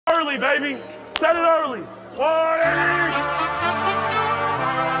early, baby. Set it early.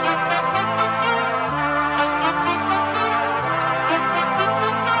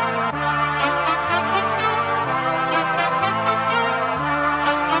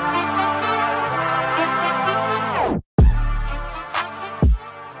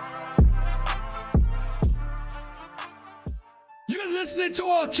 You're listening to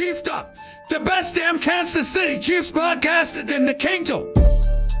All Chiefed Up, the best damn Kansas City Chiefs podcast in the kingdom.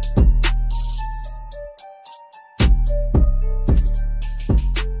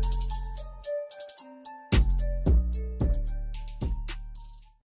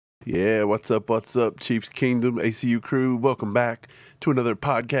 Yeah, what's up, Chiefs Kingdom, ACU crew? Welcome back to another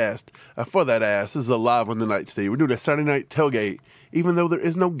podcast. For that ass, this is a live on the night, Steve. We're doing a Saturday night tailgate. Even though there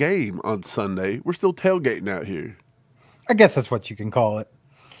is no game on Sunday, we're still tailgating out here. I guess that's what you can call it.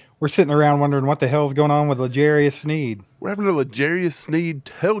 We're sitting around wondering what the hell's going on with L'Jarius Sneed. We're having a L'Jarius Sneed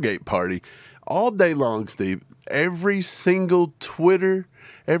tailgate party all day long, Steve. Every single Twitter,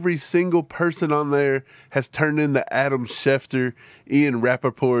 every single person on there has turned into Adam Schefter, Ian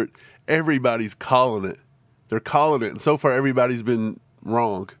Rappaport. Everybody's calling it. They're calling it, and so far everybody's been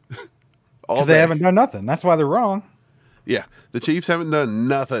wrong. Because they haven't done nothing. That's why they're wrong. Yeah, the Chiefs haven't done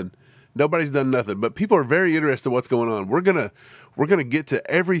nothing. Nobody's done nothing, but people are very interested in what's going on. We're gonna get to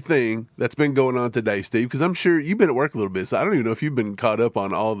everything that's been going on today, Steve, because I'm sure you've been at work a little bit, so I don't even know if you've been caught up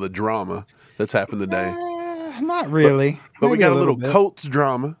on all the drama that's happened today. Not really. But we got a little bit. Colts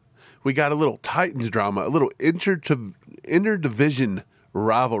drama. We got a little Titans drama, a little interdivision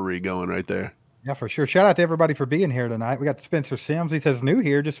rivalry going right there. Yeah, for sure. Shout out to everybody for being here tonight. We got Spencer Sims. He says, new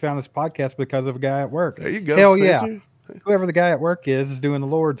here, just found this podcast because of a guy at work. There you go, Hell Spencer. Yeah. Whoever the guy at work is doing the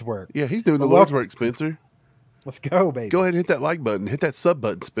Lord's work. Yeah, he's doing the Lord's work, Spencer. Let's go, baby. Go ahead and hit that like button. Hit that sub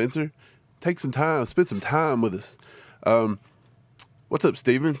button, Spencer. Take some time. Spend some time with us. What's up,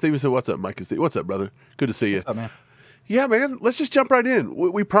 Steven? Steven said, what's up, Mike and Steve? What's up, brother? Good to see you. What's up, man? Yeah, man. Let's just jump right in.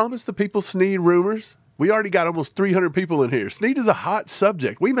 We promised the people Sneed rumors. We already got almost 300 people in here. Sneed is a hot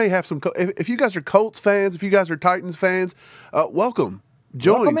subject. We may have some. If you guys are Colts fans, if you guys are Titans fans, welcome.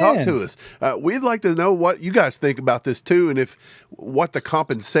 Join, talk to us. We'd like to know what you guys think about this too, and if what the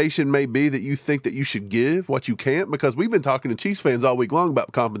compensation may be that you think that you should give, what you can't, because we've been talking to Chiefs fans all week long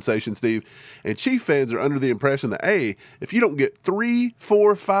about compensation, Steve, and Chiefs fans are under the impression that, hey, if you don't get 3,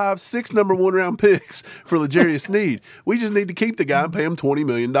 4, 5, 6 number 1 round picks for L'Jarius Sneed, we just need to keep the guy and pay him $20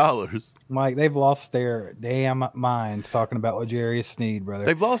 million. Mike, they've lost their damn minds talking about L'Jarius Sneed, brother.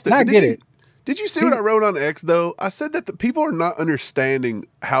 They've lost it. And I get it. Did you see what I wrote on X, though? I said that the people are not understanding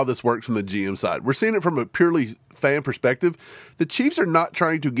how this works from the GM side. We're seeing it from a purely fan perspective. The Chiefs are not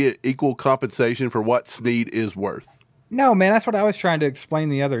trying to get equal compensation for what Sneed is worth. No, man, that's what I was trying to explain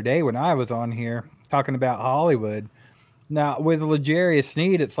the other day when I was on here talking about Hollywood. Now, with L'Jarius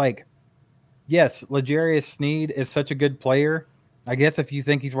Sneed, it's like, yes, L'Jarius Sneed is such a good player. I guess if you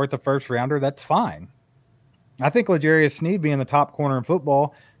think he's worth a first rounder, that's fine. I think L'Jarius Sneed being the top corner in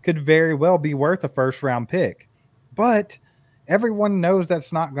football could very well be worth a first-round pick. But everyone knows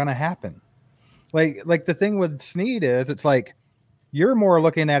that's not going to happen. Like the thing with Sneed is, it's like you're more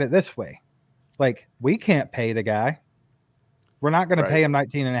looking at it this way. Like, we can't pay the guy. We're not going to pay him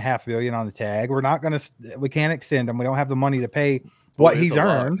 $19.5 billion on the tag. We can't extend him. We don't have the money to pay what he's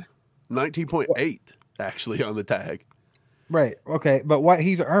earned. 19.8 actually on the tag. Right. Okay. But what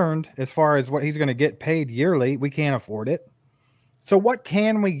he's earned as far as what he's going to get paid yearly, we can't afford it. So what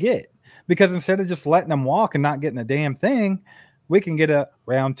can we get? Because instead of just letting them walk and not getting a damn thing, we can get a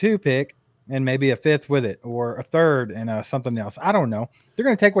round 2 pick and maybe a 5th with it, or a 3rd and something else. I don't know. They're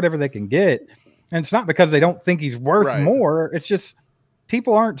going to take whatever they can get. And it's not because they don't think he's worth more. It's just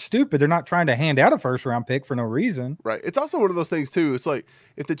people aren't stupid. They're not trying to hand out a first-round pick for no reason. Right. It's also one of those things, too. It's like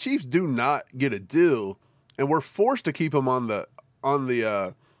if the Chiefs do not get a deal and we're forced to keep him on the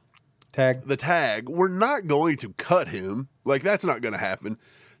tag, we're not going to cut him. Like, that's not going to happen.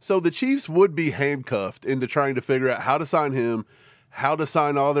 So the Chiefs would be handcuffed into trying to figure out how to sign him, how to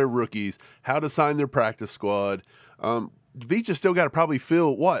sign all their rookies, how to sign their practice squad. Veach's still got to probably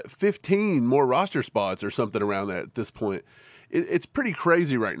fill, 15 more roster spots or something around that at this point. It's pretty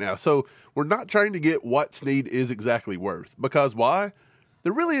crazy right now. So we're not trying to get what Sneed is exactly worth. Because why?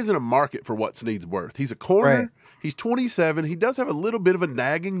 There really isn't a market for what Sneed's worth. He's a corner. Right. He's 27. He does have a little bit of a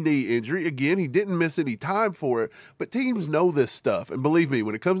nagging knee injury. Again, he didn't miss any time for it, but teams know this stuff. And believe me,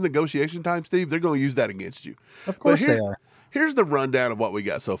 when it comes to negotiation time, Steve, they're going to use that against you. Of course they are. Here's the rundown of what we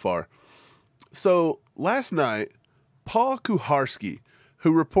got so far. So last night, Paul Kuharsky,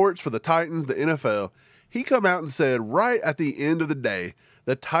 who reports for the Titans, the NFL, he come out and said right at the end of the day,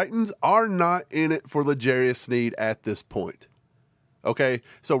 the Titans are not in it for L'Jarius Sneed at this point. Okay,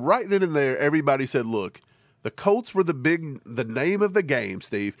 so right then and there, everybody said, look, the Colts were the name of the game,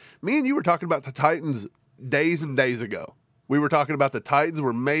 Steve. Me and you were talking about the Titans days and days ago. We were talking about the Titans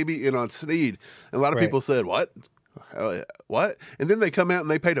were maybe in on Sneed. And a lot of people said, what? What? And then they come out and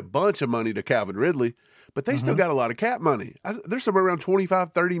they paid a bunch of money to Calvin Ridley, but they still got a lot of cap money. They're somewhere around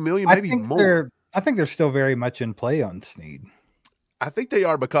 25, 30 million, maybe more. I think they're still very much in play on Sneed. I think they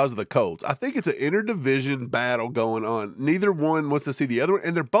are because of the Colts. I think it's an interdivision battle going on. Neither one wants to see the other one,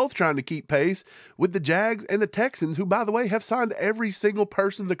 and they're both trying to keep pace with the Jags and the Texans, who, by the way, have signed every single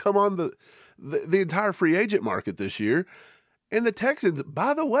person to come on the entire free agent market this year. And the Texans,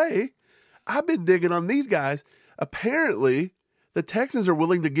 by the way, I've been digging on these guys. Apparently, the Texans are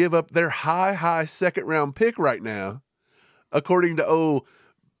willing to give up their high second-round pick right now, according to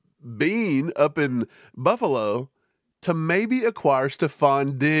Bean up in Buffalo, to maybe acquire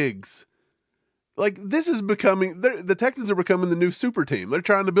Stephon Diggs. Like, this is becoming, the Texans are becoming the new super team. They're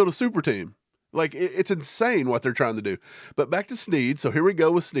trying to build a super team. Like, it's insane what they're trying to do. But back to Sneed. So here we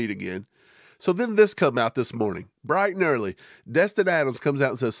go with Sneed again. So then this come out this morning, bright and early. Destin Adams comes out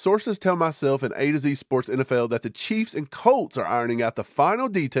and says, sources tell myself and A to Z Sports NFL that the Chiefs and Colts are ironing out the final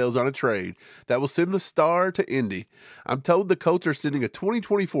details on a trade that will send the star to Indy. I'm told the Colts are sending a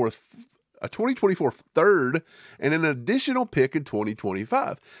 2024 third and an additional pick in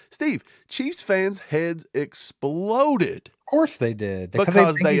 2025. Steve, Chiefs fans' heads exploded. Of course they did.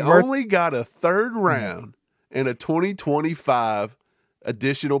 Because they only got a third round and a 2025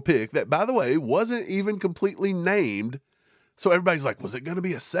 additional pick that, by the way, wasn't even completely named. So everybody's like, was it going to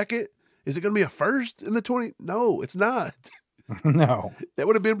be a second? Is it going to be a first in the 20? No, it's not. No. That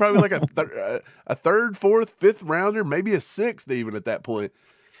would have been probably like a third, fourth, fifth rounder, maybe a sixth even at that point.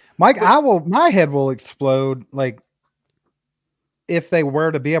 Mike, my head will explode like if they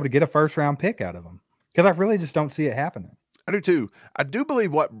were to be able to get a first round pick out of them, because I really just don't see it happening. I do too. I do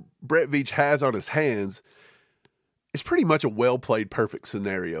believe what Brett Veach has on his hands is pretty much a well-played perfect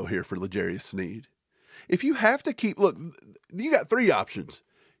scenario here for L'Jarius Sneed. If you have to look, you got three options.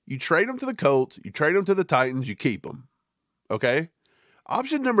 You trade them to the Colts, you trade them to the Titans, you keep them. Okay?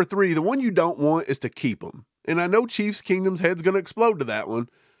 Option number 3, the one you don't want is to keep them. And I know Chiefs Kingdom's head's going to explode to that one,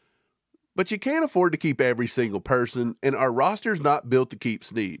 but you can't afford to keep every single person, and our roster's not built to keep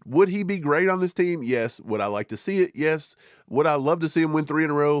Sneed. Would he be great on this team? Yes. Would I like to see it? Yes. Would I love to see him win 3 in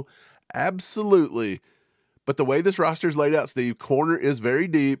a row? Absolutely. But the way this roster is laid out, Steve, corner is very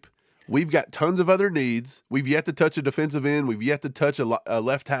deep. We've got tons of other needs. We've yet to touch a defensive end. We've yet to touch a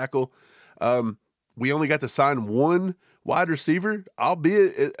left tackle. We only got to sign one wide receiver,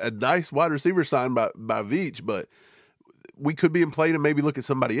 albeit a nice wide receiver signed by Veach, but we could be in play to maybe look at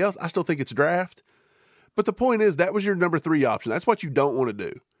somebody else. I still think it's draft. But the point is, that was your number 3 option. That's what you don't want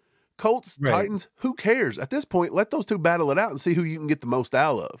to do. Colts, right. Titans, who cares? At this point, let those two battle it out and see who you can get the most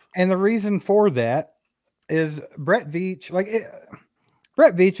out of. And the reason for that is Brett Veach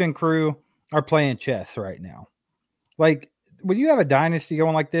and crew are playing chess right now. Like, when you have a dynasty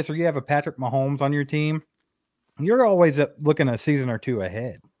going like this, or you have a Patrick Mahomes on your team, you're always looking a season or two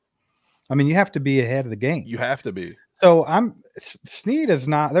ahead. I mean, you have to be ahead of the game. You have to be. So Sneed is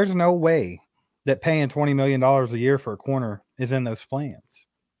not, there's no way that paying $20 million a year for a corner is in those plans.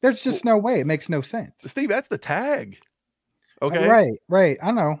 There's just no way. It makes no sense. Steve, that's the tag. Okay. Right.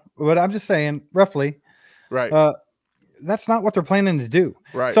 I know. But I'm just saying, roughly. Right. That's not what they're planning to do.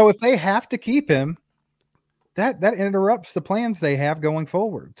 Right. So if they have to keep him, that interrupts the plans they have going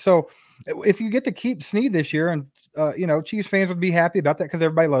forward. So if you get to keep Sneed this year, and Chiefs fans would be happy about that because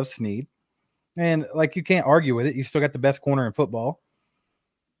everybody loves Sneed, and like, you can't argue with it. You still got the best corner in football.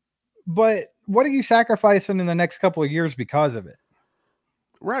 But what are you sacrificing in the next couple of years because of it?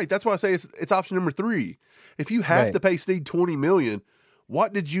 Right. That's why I say it's option number 3. If you have to pay Sneed $20 million,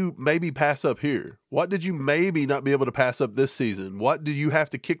 what did you maybe pass up here? What did you maybe not be able to pass up this season? What did you have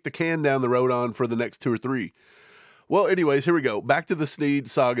to kick the can down the road on for the next 2 or 3? Well, anyways, here we go. Back to the Sneed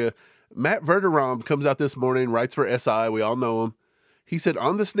saga. Matt Verderame comes out this morning, writes for SI. We all know him. He said,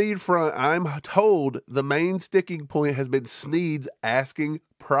 on the Sneed front, I'm told the main sticking point has been Sneed's asking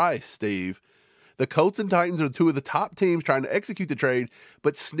price, Steve. The Colts and Titans are 2 of the top teams trying to execute the trade,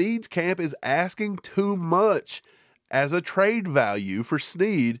 but Sneed's camp is asking too much as a trade value for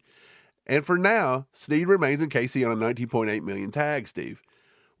Sneed. And for now, Sneed remains in KC on a $19.8 million tag, Steve.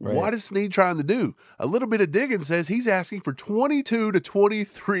 Right. What is Sneed trying to do? A little bit of digging says he's asking for $22 to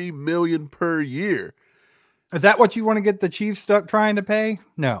 $23 million per year. Is that what you want to get the Chiefs stuck trying to pay?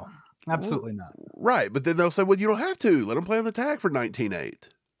 No, absolutely not. Right, but then they'll say, well, you don't have to. Let them play on the tag for $19.8.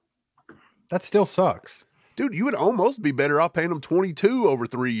 That still sucks. Dude, you would almost be better off paying them $22 over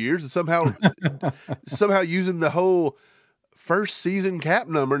 3 years and somehow using the whole first season cap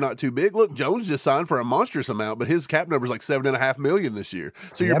number not too big. Look, Jones just signed for a monstrous amount, but his cap number is like $7.5 million this year.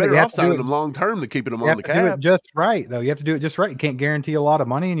 So you're better off signing him long term than keeping him on the cap. You have to do it just right, though. You have to do it just right. You can't guarantee a lot of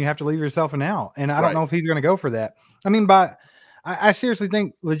money, and you have to leave yourself an out. And I don't know if he's going to go for that. I mean, I seriously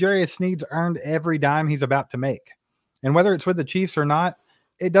think L'Jarius Sneed's earned every dime he's about to make, and whether it's with the Chiefs or not,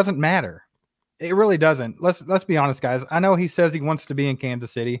 it doesn't matter. It really doesn't. Let's be honest, guys. I know he says he wants to be in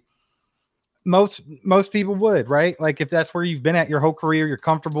Kansas City. Most people would, right? Like if that's where you've been at your whole career, you're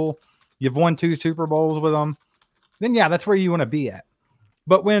comfortable, you've won 2 Super Bowls with them, then yeah, that's where you want to be at.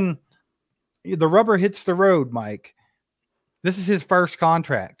 But when the rubber hits the road, Mike, this is his first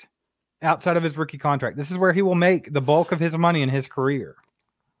contract outside of his rookie contract. This is where he will make the bulk of his money in his career.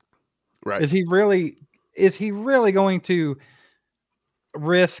 Right. Is he really going to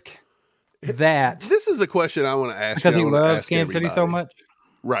risk that? This is a question I want to ask because he loves Kansas City so much.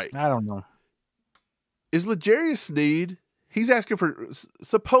 Right. I don't know. Is L'Jarius Sneed, he's asking for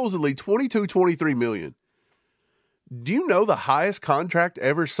supposedly $23 million. Do you know the highest contract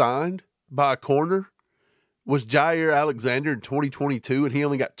ever signed by a corner was Jair Alexander in 2022, and he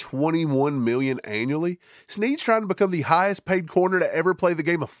only got $21 million annually? Sneed's trying to become the highest paid corner to ever play the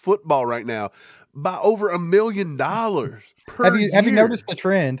game of football right now by over $1 million per year. Have you noticed the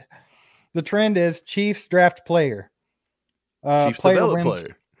trend? The trend is Chiefs draft player. Chiefs develop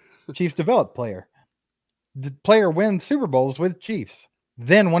player. Chiefs develop player. The player wins Super Bowls with Chiefs,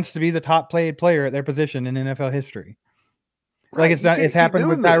 then wants to be the top paid player at their position in NFL history. Right. Like it's happened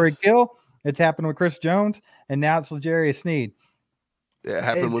with Tyreek Hill, it's happened with Chris Jones, and now it's L'Jarius Sneed. It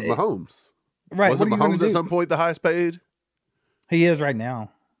happened with Mahomes. Right. Wasn't Mahomes at some point the highest paid? He is right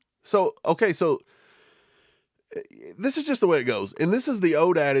now. So this is just the way it goes. And this is the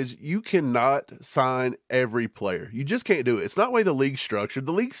old adage, you cannot sign every player. You just can't do it. It's not the way the league's structured.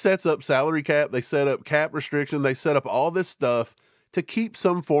 The league sets up salary cap. They set up cap restriction. They set up all this stuff to keep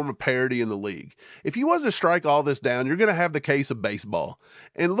some form of parity in the league. If you was to strike all this down, you're going to have the case of baseball.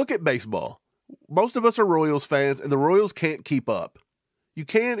 And look at baseball. Most of us are Royals fans, and the Royals can't keep up. You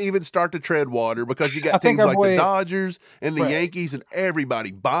can't even start to tread water because you got teams like the Dodgers and the Yankees and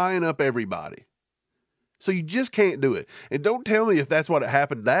everybody buying up everybody. So you just can't do it. And don't tell me if that's what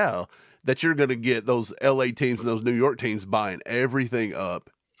happened now, that you're going to get those LA teams and those New York teams buying everything up.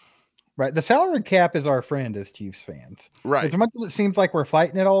 Right. The salary cap is our friend as Chiefs fans. Right. As much as it seems like we're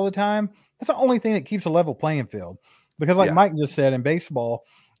fighting it all the time, that's the only thing that keeps a level playing field. Because like Mike just said in baseball,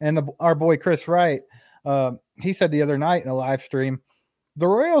 and our boy Chris Wright, he said the other night in a live stream, the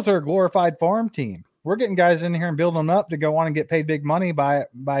Royals are a glorified farm team. We're getting guys in here and building them up to go on and get paid big money by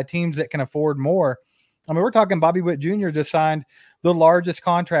teams that can afford more. I mean, we're talking Bobby Witt Jr. just signed the largest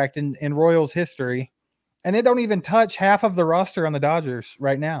contract in Royals history, and it don't even touch half of the roster on the Dodgers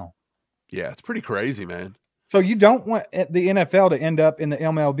right now. Yeah, it's pretty crazy, man. So you don't want the NFL to end up in the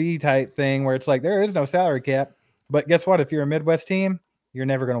MLB type thing where it's like there is no salary cap, but guess what? If you're a Midwest team, you're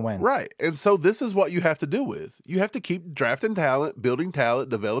never going to win. Right. And so this is what you have to do with. You have to keep drafting talent, building talent,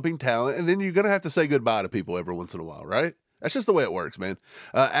 developing talent, and then you're going to have to say goodbye to people every once in a while, right? That's just the way it works, man.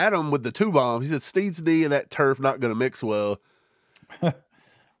 Adam with the 2 bombs, he said Sneed's knee and that turf not going to mix well.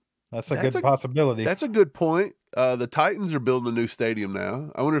 That's a good possibility. That's a good point. The Titans are building a new stadium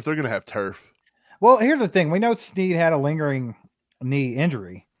now. I wonder if they're going to have turf. Well, here's the thing. We know Sneed had a lingering knee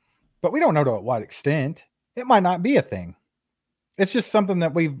injury, but we don't know to what extent. It might not be a thing. It's just something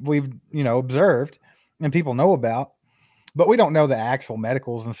that we've observed and people know about. But we don't know the actual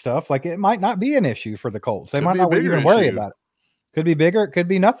medicals and stuff. Like it might not be an issue for the Colts. They might not even worry about it. Could be bigger. It could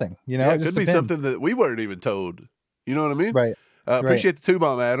be nothing. It could be something that we weren't even told. You know what I mean? Right. Appreciate the 2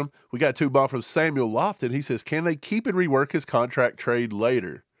 bomb, Adam. We got 2 bomb from Samuel Lofton. He says, can they keep and rework his contract trade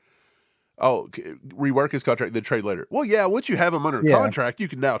later? Oh, rework his contract, then trade later. Well, yeah, once you have him under contract, you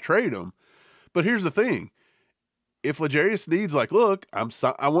can now trade him. But here's the thing. If L'Jarius Sneed's like, look, I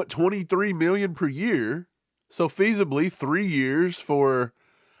want $23 million per year. So feasibly 3 years for,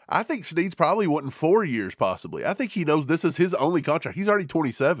 I think Sneed's probably wanting 4 years possibly. I think he knows this is his only contract. He's already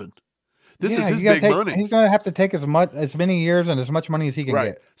 27. This is his big money. He's going to have to take as many years and as much money as he can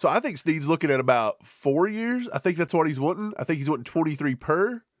get. So I think Sneed's looking at about 4 years. I think that's what he's wanting. I think he's wanting 23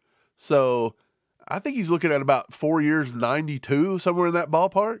 per. So I think he's looking at about 4 years, 92, somewhere in that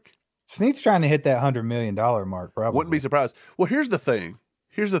ballpark. Sneed's trying to hit that $100 million mark, probably. Wouldn't be surprised. Well, here's the thing.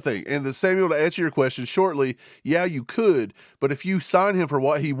 And Samuel, to answer your question shortly, yeah, you could, but if you sign him for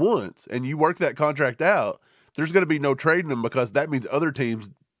what he wants and you work that contract out, there's going to be no trading him because that means other teams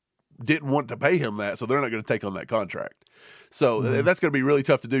didn't want to pay him that, so they're not going to take on that contract. So that's going to be really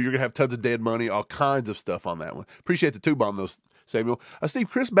tough to do. You're going to have tons of dead money, all kinds of stuff on that one. Appreciate the 2 bomb, though, Samuel. Steve,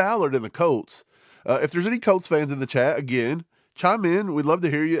 Chris Ballard in the Colts. If there's any Colts fans in the chat, again, chime in. We'd love to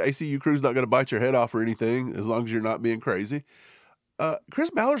hear you. ACU crew's not going to bite your head off or anything as long as you're not being crazy. Chris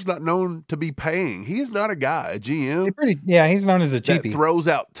Ballard's not known to be paying. He is not a guy, a GM. He's known as a cheapie. That throws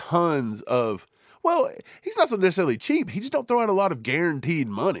out tons of, well, he's not so necessarily cheap. He just don't throw out a lot of guaranteed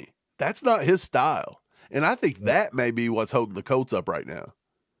money. That's not his style. And I think that may be what's holding the Colts up right now.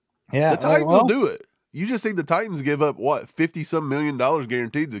 Yeah. The Titans will do it. You just see the Titans give up, what, $50-some million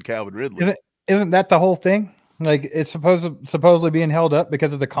guaranteed to Calvin Ridley. Isn't that the whole thing? Like, it's supposedly being held up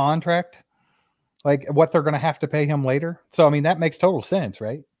because of the contract? Like, what they're going to have to pay him later? So, I mean, that makes total sense,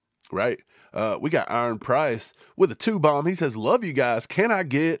 right? Right. We got Iron Price with a 2-bomb. He says, love you guys. Can I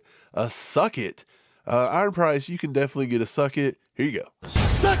get a suck it? Iron Price, you can definitely get a suck it. Here you go.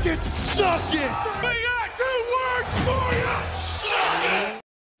 Suck it! Suck it! We got 2 words for you! Suck it!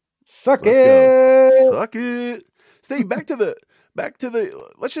 Suck Let's it! go. Suck it. Steve, back to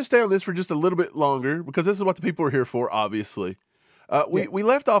the, let's just stay on this for just a little bit longer because this is what the people are here for, obviously. We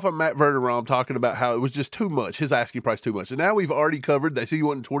left off on Matt Verderam talking about how it was just too much, his asking price too much. And now we've already covered, they see you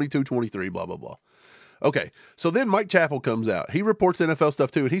wanting 22, 23, blah, blah, blah. Okay, so then Mike Chappell comes out. He reports NFL stuff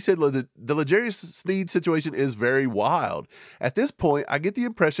too, and he said the L'Jarius Sneed situation is very wild. At this point, I get the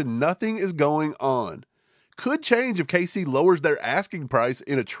impression nothing is going on. Could change if KC lowers their asking price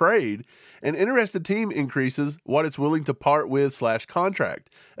in a trade, and interested team increases what it's willing to part with /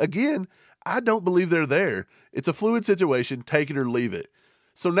 contract. Again, I don't believe they're there. It's a fluid situation, take it or leave it.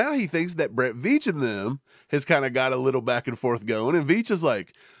 So now he thinks that Brett Veach and them has kind of got a little back and forth going, and Veach is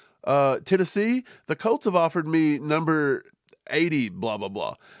like, Tennessee, the Colts have offered me number 80, blah, blah,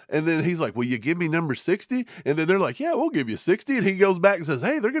 blah. And then he's like, will you give me number 60? And then they're like, yeah, we'll give you 60. And he goes back and says,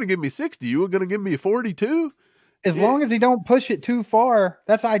 hey, they're going to give me 60. You were going to give me a 42? As long as he don't push it too far,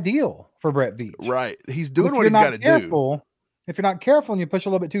 that's ideal for Brett Veach. Right. He's doing what he's got to do. If you're not careful and you push a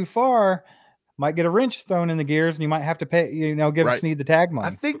little bit too far, might get a wrench thrown in the gears and you might have to pay, give Sneed the tag money. I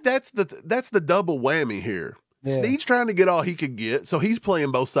think that's the double whammy here. Yeah. Sneed's trying to get all he can get, so he's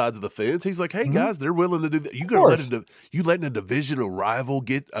playing both sides of the fence. He's like, hey, guys, they're willing to do that. You letting a divisional rival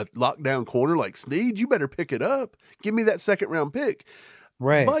get a lockdown corner like Sneed? You better pick it up. Give me that 2nd-round pick.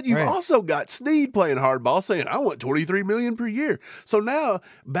 Right. But you've also got Sneed playing hardball saying, I want $23 million per year. So now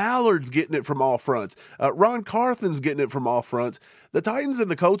Ballard's getting it from all fronts. Ron Carthen's getting it from all fronts. The Titans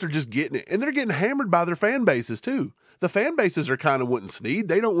and the Colts are just getting it. And they're getting hammered by their fan bases too. The fan bases are kind of wanting Sneed.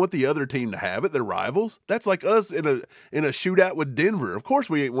 They don't want the other team to have it. They're rivals. That's like us in a shootout with Denver. Of course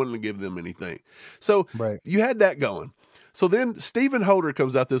we ain't wanting to give them anything. So you had that going. So then Stephen Holder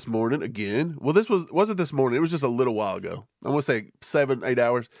comes out this morning again. Well, this wasn't this morning. It was just a little while ago. I want to say 7-8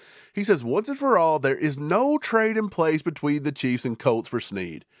 hours. He says, once and for all, there is no trade in place between the Chiefs and Colts for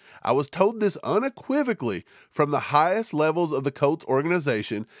Sneed. I was told this unequivocally from the highest levels of the Colts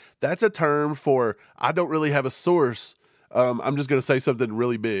organization. That's a term for, I don't really have a source. I'm just going to say something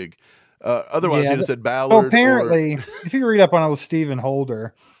really big. Otherwise, he'd have said Ballard. Well, apparently, if you read up on it with Stephen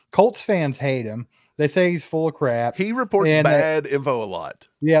Holder, Colts fans hate him. They say he's full of crap. He reports bad info a lot.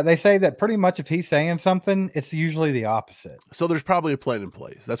 Yeah, they say that pretty much if he's saying something, it's usually the opposite. So there's probably a plan in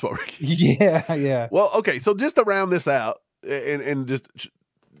place. That's what we're getting. Yeah. Well, okay, so just to round this out and just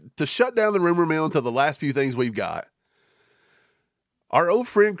to shut down the rumor mill until the last few things we've got, our old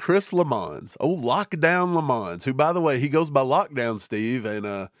friend Chris Lamons, Lockdown Lamons, who, by the way, he goes by Lockdown Steve,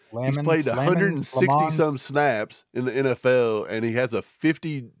 and he's played 160-some snaps in the NFL, and he has a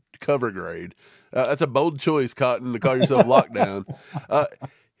 50 cover grade. That's a bold choice, Cotton, to call yourself Lockdown.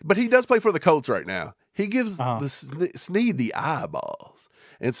 But he does play for the Colts right now. He gives the Sneed the eyeballs.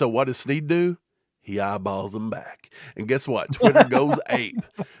 And so what does Sneed do? He eyeballs them back. And guess what? Twitter goes ape.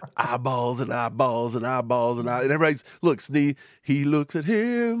 Eyeballs and eyeballs and eyeballs and eyeballs. And everybody's, look, Sneed, he looks at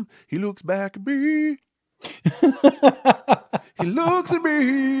him. He looks back at me. He looks at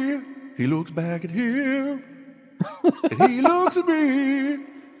me. He looks back at him. And he looks at me.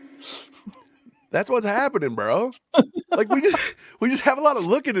 That's what's happening, bro. Like we just have a lot of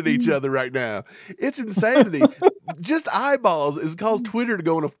looking at each other right now. It's insanity. Just eyeballs is caused Twitter to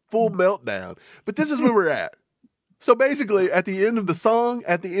go in a full meltdown. But this is where we're at. So basically, at the end of the song,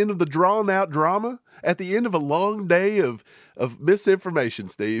 at the end of the drawn out drama, at the end of a long day of misinformation,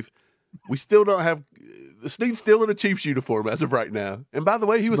 Steve, we still don't have Sneed's still in a Chiefs uniform as of right now. And by the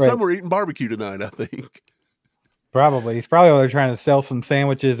way, he was somewhere eating barbecue tonight, I think. Probably. He's probably over there trying to sell some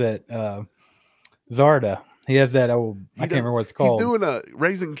sandwiches at Zarda. He has that old, I can't remember what it's called. He's doing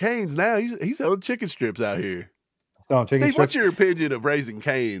Raising Cane's now. He's selling chicken strips out here. Steve, what's your opinion of Raising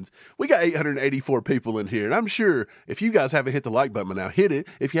Cane's? We got 884 people in here, and I'm sure if you guys haven't hit the like button now, hit it.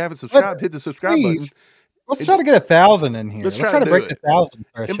 If you haven't subscribed, hit the subscribe button. Let's try to get 1,000 in here. Let's try to break the 1,000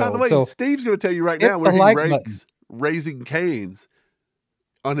 threshold. And by the way, Steve's going to tell you right now where he ranks Raising Cane's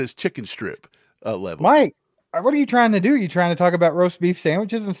on his chicken strip level. Mike, what are you trying to do? Are you trying to talk about roast beef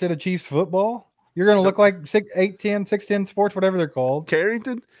sandwiches instead of Chiefs football? You're going to look like 610 Sports, whatever they're called.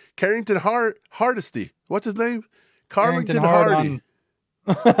 Carrington Hardesty. What's his name? Carrington Hardy.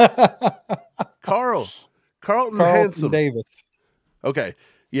 Carlton Handsome Davis. Okay.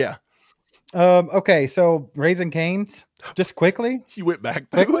 Yeah. Okay. So Raising Cane's, just quickly. You went back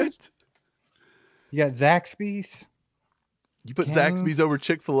to it. You got Zaxby's. You put Zaxby's over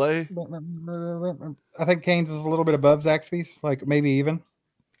Chick-fil-A? I think Cane's is a little bit above Zaxby's, like maybe even.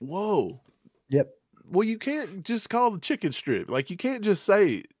 Whoa. Yep. Well, you can't just call the chicken strip. Like, you can't just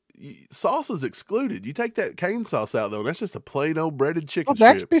say sauce is excluded. You take that cane sauce out, though. That's just a plain old breaded chicken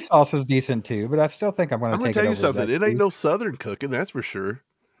strip. Zaxby's sauce is decent, too, but I still think I'm going to take it over. I'm going to tell you something. Zaxby's. It ain't no Southern cooking, that's for sure.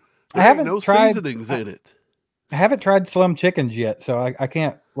 I haven't no tried seasonings in it. I haven't tried Slim Chickens yet, so I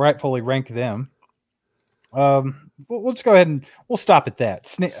can't rightfully rank them. We'll just go ahead and we'll stop at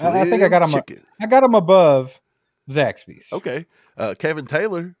that. I think I got them. I got them above Zaxby's. Okay, Kevin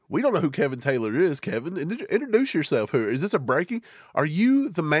Taylor. We don't know who Kevin Taylor is. Kevin, introduce yourself. Who is this? A breaking? Are you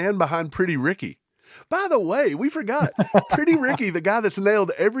the man behind Pretty Ricky? By the way, we forgot Pretty Ricky, the guy that's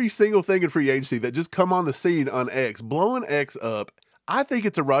nailed every single thing in free agency that just come on the scene on X, blowing X up. I think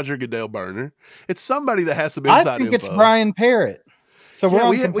it's a Roger Goodell burner. It's somebody that has some inside info. I think it's Brian Parrott. So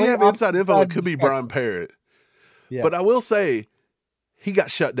we have inside info. It could be Brian Parrott. Yeah. But I will say, he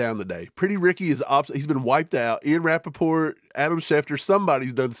got shut down today. Pretty Ricky is he's been wiped out. Ian Rappaport, Adam Schefter,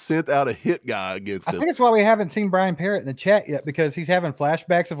 somebody's done sent out a hit guy against him. I think it's why we haven't seen Brian Parrott in the chat yet, because he's having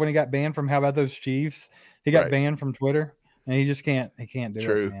flashbacks of when he got banned from How About Those Chiefs. He got banned from Twitter, and he just can't. He can't do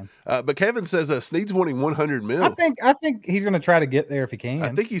it, man. But Kevin says Sneed's wanting $100 million. I think he's going to try to get there if he can.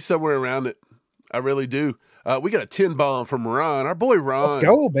 I think he's somewhere around it. I really do. We got a 10 bomb from Ron, our boy Ron. Let's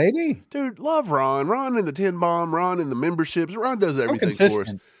go, baby. Dude, love Ron. Ron in the 10 bomb, Ron in the memberships. Ron does everything for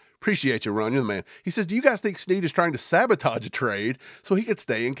us. Appreciate you, Ron. You're the man. He says, do you guys think Sneed is trying to sabotage a trade so he could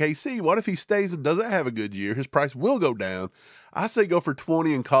stay in KC? What if he stays and doesn't have a good year? His price will go down. I say go for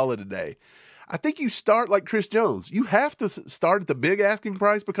 20 and call it a day. I think you start like Chris Jones. You have to start at the big asking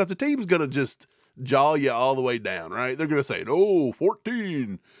price because the team's going to just jaw you all the way down, right? They're going to say, oh,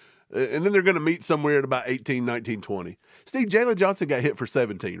 14. And then they're going to meet somewhere at about 18, 19, 20. Steve, Jalen Johnson got hit for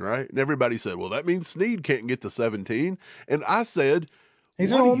 17, right? And everybody said, well, that means Sneed can't get to 17. And I said,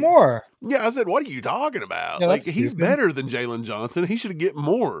 he's a little more. Yeah, I said, what are you talking about? Yeah, like, he's better than Jalen Johnson. He should get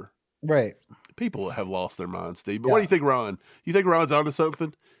more. Right. People have lost their minds, Steve. But what do you think, Ron? You think Ron's onto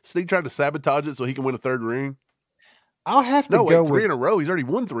something? Sneed trying to sabotage it so he can win a third ring? I'll have to go three in a row. He's already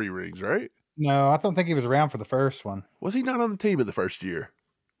won 3 rings, right? No, I don't think he was around for the first one. Was he not on the team in the first year?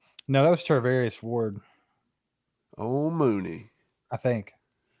 No, that was Tarvarius Ward. Oh, Mooney. I think.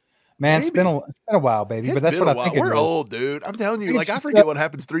 Man, it's been a while, baby. But that's what I think. We're old, dude. I'm telling you, I forget what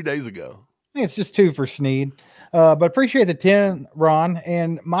happened 3 days ago. I think it's just 2 for Sneed. But appreciate the 10, Ron.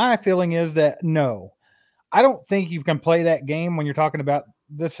 And my feeling is that no, I don't think you can play that game when you're talking about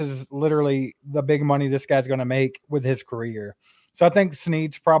this is literally the big money this guy's going to make with his career. So I think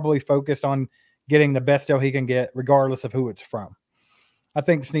Sneed's probably focused on getting the best deal he can get, regardless of who it's from. I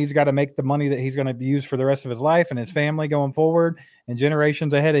think Sneed's got to make the money that he's going to use for the rest of his life and his family going forward, and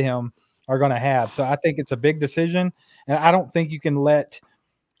generations ahead of him are going to have. So I think it's a big decision, and I don't think you can let,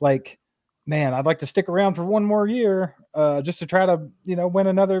 like, man, I'd like to stick around for 1 more year just to try to, win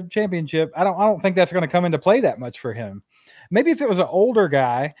another championship. I don't think that's going to come into play that much for him. Maybe if it was an older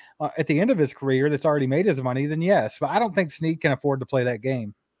guy at the end of his career that's already made his money, then yes. But I don't think Sneed can afford to play that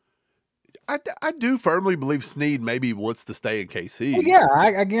game. I do firmly believe Sneed maybe wants to stay in KC. Well, yeah,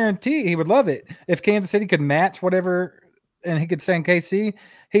 I guarantee he would love it. If Kansas City could match whatever and he could stay in KC,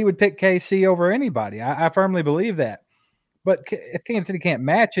 he would pick KC over anybody. I firmly believe that. But if Kansas City can't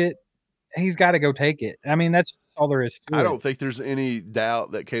match it, he's got to go take it. I mean, that's all there is to it. I don't think there's any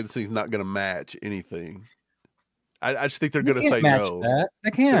doubt that Kansas City's not going to match anything. I just think they're going to say no.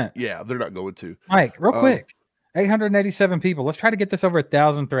 They can't. They're not going to. Mike, real quick. 887 people. Let's try to get this over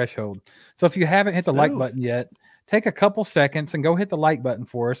 1,000 threshold. So if you haven't hit the like button yet, take a couple seconds and go hit the like button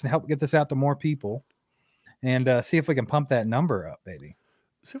for us and help get this out to more people, and see if we can pump that number up, baby.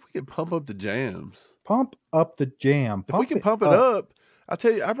 See if we can pump up the jams. Pump up the jam. If we can pump it up, I'll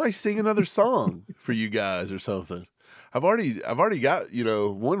tell you, I might sing another song for you guys or something. I've already got,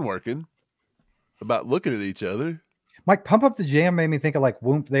 one working about looking at each other. Mike, Pump Up the Jam made me think of like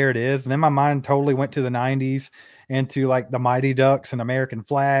Whoop, There It Is. And then my mind totally went to the 90s and to like the Mighty Ducks and American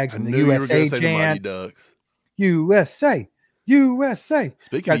flags and the USA chant. The Mighty Ducks. USA.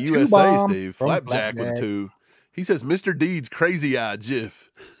 Speaking of USA, Steve, Flapjack with 2. He says, Mr. Deeds, crazy eye,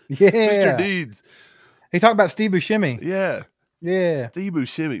 GIF. Yeah. Mr. Deeds. He talked about Steve Buscemi. Yeah. Yeah. Steve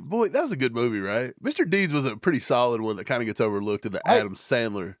Buscemi. Boy, that was a good movie, right? Mr. Deeds was a pretty solid one that kind of gets overlooked in the Adam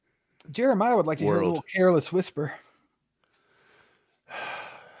Sandler. Jeremiah would like to hear a World. little Careless Whisper.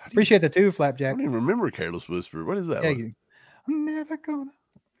 Appreciate the two, I Flapjack. don't even remember Careless Whisper. What is that one? I'm never gonna.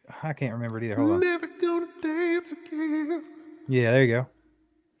 I can't remember it either. Hold on. Never gonna dance again. Yeah, there you go.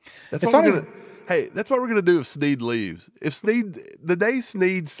 That's what we're gonna. Hey, that's what we're gonna do if Sneed leaves. If Sneed, the day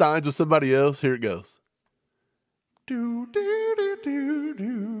Sneed signs with somebody else, here it goes. Do do do do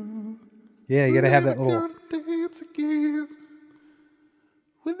do. Yeah, you gotta have that little. Gonna dance again.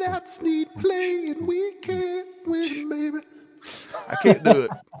 Without Sneed playing, we can't win, baby. I can't do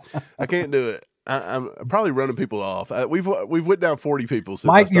it. I can't do it. I'm probably running people off. We've went down 40 people. Since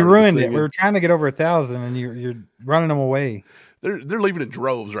Mike, you ruined it. We were trying to get over 1,000, and you're running them away. They're leaving in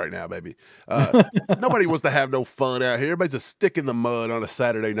droves right now, baby. Nobody wants to have no fun out here. Everybody's a stick in the mud on a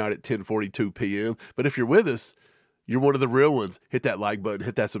Saturday night at 10:42 p.m. But if you're with us, you're one of the real ones. Hit that like button.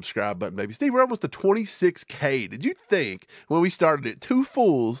 Hit that subscribe button, baby. Steve, we're almost to 26K. Did you think when we started it, two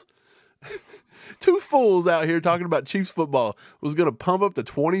fools out here talking about Chiefs football was going to pump up to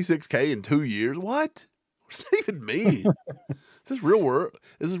 26K in 2 years? What? What does that even mean? Is this real world?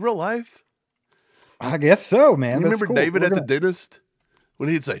 Is this real life? I guess so, man. You remember David at the dentist when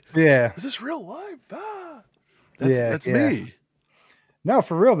he'd say, "Yeah, is this real life?" Ah, that's me. No,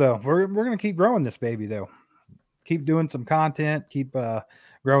 for real though. We're gonna keep growing this baby though. Keep doing some content. Keep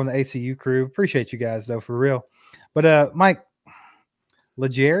growing the ACU crew. Appreciate you guys though, for real. But Mike,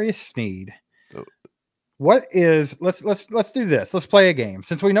 L'Jarius Sneed. What is let's do this. Let's play a game.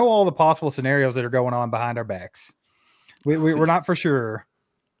 Since we know all the possible scenarios that are going on behind our backs. We're not for sure.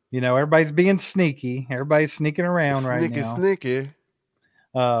 You know, everybody's being sneaky. Everybody's sneaking around right now. Sneaky.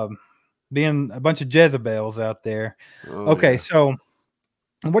 Being a bunch of Jezebels out there. Oh, okay, yeah. so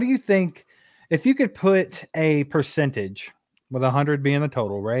what do you think if you could put a percentage with 100 being the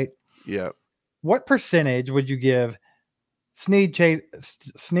total, right? Yeah. What percentage would you give Sneed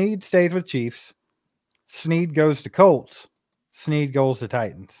stays with Chiefs, Sneed goes to Colts, Sneed goes to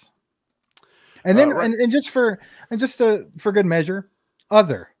Titans? And then right. and just for good measure,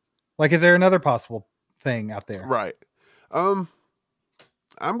 other. Like, is there another possible thing out there? Right. I'm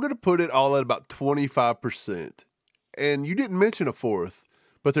going to put it all at about 25%. And you didn't mention a fourth,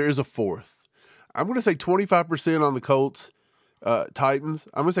 but there is a fourth. I'm going to say 25% on the Colts, Titans.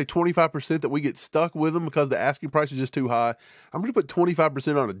 I'm going to say 25% that we get stuck with them because the asking price is just too high. I'm going to put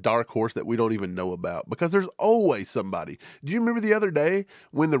 25% on a dark horse that we don't even know about because there's always somebody. Do you remember the other day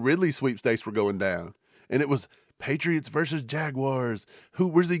when the Ridley sweepstakes were going down and it was Patriots versus Jaguars?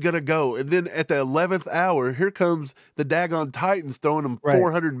 Where's he going to go? And then at the 11th hour, here comes the daggone Titans throwing him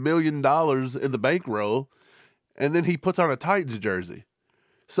 $400 million in the bankroll. And then he puts on a Titans jersey.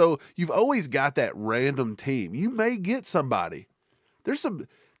 So you've always got that random team. You may get somebody. There's some,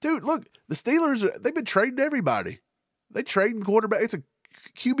 dude, look, the Steelers, they've been trading everybody. They trading quarterback. It's a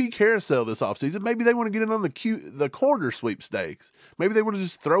QB carousel this offseason. Maybe they want to get in on the corner sweepstakes. Maybe they want to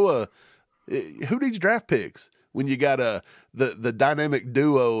just throw who needs draft picks when you got the dynamic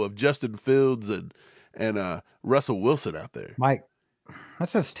duo of Justin Fields and Russell Wilson out there? Mike, that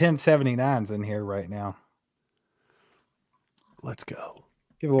says 1079's in here right now. Let's go.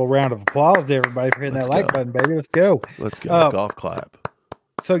 Give a little round of applause to everybody for hitting that like button, baby. Let's go. Let's go. Golf clap.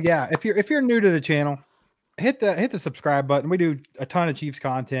 So yeah, if you're new to the channel, hit the subscribe button. We do a ton of Chiefs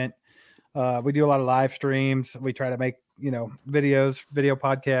content. We do a lot of live streams. We try to make videos, video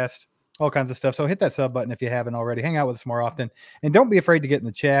podcasts, all kinds of stuff. So hit that sub button if you haven't already. Hang out with us more often, and don't be afraid to get in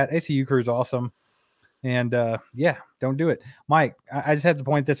the chat. ACU crew is awesome, and yeah, don't do it. Mike, I just have to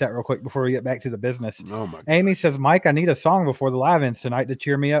point this out real quick before we get back to the business. Oh my God. Amy says, Mike, I need a song before the live ends tonight to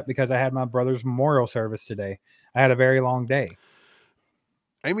cheer me up because I had my brother's memorial service today. I had a very long day.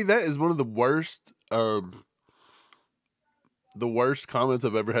 Amy, that is one of the worst comments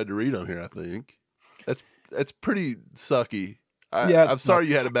I've ever had to read on here. I think that's pretty sucky. I'm sorry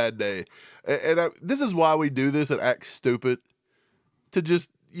you had a bad day, and this is why we do this and act stupid to just.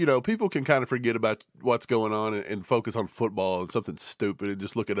 People can kind of forget about what's going on and focus on football and something stupid and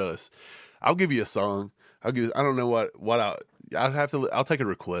just look at us. I'll give you a song. I don't know I'll take a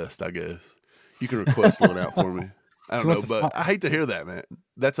request, I guess. You can request one out for me. I don't know, but I hate to hear that, man.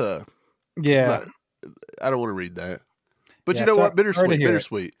 That's I don't want to read that. But you know what?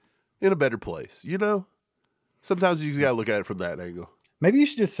 Bittersweet. In a better place. Sometimes you just got to look at it from that angle. Maybe you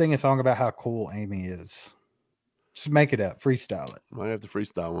should just sing a song about how cool Amy is. Just make it up, freestyle it. Might have to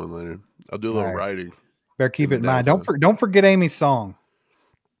freestyle one later. I'll do a little writing. Better keep it in mind. Don't forget Amy's song.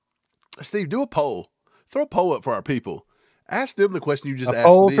 Steve, do a poll. Throw a poll up for our people. Ask them the question you just asked me.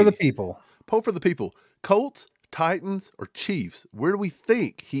 Poll for the people. Poll for the people. Colts, Titans, or Chiefs? Where do we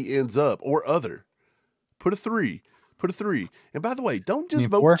think he ends up, or other? Put a 3. Put a 3. And by the way, don't just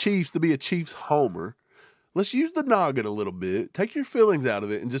vote 4? Chiefs to be a Chiefs homer. Let's use the noggin a little bit. Take your feelings out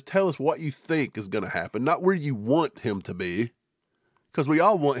of it and just tell us what you think is going to happen, not where you want him to be. Because we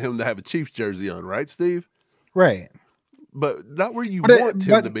all want him to have a Chiefs jersey on, right, Steve? Right. But not where you want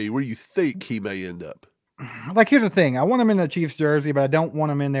him to be, where you think he may end up. Like, here's the thing. I want him in a Chiefs jersey, but I don't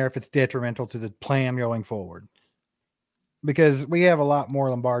want him in there if it's detrimental to the plan going forward. Because we have a lot more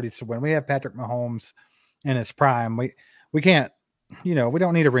Lombardis to win. We have Patrick Mahomes in his prime. We can't, we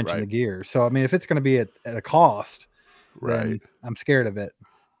don't need a wrench in the gear. So, I mean, if it's going to be at a cost, right, I'm scared of it.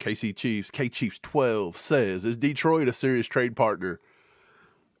 K-Chiefs 12 says, is Detroit a serious trade partner?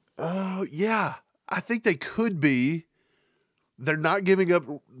 Yeah, I think they could be. They're not giving up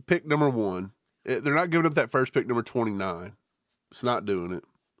pick number 1. They're not giving up that first pick, number 29. It's not doing it.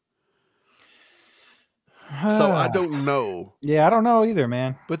 So I don't know. Yeah, I don't know either,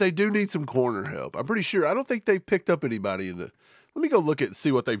 man. But they do need some corner help. I'm pretty sure. I don't think they've picked up anybody in the... Let me go look at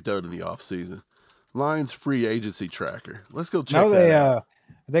see what they've done in the offseason. Lions free agency tracker. Let's go check that out.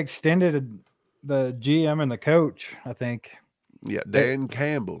 They extended the GM and the coach, I think. Yeah, Dan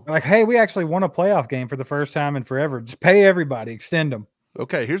Campbell. Like, hey, we actually won a playoff game for the first time in forever. Just pay everybody, extend them.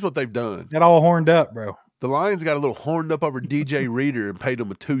 Okay, here's what they've done. Got all horned up, bro. The Lions got a little horned up over DJ Reader and paid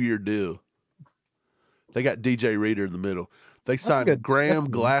him a 2-year deal. They got DJ Reader in the middle. They signed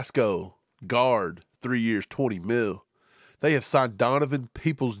Graham Glasgow, guard, 3 years, $20 million. They have signed Donovan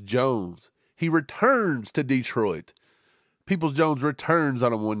Peoples-Jones. He returns to Detroit. Peoples-Jones returns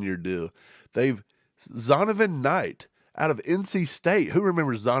on a 1-year deal. They've Zonovan Knight out of NC State. Who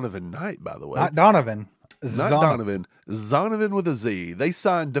remembers Zonovan Knight, by the way? Not Donovan. Donovan. Zonovan with a Z. They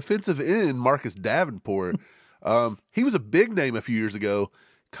signed defensive end Marcus Davenport. He was a big name a few years ago.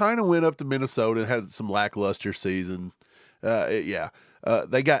 Kind of went up to Minnesota and had some lackluster season. They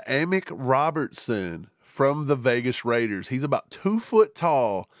got Amick Robertson from the Vegas Raiders. He's about 2 foot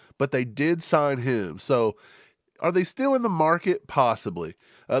tall, but they did sign him. So are they still in the market? Possibly.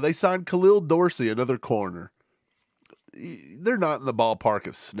 They signed Khalil Dorsey, another corner. They're not in the ballpark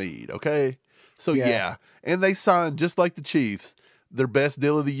of Sneed, okay? So, yeah. And they signed, just like the Chiefs, their best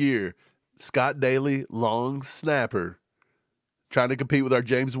deal of the year, Scott Daly, long snapper, trying to compete with our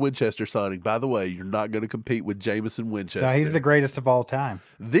James Winchester signing. By the way, you're not going to compete with Jamison Winchester. No, he's the greatest of all time.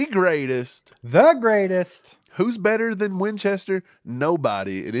 The greatest. The greatest. Who's better than Winchester?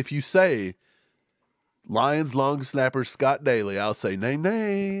 Nobody. And if you say Lions long snapper Scott Daly, I'll say nay,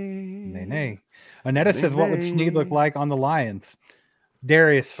 nay. Nay, nay. Anetta says, what would Sneed look like on the Lions?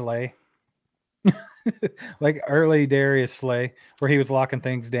 Darius Slay. Like early Darius Slay, where he was locking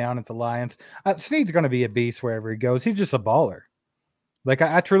things down at the Lions. Sneed's going to be a beast wherever he goes. He's just a baller. Like,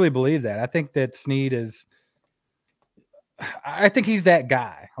 I truly believe that. I think that Sneed is – I think he's that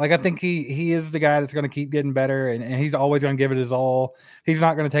guy. Like, I think he is the guy that's going to keep getting better, and he's always going to give it his all. He's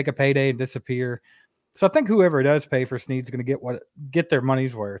not going to take a payday and disappear. So I think whoever does pay for Sneed's going to get their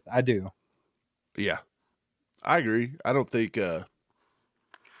money's worth. I do. Yeah, I agree. I don't think hey,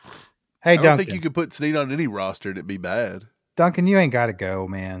 I don't think you could put Sneed on any roster and it'd be bad. Duncan, you ain't got to go,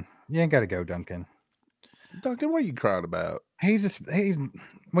 man. You ain't got to go, Duncan. Duncan, what are you crying about?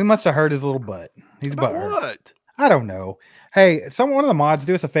 We must have hurt his little butt. He's about butthurt. What? I don't know. Hey, one of the mods,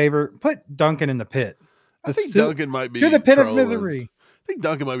 do us a favor. Put Duncan in the pit. I think Duncan might be to the pit trolling. of misery. I think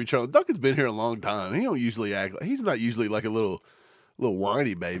Duncan might be trolling. Duncan's been here a long time. He don't usually act like, he's not usually like a little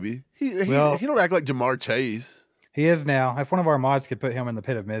whiny baby. He don't act like Jamar Chase. He is now. If one of our mods could put him in the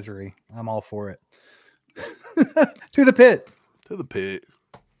pit of misery, I'm all for it. To the pit. To the pit.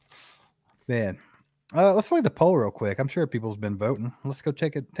 Man. Let's look at the poll real quick. I'm sure people's been voting. Let's go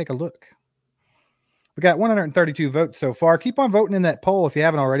take a look. We got 132 votes so far. Keep on voting in that poll if you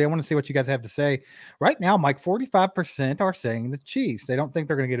haven't already. I want to see what you guys have to say. Right now, Mike, 45% are saying the Chiefs. They don't think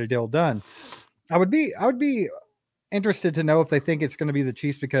they're going to get a deal done. I would be interested to know if they think it's going to be the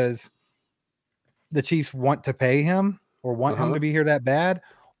Chiefs because the Chiefs want to pay him or want him to be here that bad,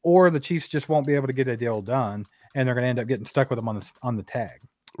 or the Chiefs just won't be able to get a deal done and they're going to end up getting stuck with him on the tag.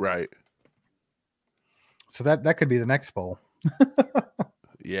 Right. So that could be the next poll.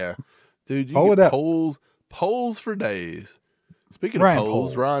 Yeah. Dude, you Poll get it up. polls for days. Speaking of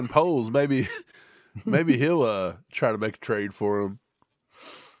polls, Ryan Poles, maybe he'll try to make a trade for him.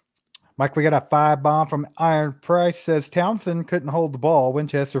 Mike, we got a 5 bomb from Iron Price says Townsend couldn't hold the ball.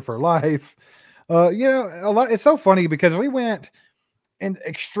 Winchester for life. It's so funny because we went in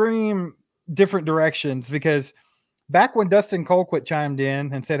extreme different directions because back when Dustin Colquitt chimed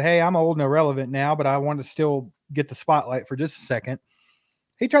in and said, hey, I'm old and irrelevant now, but I want to still get the spotlight for just a second.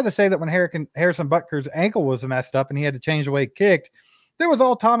 he tried to say that when Harrison Butker's ankle was messed up and he had to change the way he kicked, that was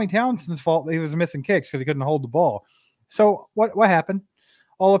all Tommy Townsend's fault that he was missing kicks because he couldn't hold the ball. So what happened?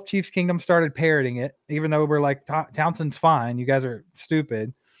 All of Chiefs Kingdom started parroting it, even though we're like, Townsend's fine. You guys are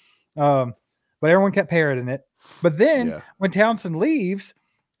stupid. But everyone kept parroting it. But then when Townsend leaves,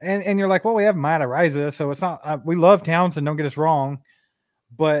 and you're like, well, we have Matt Ariza, so it's not. We love Townsend. Don't get us wrong,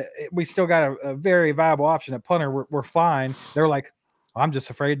 but we still got a very viable option at punter. We're fine. They're like, I'm just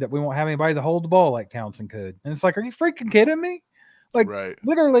afraid that we won't have anybody to hold the ball like Townsend could. And it's like, are you freaking kidding me? Like,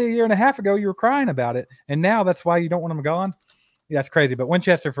 literally a year and a half ago, you were crying about it, and now that's why you don't want him gone. Yeah, that's crazy. But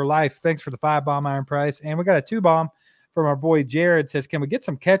Winchester for life. Thanks for the 5-bomb iron price, and we got a 2-bomb from our boy Jared. Says, can we get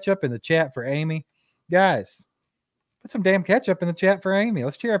some ketchup in the chat for Amy, guys? Put some damn ketchup in the chat for Amy.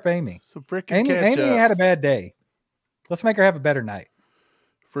 Let's cheer up Amy. Some freaking ketchup. Amy had a bad day. Let's make her have a better night.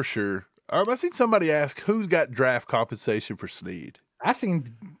 For sure. I seen somebody ask who's got draft compensation for Sneed. I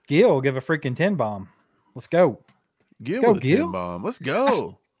seen Gil give a freaking 10-bomb. Let's go. Gil with a 10-bomb. Let's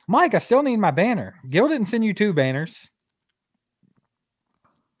go. Mike, I still need my banner. Gil didn't send you 2 banners.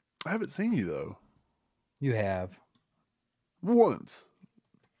 I haven't seen you, though. You have. Once.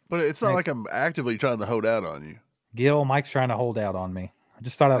 But it's not like I'm actively trying to hold out on you. Gil, Mike's trying to hold out on me. I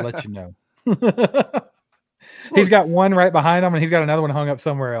just thought I'd let you know. He's got one right behind him, and he's got another one hung up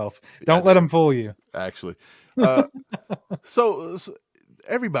somewhere else. Don't let him fool you. Actually. So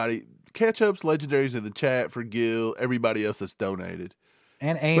everybody, catch-ups, legendaries in the chat for Gil, everybody else that's donated.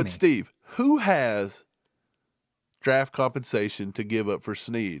 And Amy. But Steve, who has draft compensation to give up for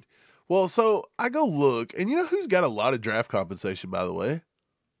Sneed? Well, so I go look, and you know who's got a lot of draft compensation, by the way?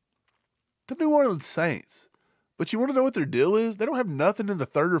 The New Orleans Saints. But you want to know what their deal is? They don't have nothing in the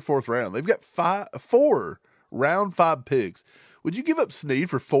 3rd or 4th round. They've got 4 round 5 picks. Would you give up Sneed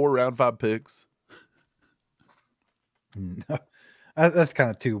for 4 round 5 picks? No. That's kind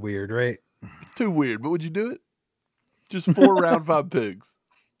of too weird, right? It's too weird, but would you do it? Just 4 round 5 picks?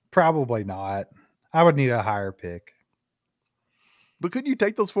 Probably not. I would need a higher pick. But couldn't you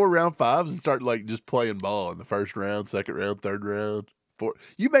take those 4 round 5s and start like just playing ball in the 1st round, 2nd round, 3rd round?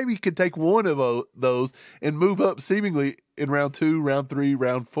 You maybe could take one of those and move up seemingly in round 2, round 3,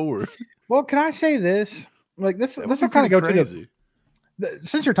 round 4. Well, can I say this? Like this will kind of go crazy. To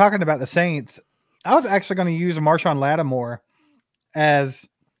since you're talking about the Saints, I was actually going to use Marshawn Lattimore as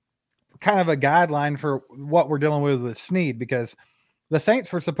kind of a guideline for what we're dealing with Sneed, because the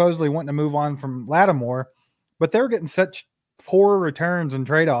Saints were supposedly wanting to move on from Lattimore, but they were getting such poor returns and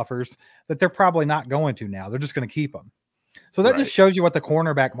trade offers that they're probably not going to now. They're just going to keep them. So that just shows you what the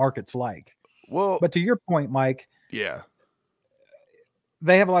cornerback market's like. Well, but to your point, Mike, yeah,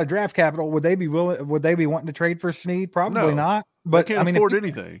 they have a lot of draft capital. Would they be willing? Would they be wanting to trade for Sneed? Probably not. But they can't afford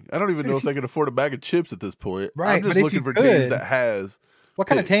anything. I don't even know if they can afford a bag of chips at this point. Right, I'm just looking for teams that has. What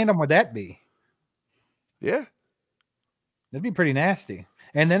kind of tandem would that be? Yeah, that'd be pretty nasty.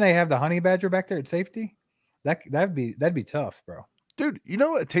 And then they have the Honey Badger back there at safety. That'd be tough, bro. Dude, you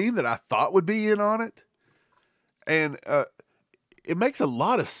know a team that I thought would be in on it, and it makes a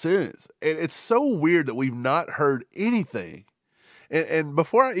lot of sense. And it's so weird that we've not heard anything. And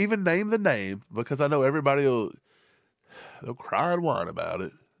before I even name the name, because I know everybody they'll cry and whine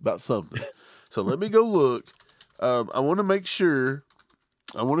about something. So let me go look. I want to make sure.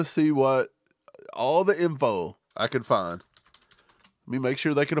 I want to see what all the info I can find. Let me make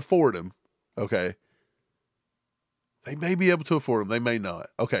sure they can afford him. Okay. They may be able to afford him. They may not.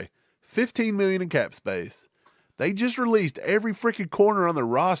 Okay. $15 million in cap space. They just released every freaking corner on the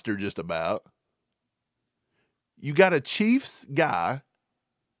roster just about. You got a Chiefs guy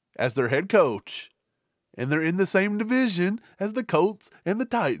as their head coach, and they're in the same division as the Colts and the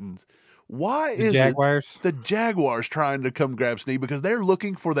Titans. Why is the Jaguars trying to come grab Sneed? Because they're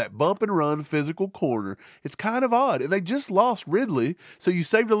looking for that bump and run physical corner. It's kind of odd. And they just lost Ridley, so you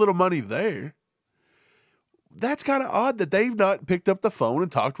saved a little money there. That's kind of odd that they've not picked up the phone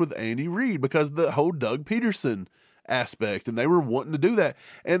and talked with Andy Reid, because the whole Doug Peterson aspect, and they were wanting to do that.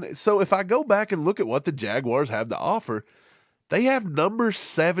 And so if I go back and look at what the Jaguars have to offer, they have number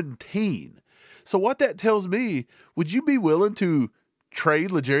 17. So what that tells me, would you be willing to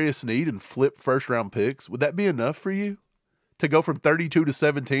trade L'Jarius Sneed and flip first-round picks? Would that be enough for you to go from 32 to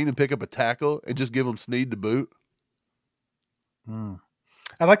 17 and pick up a tackle and just give them Sneed to boot?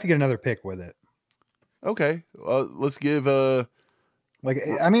 I'd like to get another pick with it. Okay, let's give even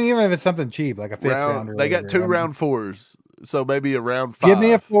if it's something cheap, like a 5th round. They got 2 round 4s, so maybe a round 5. Give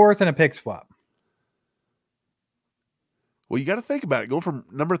me a 4th and a pick swap. Well, you got to think about it. Going from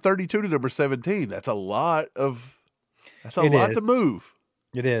number 32 to number 17, that's a lot to move.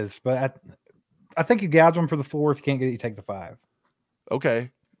 It is, but I think you gouge them for the 4. If you can't get it, you take the 5.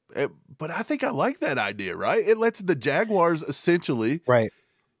 Okay. But I think I like that idea, right? It lets the Jaguars essentially Right.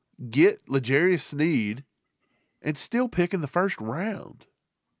 get L'Jarius Sneed and still pick in the first round,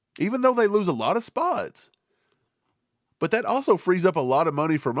 even though they lose a lot of spots. But that also frees up a lot of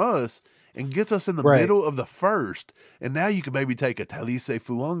money from us and gets us in the middle of the first. And now you can maybe take a Talise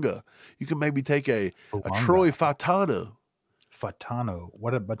Fuanga. You can maybe take a Troy Fatano. Fatano.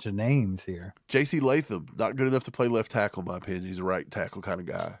 What a bunch of names here. J.C. Latham, not good enough to play left tackle, in my opinion. He's a right tackle kind of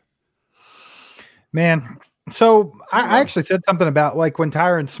guy. Man, so I actually said something about like when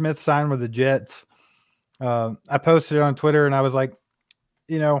Tyron Smith signed with the Jets. I posted it on Twitter and I was like,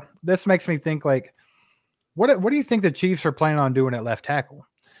 you know, this makes me think like, what do you think the Chiefs are planning on doing at left tackle?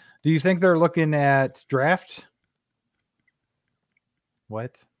 Do you think they're looking at draft?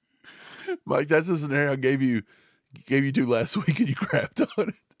 What? Mike, that's the scenario I gave you two last week and you crapped on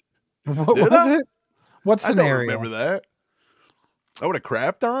it. What was it? What scenario? I don't remember that. I would have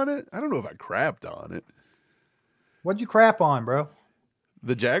crapped on it? I don't know if I crapped on it. What'd you crap on, bro?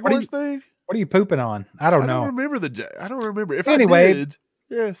 The Jaguars thing? What are you pooping on? I don't know. I don't remember. If anyway, I did,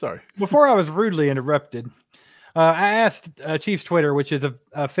 yeah, sorry. Before I was rudely interrupted, I asked Chiefs Twitter, which is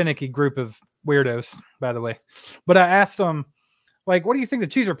a finicky group of weirdos, by the way. But I asked them, like, what do you think the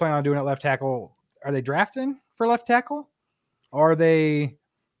Chiefs are planning on doing at left tackle? Are they drafting for left tackle? Is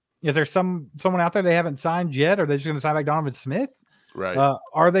there someone out there they haven't signed yet? Or are they just going to sign back Donovan Smith? Right.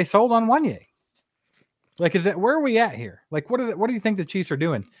 Are they sold on Wanye? Like, where are we at here? Like, what do you think the Chiefs are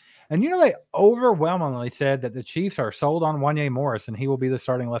doing? And, you know, they overwhelmingly said that the Chiefs are sold on Wanye Morris and he will be the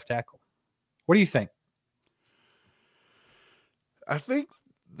starting left tackle. What do you think? I think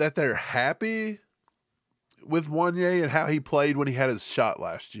that they're happy with Wanye and how he played when he had his shot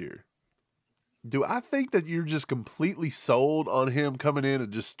last year. Do I think that you're just completely sold on him coming in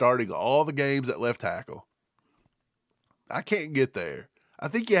and just starting all the games at left tackle? I can't get there. I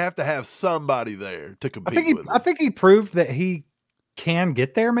think you have to have somebody there to compete with him. I think he proved that he can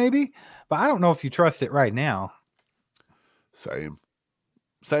get there maybe, but I don't know if you trust it right now. Same.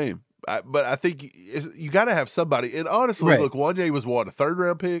 But I think you got to have somebody. And honestly, look, Wanye was what, a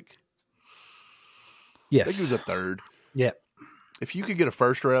third-round pick? Yes. I think he was a third. Yeah. If you could get a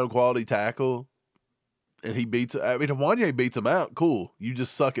first-round quality tackle and he beats – I mean, if Wanye beats him out, cool. You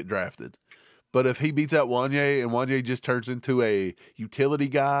just suck at drafted. But if he beats out Wanye and Wanye just turns into a utility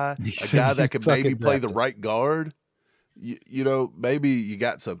guy, a guy that can maybe play the right guard, you know, maybe you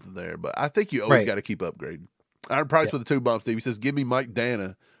got something there. But I think you always got to keep upgrading. Iron Price with the 2 bumps, Steve. He says, give me Mike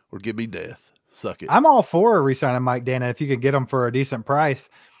Dana or give me death. Suck it. I'm all for re-signing Mike Dana if you could get him for a decent price.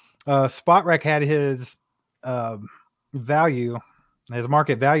 SpotRec had his his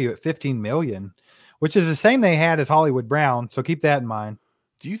market value at $15 million, which is the same they had as Hollywood Brown. So keep that in mind.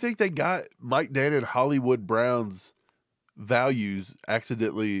 Do you think they got Mike Dana and Hollywood Brown's values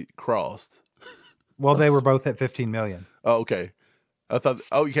accidentally crossed? Well, they were both at $15 million. Oh, okay. I thought,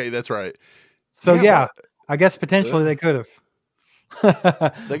 okay, that's right. So yeah, I guess potentially they could have.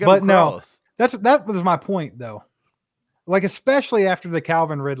 They got but no, crossed. that was my point though. Like, especially after the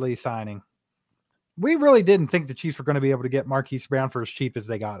Calvin Ridley signing, we really didn't think the Chiefs were going to be able to get Marquise Brown for as cheap as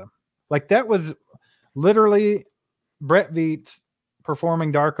they got him. Like, that was literally Brett Veets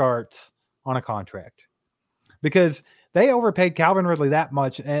performing dark arts on a contract, because they overpaid Calvin Ridley that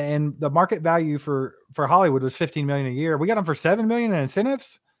much, and the market value for Hollywood was $15 million a year. We got him for $7 million in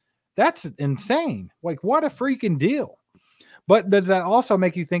incentives. That's insane. Like, what a freaking deal. But does that also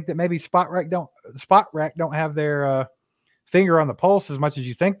make you think that maybe SpotRec don't have their finger on the pulse as much as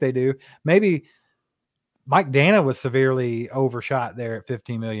you think they do? Maybe Mike Dana was severely overshot there at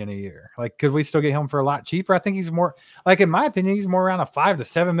 $15 million a year. Like, could we still get him for a lot cheaper? I think he's more, like, in my opinion, he's more around a $5 to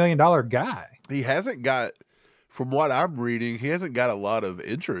 $7 million guy. He hasn't got, from what I'm reading, he hasn't got a lot of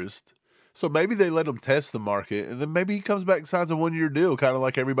interest. So maybe they let him test the market, and then maybe he comes back and signs a 1-year deal, kind of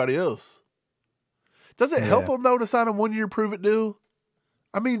like everybody else. Does it help him, though, to sign a 1-year prove-it deal?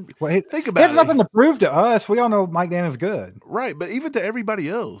 I mean, think about it. He has nothing to prove to us. We all know Mike Dana's good. Right, but even to everybody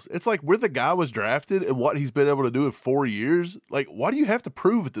else, it's like where the guy was drafted and what he's been able to do in 4 years. Like, why do you have to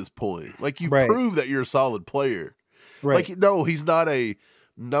prove at this point? Like, you prove that you're a solid player. Right. Like, no, he's not a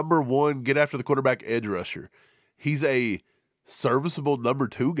number one, get after the quarterback edge rusher. He's a serviceable number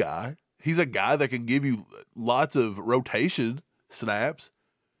 2 guy. He's a guy that can give you lots of rotation snaps.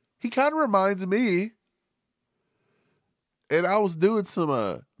 He kind of reminds me, and I was doing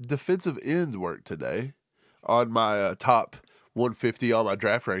some defensive end work today on my top 150 on my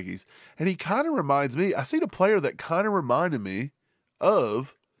draft rankings, and he kind of reminds me, I seen a player that kind of reminded me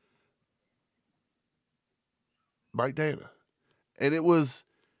of Mike Dana. And it was,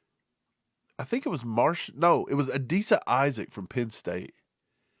 I think it was No, it was Adisa Isaac from Penn State.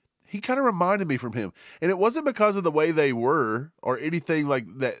 He kind of reminded me from him. And it wasn't because of the way they were or anything like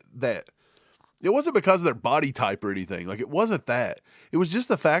that. It wasn't because of their body type or anything. Like, it wasn't that. It was just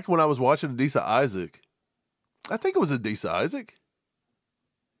the fact when I was watching Adisa Isaac. I think it was Adisa Isaac.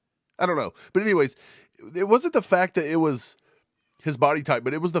 I don't know. But anyways, it wasn't the fact that it was his body type,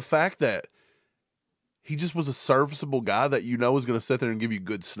 but it was the fact that he just was a serviceable guy that is going to sit there and give you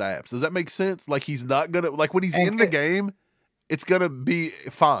good snaps. Does that make sense? Like, he's not going to, like, when he's in the game, it's going to be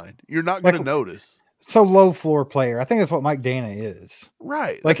fine. You're not going to notice. So low floor player. I think that's what Mike Dana is.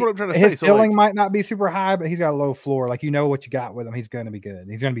 Right. Like, that's what I'm trying to say. His ceiling might not be super high, but he's got a low floor. Like, you know what you got with him. He's going to be good.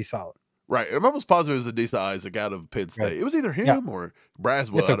 He's going to be solid. Right. I'm almost positive it was Adisa Isaac out of Penn State. Right. It was either him or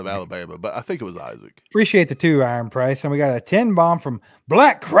Braswell out of Alabama, but I think it was Isaac. Appreciate the 2 iron price. And we got a 10 bomb from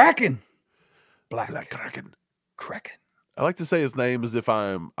Black Kraken. Black Kraken. Kraken. I like to say his name as if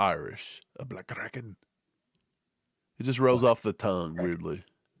I'm Irish. A Black Kraken. It just rolls off the tongue weirdly.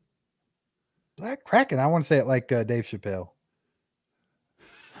 Black Kraken. I want to say it like Dave Chappelle.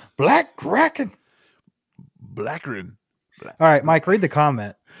 Black Kraken. Blackrin. All right, Mike, read the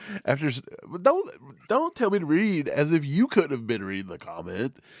comment. Don't tell me to read as if you couldn't have been reading the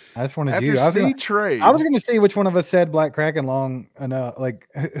comment. I just wanted After you. Trade. I was going to see which one of us said Black Kraken long enough. Like,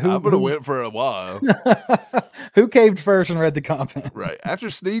 I would have went for a while. Who caved first and read the comment? Right.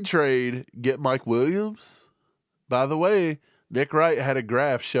 After Sneed trade, get Mike Williams. By the way, Nick Wright had a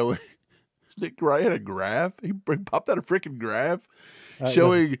graph showing. Nick Wright had a graph. He popped out a freaking graph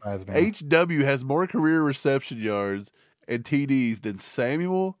showing HW has more career reception yards and TDs than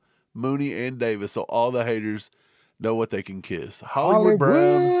Samuel, Mooney, and Davis. So all the haters know what they can kiss. Hollywood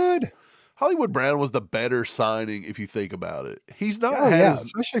Brown was the better signing if you think about it. He's not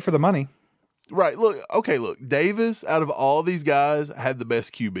especially for the money. Right. Look, Davis out of all these guys had the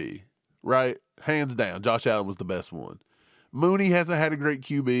best QB, right? Hands down. Josh Allen was the best one. Mooney hasn't had a great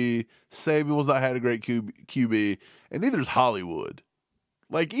QB. Samuel's not had a great QB, and neither's Hollywood.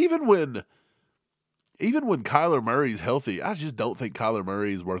 Like, even when Kyler Murray's healthy, I just don't think Kyler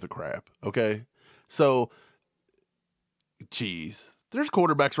Murray is worth a crap. Okay, so, geez, there's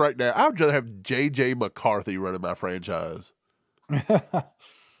quarterbacks right now. I would rather have J.J. McCarthy running my franchise.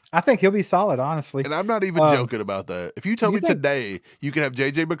 I think he'll be solid, honestly. And I'm not even joking about that. If you tell me today you can have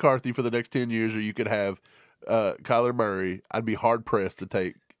J.J. McCarthy for the next 10 years, or you could have Kyler Murray, I'd be hard pressed to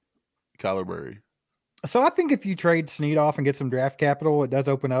take Kyler Murray. So I think if you trade Sneed off and get some draft capital, it does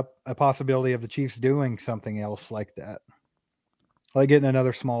open up a possibility of the Chiefs doing something else like that, like getting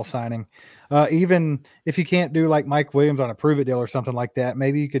another small signing. Even if you can't do like Mike Williams on a prove-it deal or something like that,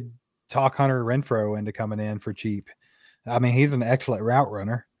 maybe you could talk Hunter Renfrow into coming in for cheap. I mean, he's an excellent route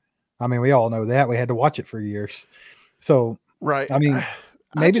runner. I mean, we all know that. We had to watch it for years. So, right. I mean,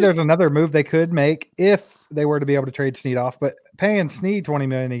 maybe there's another move they could make if they were to be able to trade Sneed off, but paying Sneed $20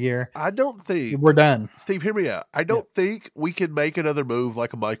 million a year, I don't think we're done. Steve, hear me out. I don't think we can make another move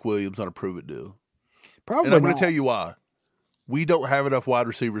like a Mike Williams on a prove-it deal. Probably and I'm going to tell you why. We don't have enough wide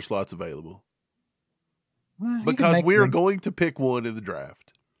receiver slots available. Because we are going to pick one in the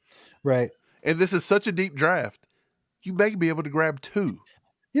draft. Right. And this is such a deep draft. You may be able to grab 2.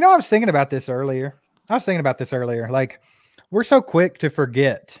 You know, I was thinking about this earlier. Like, we're so quick to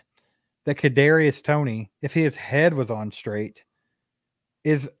forget that Kadarius Toney, if his head was on straight,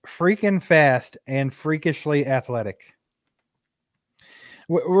 is freaking fast and freakishly athletic.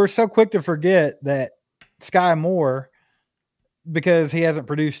 We're so quick to forget that Sky Moore, because he hasn't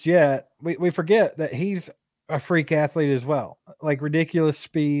produced yet, we forget that he's a freak athlete as well. Like, ridiculous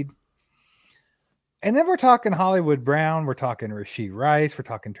speed. And then we're talking Hollywood Brown. We're talking Rashee Rice. We're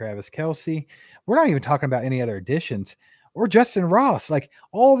talking Travis Kelce. We're not even talking about any other additions. Or Justin Ross. Like,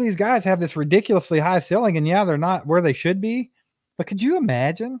 all these guys have this ridiculously high ceiling, and they're not where they should be. But could you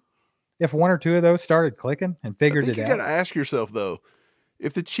imagine if one or two of those started clicking and figured it out? You got to ask yourself, though,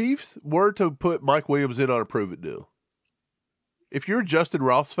 if the Chiefs were to put Mike Williams in on a prove-it deal, if you're a Justin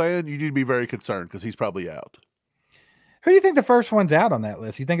Ross fan, you need to be very concerned because he's probably out. Who do you think the first one's out on that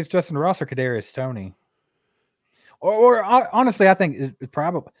list? You think it's Justin Ross or Kadarius Toney? Or honestly, I think it's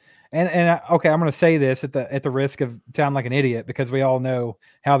probably. And okay, I'm going to say this at the risk of sounding like an idiot because we all know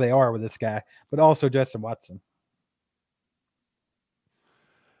how they are with this guy, but also Justin Watson.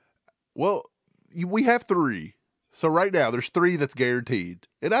 Well, we have 3. So right now there's 3 that's guaranteed.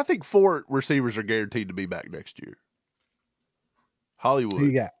 And I think 4 receivers are guaranteed to be back next year. Hollywood. Who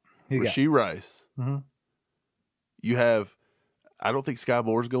you got? Rashee Rice. Mm-hmm. You have, I don't think Sky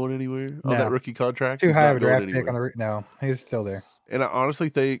Moore's going anywhere on that rookie contract. Too high of a draft pick on the no, he's still there. And I honestly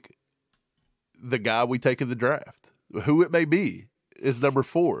think the guy we take in the draft, who it may be, is number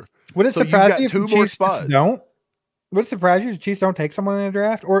 4. Would it So you've surprise got you if 2 the more Chiefs spots. don't? Would it surprise you if the Chiefs don't take someone in the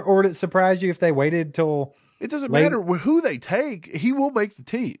draft, or would it surprise you if they waited till? It doesn't late? matter who they take. He will make the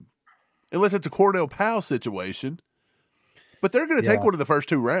team, unless it's a Cornell Powell situation. But they're going to take one of the first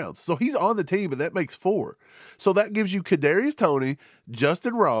 2 rounds, so he's on the team, and that makes 4. So that gives you Kadarius Toney,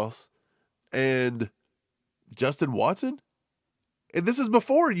 Justin Ross, and Justin Watson. And this is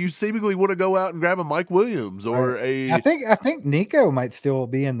before you seemingly want to go out and grab a Mike Williams or a. I think Nico might still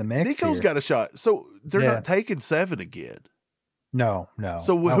be in the mix. Nico's got a shot, so they're not taking 7 again. No.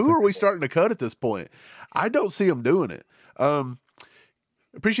 So who are we starting to cut at this point? I don't see them doing it.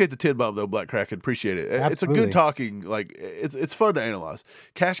 Appreciate the 10 bomb though, Black Kraken. Appreciate it. Absolutely. It's a good talking. Like it's fun to analyze.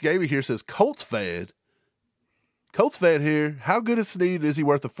 Cash Gaming here says Colts fan. Colts fan here. How good is Sneed? Is he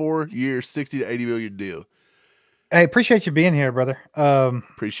worth a 4-year, $60 to $80 million deal? Hey, appreciate you being here, brother.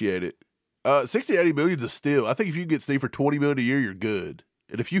 Appreciate it. 60 to $80 million is a steal. I think if you get Sneed for $20 million a year, you're good.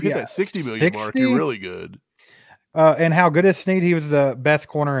 And if you hit that $60 million mark, you're really good. And how good is Sneed? He was the best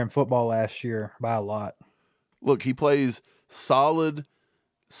corner in football last year by a lot. Look, he plays solid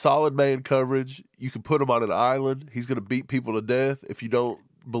man coverage. You can put him on an island. He's going to beat people to death. If you don't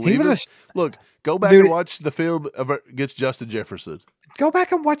believe it, look, go back and watch the film against Justin Jefferson. Go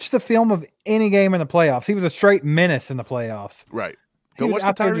back and watch the film of any game in the playoffs. He was a straight menace in the playoffs. Right. Go watch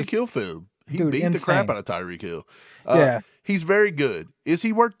the Tyreek Hill film. He beat the crap out of Tyreek Hill. He's very good. Is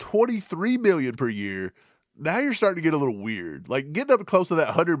he worth $23 million per year? Now you're starting to get a little weird. Like getting up close to that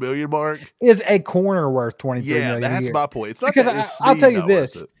 $100 million mark. Is a corner worth $23 million? Yeah, that's my point. It's not because I'll tell you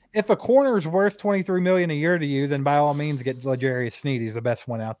this: if a corner is worth $23 million a year to you, then by all means get L'Jarius Sneed. He's the best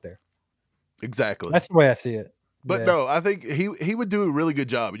one out there. Exactly. That's the way I see it. But no, I think he would do a really good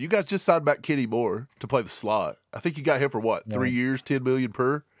job. And you guys just signed back Kenny Moore to play the slot. I think you got him for what, 3 years, $10 million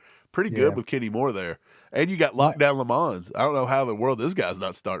per? Pretty good with Kenny Moore there. And you got lockdown Lamons. I don't know how in the world this guy's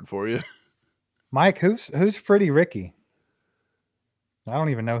not starting for you. Mike, who's Pretty Ricky? I don't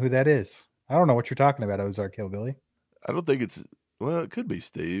even know who that is. I don't know what you're talking about, Ozark Hillbilly. I don't think it's it could be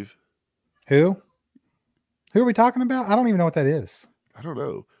Steve. Who are we talking about? I don't even know what that is. I don't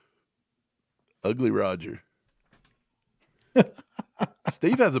know. Ugly Roger.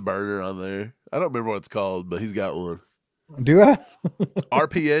 Steve has a burner on there. I don't remember what it's called, but he's got one. Do I?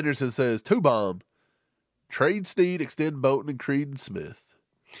 RP Anderson says 2 bomb. Trade Sneed, extend Bolton and Creed and Smith.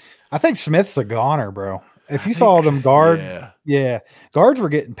 I think Smith's a goner, bro. If you saw them guards, guards were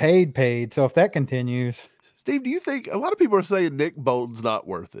getting paid. So if that continues, Steve, do you think a lot of people are saying Nick Bolton's not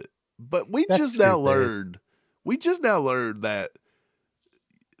worth it? But we just now learned that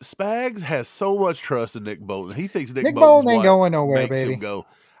Spags has so much trust in Nick Bolton. He thinks Nick Bolton ain't going nowhere, baby. Him go.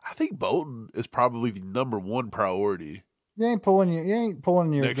 I think Bolton is probably the number 1 priority. You ain't pulling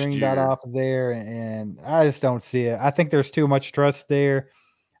your green dot off of there, and I just don't see it. I think there's too much trust there.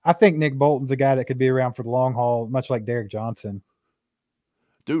 I think Nick Bolton's a guy that could be around for the long haul, much like Derek Johnson.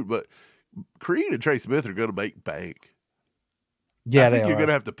 Dude, but Creed and Trey Smith are going to make bank. Yeah, I think you're going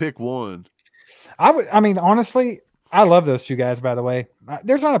to have to pick one. Honestly, I love those 2 guys, by the way.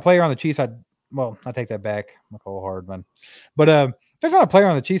 There's not a player on the Chiefs I take that back. McCole Hardman. But there's not a player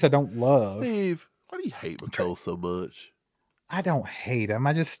on the Chiefs I don't love. Steve, why do you hate McCole so much? I don't hate him.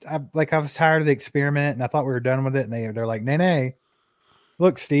 I was tired of the experiment, and I thought we were done with it, and they're like, nay.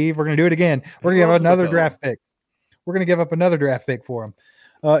 Look, Steve, we're going to do it again. We're going to give another draft pick. We're going to give up another draft pick for him.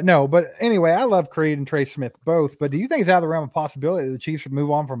 No, but anyway, I love Creed and Trey Smith both. But do you think it's out of the realm of possibility that the Chiefs would move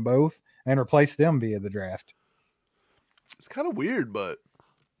on from both and replace them via the draft? It's kind of weird, but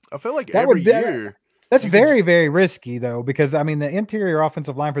I feel like every year. That's very, very risky, though, because, the interior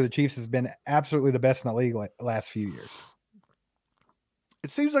offensive line for the Chiefs has been absolutely the best in the league the last few years.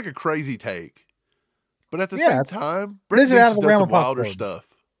 It seems like a crazy take. But at the same time, Brent Veach does some wilder stuff.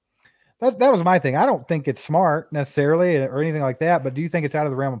 That was my thing. I don't think it's smart necessarily or anything like that, but do you think it's out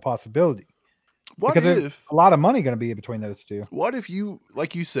of the realm of possibility? Because there's a lot of money going to be between those 2. What if you,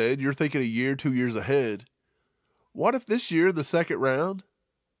 like you said, you're thinking a year, 2 years ahead. What if this year, the 2nd round,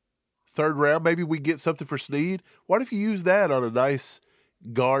 3rd round, maybe we get something for Sneed? What if you use that on a nice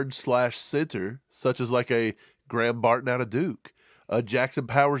guard/center, such as like a Graham Barton out of Duke? Jackson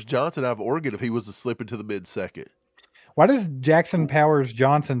Powers Johnson out of Oregon if he was to slip into the mid-2nd. Why does Jackson Powers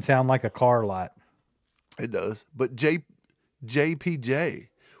Johnson sound like a car lot? It does. But JPJ,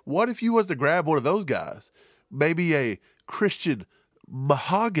 what if you was to grab one of those guys? Maybe a Christian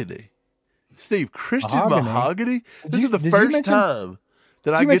Mahogany. Steve, Christian Mahogany? This is the first time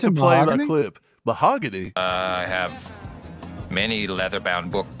that I get to play my clip. Mahogany. I have many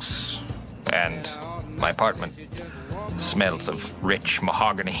leather-bound books, and my apartment smells of rich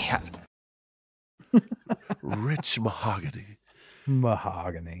mahogany. Rich mahogany.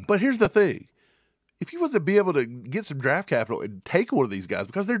 Mahogany. But here's the thing. If he was to be able to get some draft capital and take one of these guys,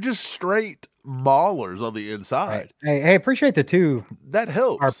 because they're just straight maulers on the inside. Hey, appreciate the 2 that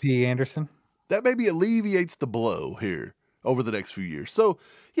helps. RP Anderson. That maybe alleviates the blow here over the next few years. So,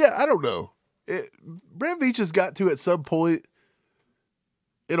 yeah, I don't know. Brad Veach has got to, at some point,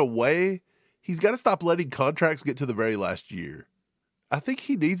 in a way, he's got to stop letting contracts get to the very last year. I think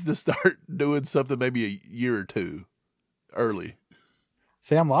he needs to start doing something maybe a year or 2 early.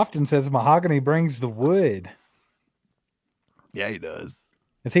 Sam Lofton says mahogany brings the wood. Yeah, he does.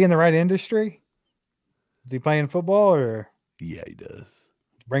 Is he in the right industry? Is he playing football or? Yeah, he does.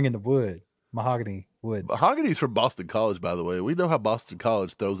 Bringing the wood. Mahogany wood. Mahogany's from Boston College, by the way. We know how Boston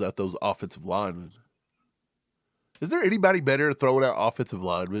College throws out those offensive linemen. Is there anybody better at throwing out offensive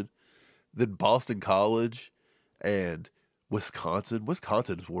linemen than Boston College and Wisconsin?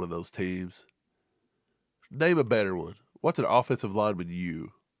 Wisconsin is one of those teams. Name a better one. What's an offensive lineman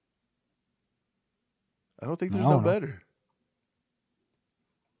you? I don't think there's no better.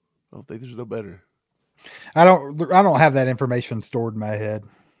 I don't think there's no better. I don't have that information stored in my head.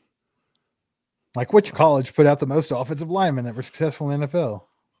 Like, which college put out the most offensive linemen that were successful in the NFL?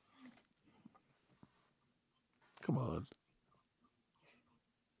 Come on.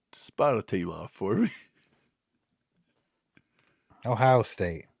 Spot a team off for me. Ohio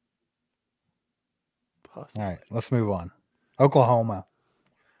State. Possibly. All right, let's move on. Oklahoma.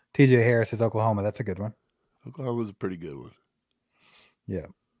 TJ Harris is Oklahoma. That's a good one. Oklahoma's a pretty good one. Yeah.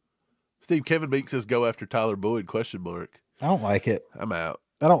 Steve, Kevin Meeks says go after Tyler Boyd, question mark. I don't like it. I'm out.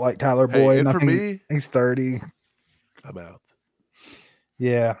 I don't like Tyler Boyd. And for me, he's 30. I'm out.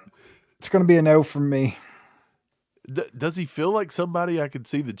 Yeah. It's going to be a no from me. Does he feel like somebody I could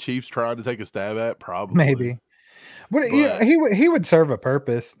see the Chiefs trying to take a stab at? Probably. Maybe. But he would serve a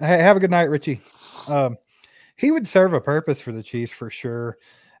purpose. Hey, have a good night, Richie. He would serve a purpose for the Chiefs for sure.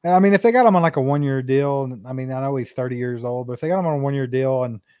 I mean, if they got him on like a 1-year deal, I mean, I know he's 30 years old, but if they got him on a 1-year deal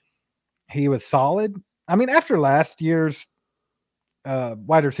and he was solid, I mean, after last year's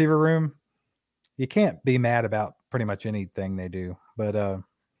wide receiver room, you can't be mad about pretty much anything they do. But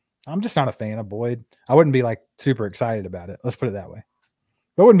I'm just not a fan of Boyd. I wouldn't be like super excited about it. Let's put it that way.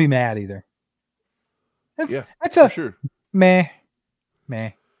 I wouldn't be mad either. That's for sure. Meh.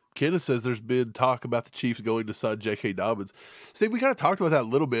 Kenneth says there's been talk about the Chiefs going to sign J.K. Dobbins. Steve, we kind of talked about that a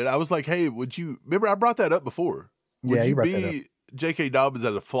little bit. I was like, hey, would you – remember I brought that up before. Would you be J.K. Dobbins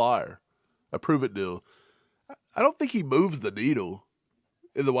as a flyer, a prove-it deal? I don't think he moves the needle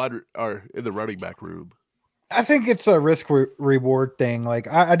in the running back room. I think it's a risk reward thing. Like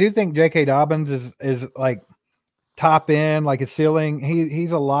I do think J.K. Dobbins is like top end, like his ceiling.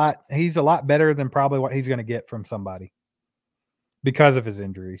 He's a lot better than probably what he's going to get from somebody because of his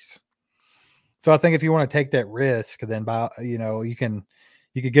injuries. So I think if you want to take that risk, then you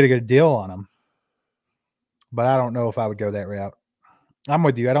could get a good deal on him. But I don't know if I would go that route. I'm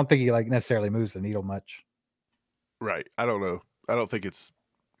with you. I don't think he like necessarily moves the needle much. Right. I don't know. I don't think it's.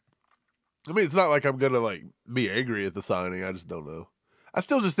 I mean, it's not like I'm gonna like be angry at the signing. I just don't know. I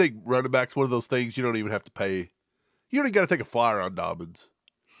still just think running back's one of those things you don't even have to pay. You don't even got to take a flyer on Dobbins.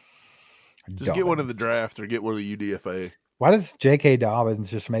 Just get one in the draft or get one of the UDFA. Why does J.K. Dobbins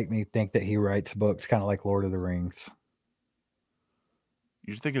just make me think that he writes books kind of like Lord of the Rings?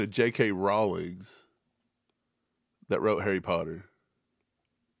 You're thinking of J.K. Rowlings that wrote Harry Potter.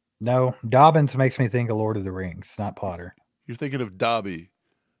 No, Dobbins makes me think of Lord of the Rings, not Potter. You're thinking of Dobby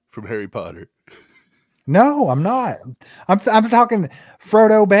from Harry Potter. No, I'm not. I'm talking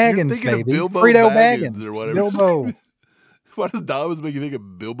Frodo Baggins, You're thinking baby. of Bilbo Fredo Baggins or whatever. Bilbo. Why does Dobbins make you think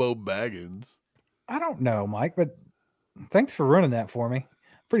of Bilbo Baggins? I don't know, Mike, but thanks for running that for me.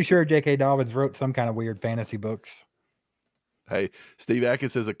 Pretty sure J.K. Dobbins wrote some kind of weird fantasy books. Hey, Steve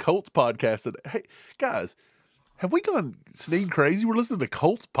Atkins says a Colts podcast. Hey, guys, have we gone Sneed crazy? We're listening to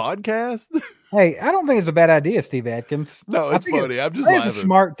Colts podcast? Hey, I don't think it's a bad idea, Steve Atkins. No, it's funny. I'm just laughing. It's a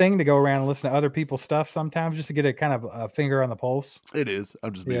smart thing to go around and listen to other people's stuff sometimes just to get a kind of a finger on the pulse. It is.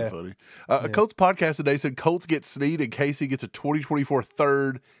 I'm just being funny. A Colts podcast today said Colts get Sneed and Casey gets a 2024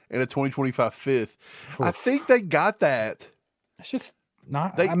 third and a 2025 fifth. Oof. I think they got that. It's just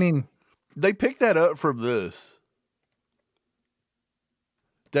not. They picked that up from this.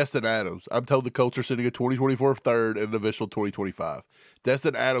 Destin Adams. I'm told the Colts are sending a 2024 third and an official 2025.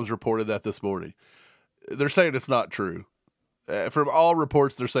 Destin Adams reported that this morning. They're saying it's not true. From all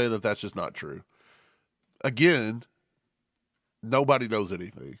reports, they're saying that that's just not true. Again, nobody knows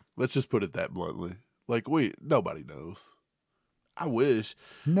anything. Let's just put it that bluntly. Like, nobody knows. I wish.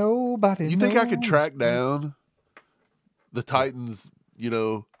 Nobody knows. You think I could track down the Titans,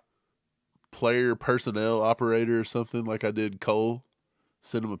 player personnel operator or something like I did Cole.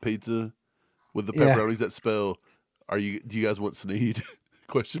 Send him a pizza with the pepperonis that spell, do you guys want Sneed?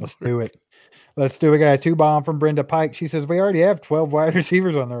 Let's do it. Let's do it. We got a 2-bomb from Brenda Pike. She says, we already have 12 wide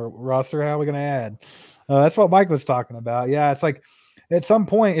receivers on the roster. How are we going to add? That's what Mike was talking about. Yeah, it's like at some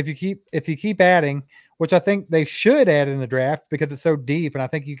point, if you keep adding, which I think they should add in the draft because it's so deep, and I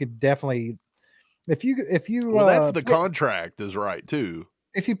think you could definitely, if you well, that's the contract is right too.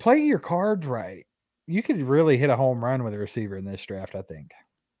 If you play your cards right, you could really hit a home run with a receiver in this draft, I think.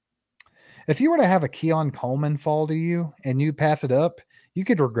 If you were to have a Keon Coleman fall to you and you pass it up, you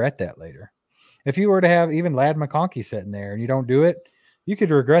could regret that later. If you were to have even Ladd McConkey sitting there and you don't do it, you could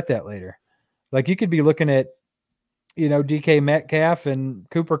regret that later. Like you could be looking at, DK Metcalf and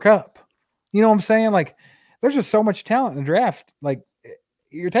Cooper Kupp. You know what I'm saying? Like there's just so much talent in the draft. Like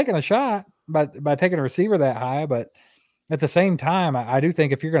you're taking a shot by taking a receiver that high, but at the same time, I do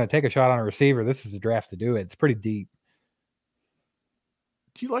think if you're going to take a shot on a receiver, this is the draft to do it. It's pretty deep.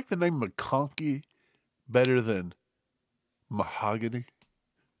 Do you like the name McConkey better than Mahogany?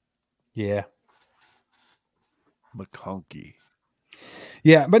 Yeah. McConkey.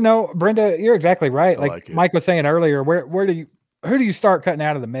 Yeah, but no, Brenda, you're exactly right. Like Mike was saying earlier, who do you start cutting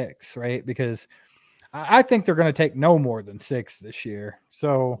out of the mix, right? Because I think they're going to take no more than 6 this year.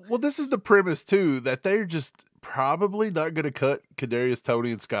 So, well, this is the premise too, that they're just probably not going to cut Kadarius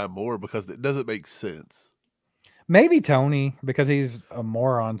Toney and Sky Moore because it doesn't make sense. Maybe Toney because he's a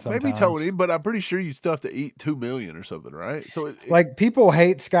moron sometimes. Maybe Toney, but I'm pretty sure you still have to eat $2 million or something, right? So, like people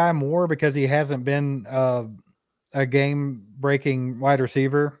hate Sky Moore because he hasn't been a game-breaking wide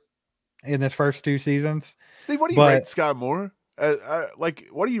receiver in his first 2 seasons. Steve, what do you rate Sky Moore?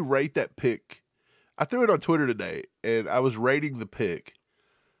 What do you rate that pick? I threw it on Twitter today, and I was rating the pick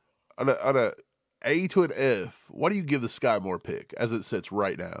on a A to an F. What do you give the Sky Moore pick as it sits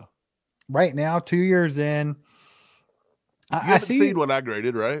right now? Right now, 2 years in. You haven't seen what I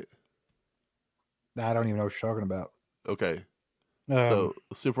graded, right? I don't even know what you're talking about. Okay. So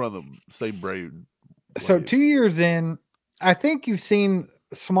let's see if we're on the same brain. So 2 years in, I think you've seen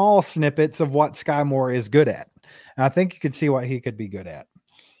small snippets of what Sky Moore is good at. And I think you could see what he could be good at.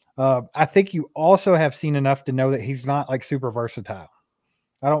 I think you also have seen enough to know that he's not like super versatile.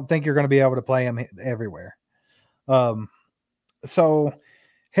 I don't think you're going to be able to play him everywhere. So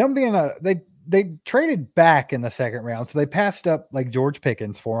him being they traded back in the second round. So they passed up like George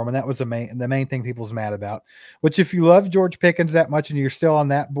Pickens for him. And that was the main thing people's mad about, which if you love George Pickens that much and you're still on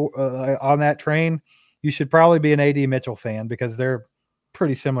that train, you should probably be an AD Mitchell fan because they're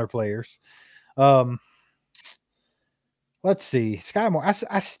pretty similar players. Let's see. Sky Moore.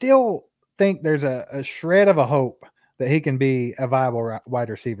 I still think there's a shred of a hope that he can be a viable wide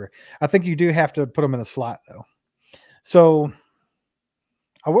receiver. I think you do have to put him in the slot though. So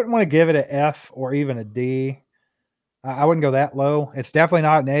I wouldn't want to give it an F or even a D. I wouldn't go that low. It's definitely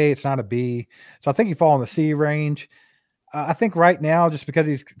not an A. It's not a B. So I think you fall in the C range. I think right now, just because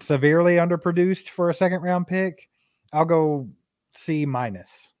he's severely underproduced for a second round pick, I'll go C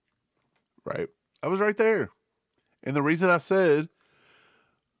minus. Right. I was right there. And the reason I said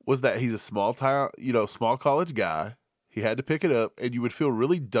was that he's a small college guy. He had to pick it up, and you would feel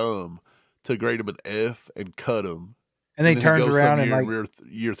really dumb to grade him an F and cut him. And then he turns around and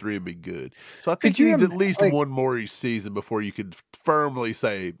year 3 and be good. So I think he needs at least one more season before you could firmly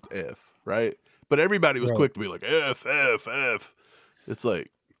say F, right? But everybody was quick to be like, F, F, F. It's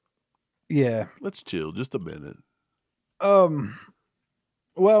like, yeah. Let's chill just a minute.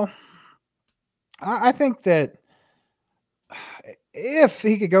 Well, I think that if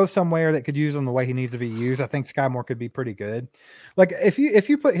he could go somewhere that could use him the way he needs to be used, I think Sky Moore could be pretty good. Like if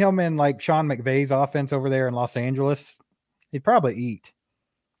you put him in like Sean McVay's offense over there in Los Angeles, he'd probably eat.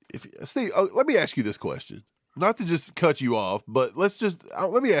 Steve, let me ask you this question. Not to just cut you off, but let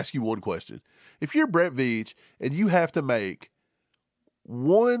me ask you one question. If you're Brett Veach and you have to make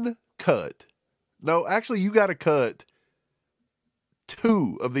one cut, no, actually you got to cut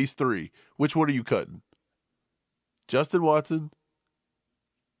 2 of these 3. Which one are you cutting? Justin Watson,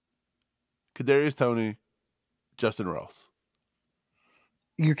 Kadarius Toney, Justin Ross.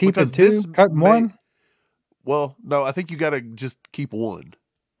 You're keeping 2, cutting 1? Well, no, I think you got to just keep 1.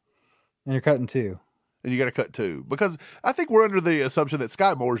 And you're cutting 2. And you got to cut 2. Because I think we're under the assumption that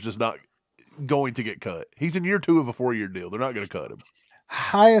Sky Moore is just not going to get cut. He's in year 2 of a 4-year deal. They're not going to cut him.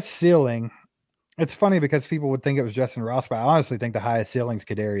 Highest ceiling. It's funny because people would think it was Justin Ross, but I honestly think the highest ceiling is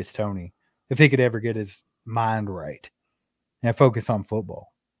Kadarius Toney. If he could ever get his mind right and focus on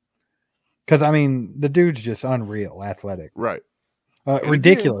football. Because, I mean, the dude's just unreal athletic. Right.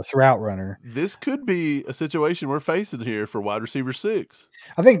 Ridiculous route runner. This could be a situation we're facing here for wide receiver 6.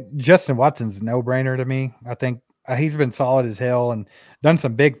 I think Justin Watson's a no-brainer to me. I think he's been solid as hell and done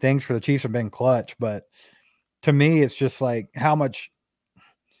some big things for the Chiefs and been clutch. But to me, it's just like, how much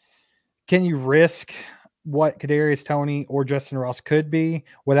can you risk what Kadarius Toney or Justin Ross could be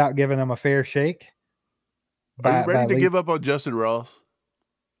without giving them a fair shake? Are you ready to give up on Justin Ross?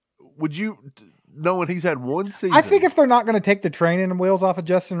 Would you, knowing he's had one season? I think if they're not going to take the training wheels off of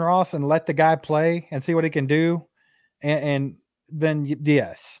Justin Ross and let the guy play and see what he can do, and then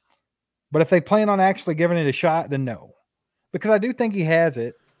yes. But if they plan on actually giving it a shot, then no. Because I do think he has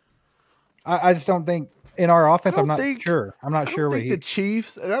it. I just don't think in our offense, I'm not sure. I'm not sure. I don't think the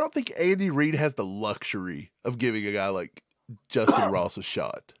Chiefs, and I don't think Andy Reid has the luxury of giving a guy like Justin Ross a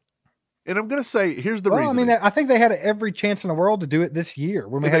shot. And I'm going to say, here's the reason. I mean, I think they had every chance in the world to do it this year.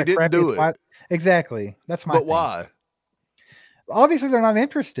 When we had they didn't do it. Exactly. That's my But thing. why? Obviously, they're not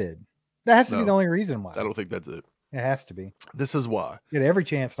interested. That has to be the only reason why. I don't think that's it. It has to be. This is why. You had every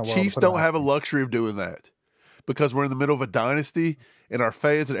chance in the world. Chiefs don't have a luxury of doing that because we're in the middle of a dynasty and our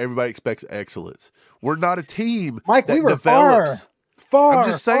fans and everybody expects excellence. We're not a team Mike, that we were develops.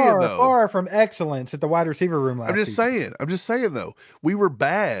 far from excellence at the wide receiver room last season. I'm just saying, though. We were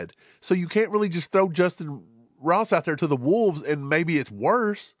bad. So you can't really just throw Justin Ross out there to the Wolves and maybe it's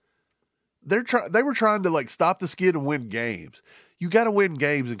worse. They were trying to like stop the skid and win games. You got to win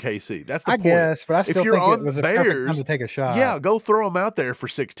games in KC. That's the point. Guess, but I still think it was a perfect time to take a shot. Yeah, go throw him out there for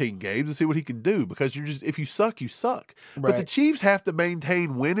 16 games and see what he can do because if you suck, you suck. Right. But the Chiefs have to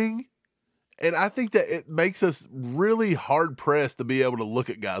maintain winning. And I think that it makes us really hard pressed to be able to look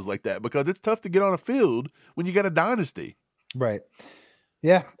at guys like that because it's tough to get on a field when you got a dynasty. Right.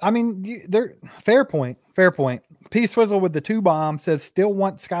 Yeah. I mean, fair point. Fair point. P Swizzle with the 2 bomb says still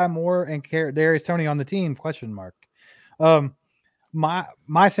want Sky Moore and Darius Toney on the team? ?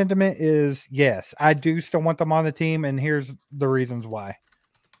 My sentiment is yes, I do still want them on the team, and here's the reasons why.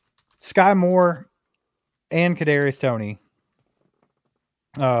 Sky Moore and Kadarius Toney.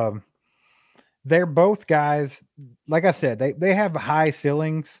 They're both guys, like I said, they have high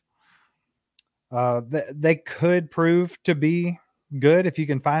ceilings. They could prove to be good if you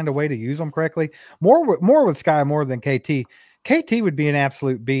can find a way to use them correctly. More with Sky Moore than KT. KT would be an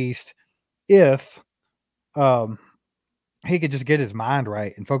absolute beast if he could just get his mind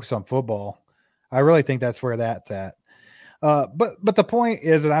right and focus on football. I really think that's where that's at. But the point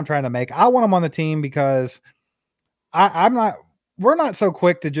is that I'm trying to make, I want him on the team because we're not so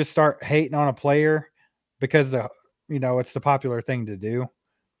quick to just start hating on a player because it's the popular thing to do.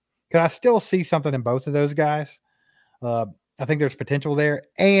 Because I still see something in both of those guys. I think there's potential there,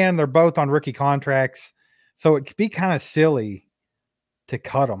 and they're both on rookie contracts, so it could be kind of silly to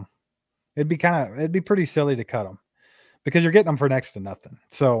cut them. It'd be pretty silly to cut them because you're getting them for next to nothing.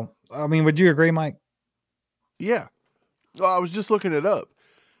 So, I mean, would you agree, Mike? Yeah. Well, I was just looking it up.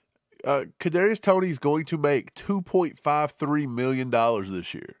 Kadarius Toney is going to make $2.53 million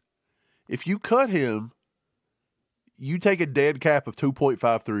this year. If you cut him, you take a dead cap of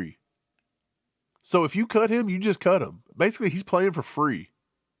 2.53. So if you cut him, you just cut him. Basically, he's playing for free.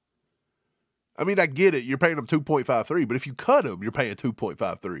 I mean, I get it. You're paying him 2.53, but if you cut him, you're paying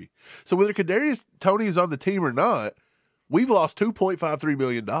 2.53. So whether Kadarius Toney is on the team or not, we've lost $2.53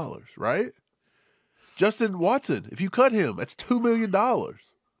 million, right? Justin Watson, if you cut him, that's $2 million.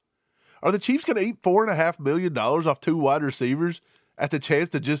 Are the Chiefs going to eat $4.5 million off 2 wide receivers at the chance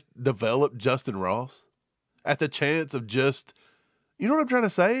to just develop Justin Ross? At the chance of just, you know what I'm trying to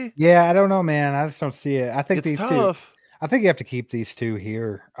say? Yeah, I don't know, man. I just don't see it. I think it's these tough. I think you have to keep these 2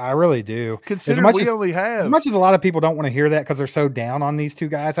 here. I really do. Considering we only have. As much as a lot of people don't want to hear that because they're so down on these 2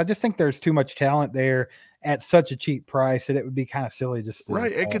 guys, I just think there's too much talent there at such a cheap price that it would be kind of silly just to.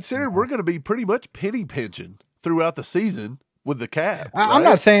 Right, and considering we're going to be pretty much penny pinching throughout the season with the cap. I'm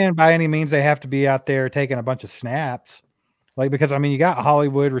not saying by any means they have to be out there taking a bunch of snaps. Because, I mean, you got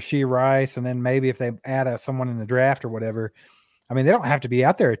Hollywood, Rashee Rice, and then maybe if they add someone in the draft or whatever, I mean, they don't have to be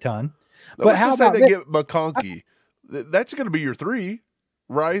out there a ton. No, but how about they get McConkey? That's going to be your 3.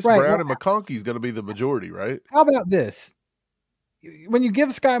 Rice, right, Brown, and McConkey is going to be the majority, right? How about this? When you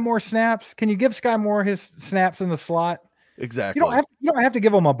give Sky Moore snaps, can you give Sky Moore his snaps in the slot? Exactly. You don't have to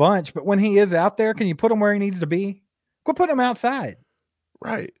give him a bunch, but when he is out there, can you put him where he needs to be? Quit putting him outside.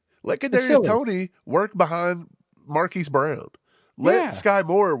 Right. Let Kadarius Toney work behind Marquise Brown. Let Sky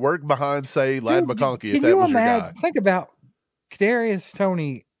Moore work behind, say, Ladd McConkey, if that was your guy. Think about Kadarius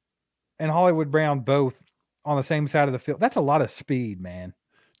Toney and Hollywood Brown both on the same side of the field. That's a lot of speed, man.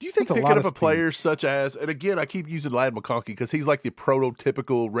 Do you think That's a picking lot up of a speed. player such as, and again, I keep using Ladd McConkey because he's like the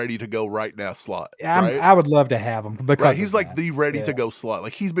prototypical ready to go right now slot, right? I would love to have him because Right, of he's like that. the ready Yeah. to go slot.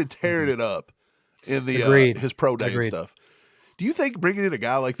 Like he's been tearing it up in the Agreed. his pro day and Agreed. stuff. Do you think bringing in a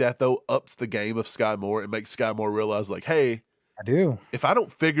guy like that though ups the game of Sky Moore and makes Sky Moore realize like, hey, I do. if I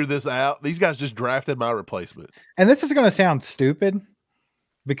don't figure this out, these guys just drafted my replacement. And this is going to sound stupid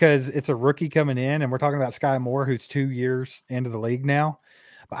because it's a rookie coming in, and we're talking about Sky Moore, who's 2 years into the league now.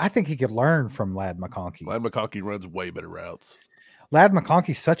 But I think he could learn from Ladd McConkey. Ladd McConkey runs way better routes. Ladd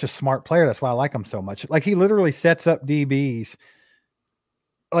McConkey's such a smart player. That's why I like him so much. Like, he literally sets up DBs.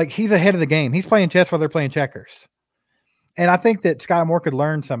 Like, he's ahead of the game. He's playing chess while they're playing checkers. And I think that Sky Moore could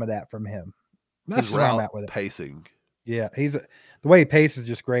learn some of that from him. That's His where I'm route at with it. pacing. Yeah, the way he paces is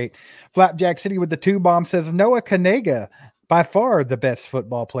just great. Flapjack City with the 2 bomb says Noah Kanega, by far the best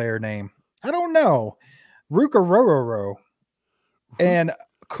football player name. I don't know. Ruka Rororo and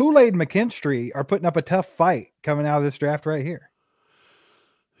Kool-Aid McKinstry are putting up a tough fight coming out of this draft right here.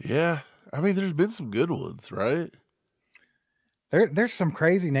 Yeah. I mean, there's been some good ones, right? There's some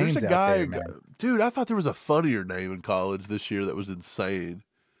crazy names There's a out guy, there, man. dude, I thought there was a funnier name in college this year that was insane.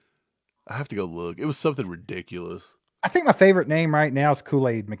 I have to go look. It was something ridiculous. I think my favorite name right now is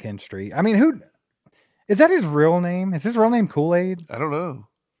Kool-Aid McKinstry. I mean, who is that his real name? Is his real name Kool-Aid? I don't know.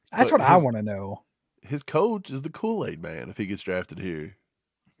 That's But what I want to know. His coach is the Kool-Aid man if he gets drafted here.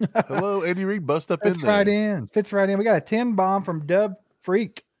 Hello, Andy Reid, bust up Fits in there. right in. Fits right in. We got a 10 bomb from Dub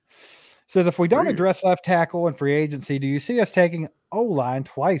Freak. Says, if we don't Freak. address left tackle and free agency, do you see us taking O-line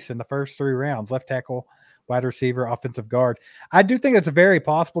twice in the first 3 rounds? Left tackle, wide receiver, offensive guard. I do think it's very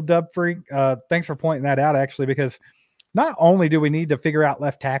possible, Dub Freak. Thanks for pointing that out, actually, because not only do we need to figure out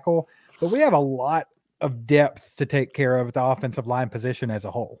left tackle, but we have a lot of depth to take care of at the offensive line position as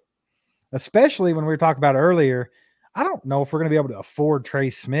a whole. Especially when we were talking about earlier, I don't know if we're going to be able to afford Trey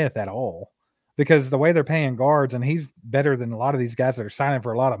Smith at all because the way they're paying guards, and he's better than a lot of these guys that are signing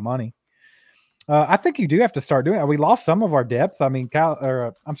for a lot of money. I think you do have to start doing it. We lost some of our depth. I mean, we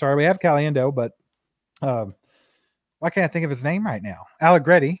have Caliendo, but why can't I think of his name right now?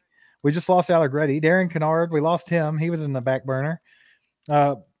 Allegretti. We just lost Allegretti. Darren Kennard, we lost him. He was in the back burner.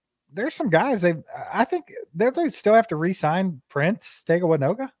 There's some guys I think they still have to re-sign Prince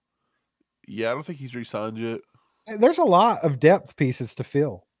Tagovailoa. Yeah, I don't think he's re-signed yet. There's a lot of depth pieces to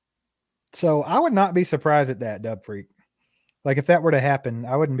fill. So I would not be surprised at that, Dub Freak. Like, if that were to happen,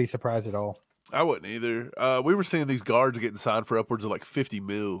 I wouldn't be surprised at all. I wouldn't either. We were seeing these guards getting signed for upwards of like 50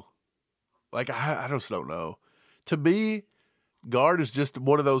 mil. Like, I just don't know. To me, guard is just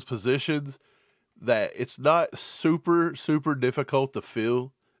one of those positions that it's not super, super difficult to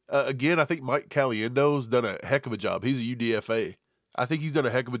fill. Again, I think Mike Caliendo's done a heck of a job. He's a UDFA. I think he's done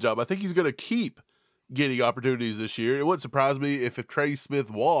a heck of a job. I think he's going to keep getting opportunities this year. It wouldn't surprise me if Trey Smith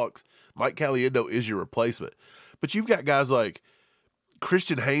walks, Mike Caliendo is your replacement. But you've got guys like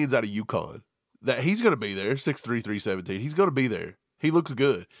Christian Haynes out of UConn. That he's going to be there, 6'3", 317. He's going to be there. He looks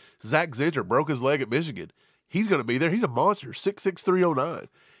good. Zach Zinter broke his leg at Michigan. He's going to be there. He's a monster, 6'6", 309.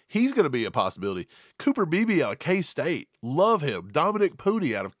 He's going to be a possibility. Cooper Beebe out of K-State. Love him. Dominic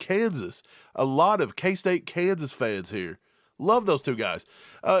Pooty out of Kansas. A lot of K-State, Kansas fans here. Love those 2 guys.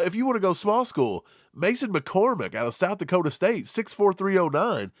 If you want to go small school, Mason McCormick out of South Dakota State, 6'4",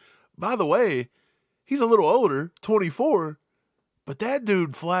 309. By the way, he's a little older, 24, but that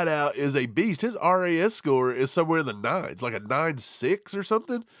dude flat out is a beast. His RAS score is somewhere in the 9s, like a 9.6 or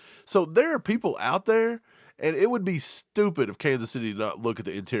something. So there are people out there, and it would be stupid if Kansas City did not look at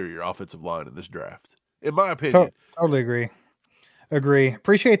the interior offensive line in this draft, in my opinion. Totally agree.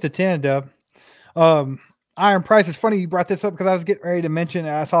 Appreciate the 10, Dub. Iron Price, it's funny you brought this up because I was getting ready to mention,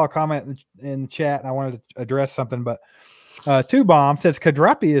 I saw a comment in the chat and I wanted to address something, but 2 bomb says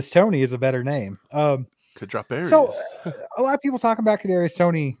Kadarius Toney is a better name. Kadarius. So a lot of people talk about Kadarius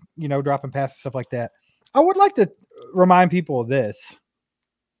Toney, dropping passes, stuff like that. I would like to remind people of this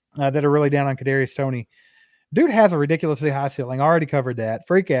that are really down on Kadarius Toney. Dude has a ridiculously high ceiling. I already covered that.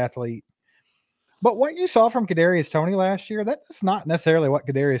 Freak athlete. But what you saw from Kadarius Toney last year, that's not necessarily what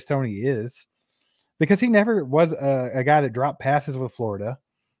Kadarius Toney is. Because he never was a guy that dropped passes with Florida.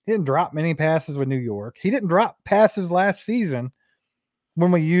 He didn't drop many passes with New York. He didn't drop passes last season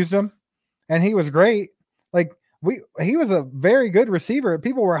when we used him, and he was great. Like, he was a very good receiver.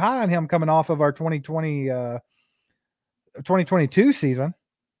 People were high on him coming off of our 2022 season,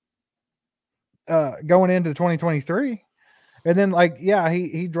 going into 2023. And then,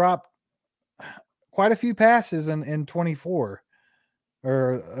 he dropped quite a few passes in 24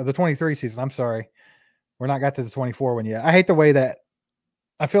 or the 23 season. I'm sorry. We're not got to the 24 one yet. I hate the way that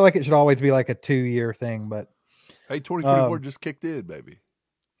I feel like it should always be like a 2-year thing, but hey, 2024 just kicked in, baby.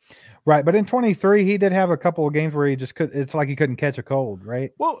 Right, but in 23, he did have a couple of games where he just could. It's like he couldn't catch a cold,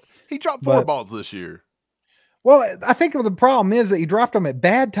 right? Well, he dropped 4 balls this year. Well, I think the problem is that he dropped them at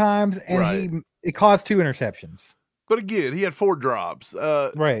bad times, and it caused 2 interceptions. But again, he had 4 drops.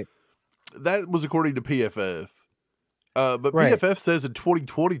 Right. That was according to PFF. But PFF says in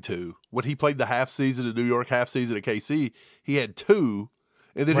 2022, when he played the half season in New York, half season at KC, he had 2.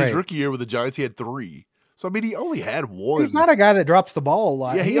 And then his rookie year with the Giants, he had 3. So, I mean, he only had 1. He's not a guy that drops the ball a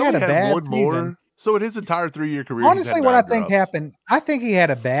lot. Yeah, he only had 1 more. So, in his entire 3-year career, honestly, he's had what 9 I think drops. happened, I think he had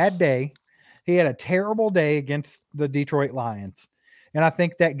a bad day. He had a terrible day against the Detroit Lions. And I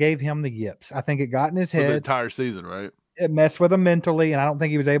think that gave him the yips. I think it got in his head. For the entire season, right? It messed with him mentally, and I don't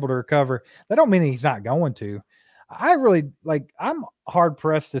think he was able to recover. That don't mean he's not going to. I really, I'm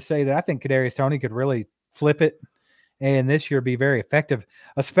hard-pressed to say that I think Kadarius Toney could really flip it and this year be very effective,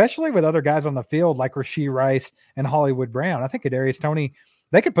 especially with other guys on the field like Rashee Rice and Hollywood Brown. I think Kadarius Toney,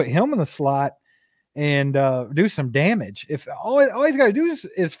 they could put him in the slot and do some damage. If all he's got to do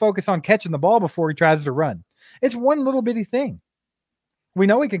is focus on catching the ball before he tries to run. It's one little bitty thing. We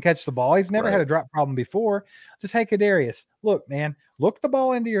know he can catch the ball. He's never had a drop problem before. Just, hey, Kadarius, look, man, look the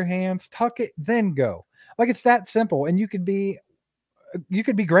ball into your hands, tuck it, then go. Like, it's that simple, and you could be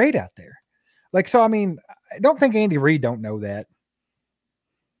great out there. Like, so, I mean, I don't think Andy Reid don't know that.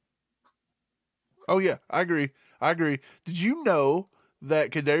 Oh, yeah, I agree. Did you know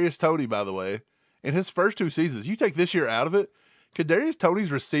that Kadarius Toney, by the way, in his first 2 seasons, you take this year out of it, Kadarius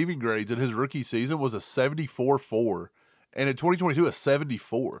Toney's receiving grades in his rookie season was a 74.4, and in 2022, a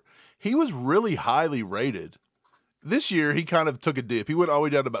 74. He was really highly rated. This year, he kind of took a dip. He went all the way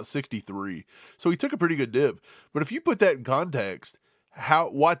down to about 63. So he took a pretty good dip. But if you put that in context,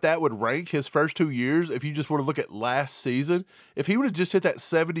 what that would rank his first 2 years, if you just want to look at last season, if he would have just hit that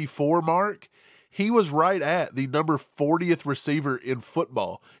 74 mark, he was right at the number 40th receiver in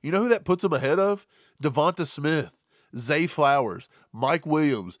football. You know who that puts him ahead of? Devonta Smith, Zay Flowers, Mike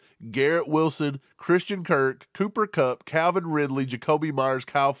Williams, Garrett Wilson, Christian Kirk, Cooper Kupp, Calvin Ridley, Jacoby Myers,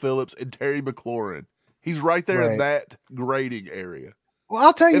 Kyle Phillips, and Terry McLaurin. He's right there in that grading area. Well,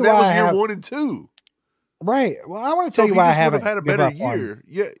 I'll tell you and why. That was year 1 and 2. Right. Well, I want to tell you why I haven't had a better year.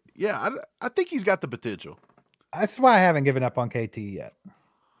 Yeah. I think he's got the potential. That's why I haven't given up on KT yet.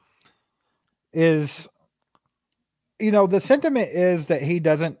 Is, the sentiment is that he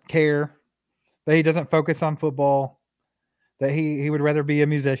doesn't care, that he doesn't focus on football, that he would rather be a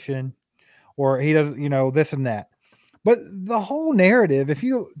musician, or he doesn't, this and that. But the whole narrative, if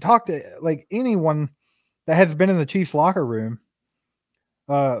you talk to anyone that has been in the Chiefs locker room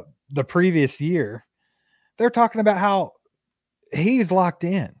the previous year, they're talking about how he's locked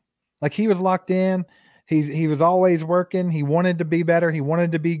in. Like, he was locked in. He was always working. He wanted to be better. He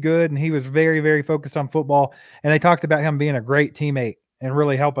wanted to be good. And he was very, very focused on football. And they talked about him being a great teammate and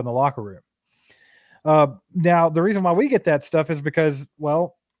really helping the locker room. Now, the reason why we get that stuff is because,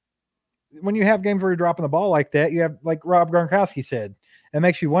 well, when you have games where you're dropping the ball like that, you have, like Rob Gronkowski said, it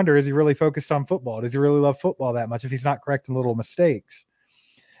makes you wonder, is he really focused on football? Does he really love football that much if he's not correcting little mistakes?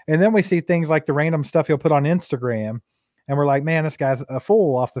 And then we see things like the random stuff he'll put on Instagram, and we're like, man, this guy's a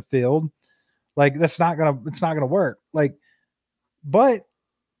fool off the field. Like, it's not gonna work. Like, but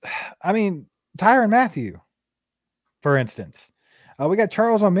I mean, Tyrann Mathieu, for instance, we got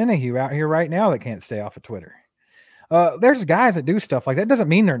Charles Omenihu out here right now that can't stay off of Twitter. There's guys that do stuff like that. Doesn't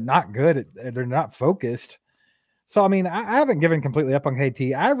mean they're not good. They're not focused. So, I mean, I haven't given completely up on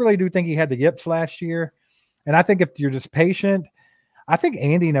KT. I really do think he had the yips last year. And I think if you're just patient, I think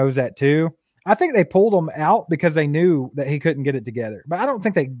Andy knows that too. I think they pulled him out because they knew that he couldn't get it together. But I don't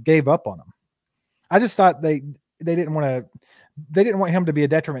think they gave up on him. I just thought they didn't want him to be a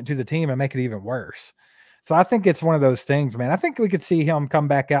detriment to the team and make it even worse. So I think it's one of those things, man. I think we could see him come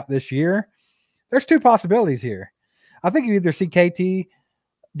back out this year. There's 2 possibilities here. I think you either see KT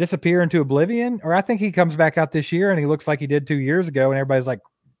disappear into oblivion, or I think he comes back out this year and he looks like he did 2 years ago, and everybody's like,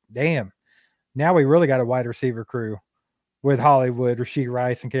 damn, now we really got a wide receiver crew with Hollywood, Rashee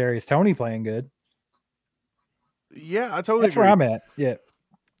Rice, and Kadarius Toney playing good. Yeah, I totally That's agree. where I'm at. Yeah.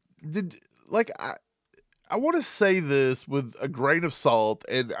 I want to say this with a grain of salt,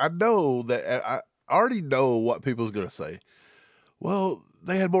 and I know that I already know what people's going to say. Well,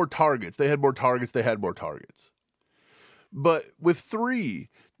 they had more targets. They had more targets. But with 3,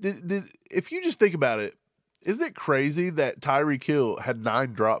 if you just think about it, isn't it crazy that Tyreek Hill had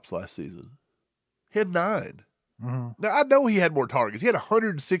 9 drops last season? He had 9. Mm-hmm. Now, I know he had more targets. He had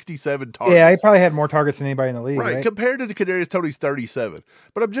 167 targets. Yeah, he probably had more targets than anybody in the league, right? Compared to Kadarius Toney's 37.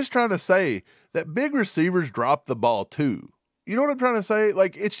 But I'm just trying to say that big receivers drop the ball too. You know what I'm trying to say?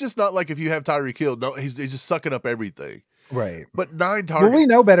 Like, it's just not like if you have Tyreek Hill, no, he's just sucking up everything. Right. But 9 Well, targets. we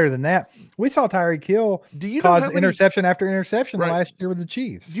know better than that. We saw Tyreek Hill cause interception after interception last year with the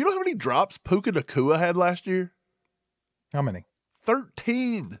Chiefs. Do you know how many drops Puka Nacua had last year? How many?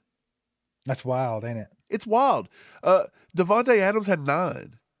 13. That's wild, ain't it? It's wild. Devontae Adams had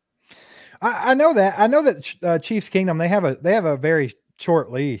 9. I know that. I know that Chiefs Kingdom, they have a very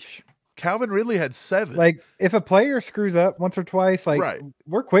short leash. Calvin Ridley had 7. Like, if a player screws up once or twice, like,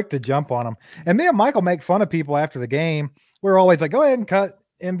 we're quick to jump on them. And me and Michael make fun of people after the game. We're always like, go ahead and cut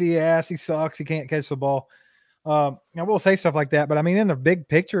MB ass. He sucks. He can't catch the ball. And we'll say stuff like that. But, I mean, in the big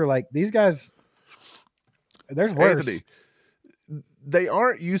picture, like, these guys, there's worse. Anthony, they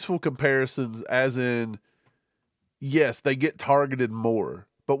aren't useful comparisons as in, yes, they get targeted more.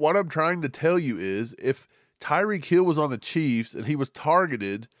 But what I'm trying to tell you is if Tyreek Hill was on the Chiefs and he was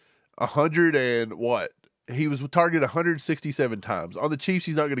targeted 100 and what? He was targeted 167 times. On the Chiefs,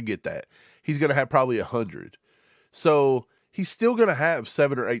 he's not going to get that. He's going to have probably 100. So he's still going to have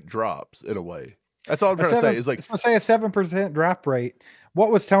 7 or 8 drops in a way. That's all I'm trying to say. Is like, so say a 7% drop rate.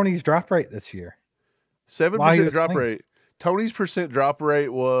 What was Tony's drop rate this year? 7% drop rate. Tony's percent drop rate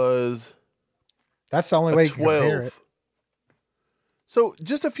was. That's the only way 12. You can compare it. So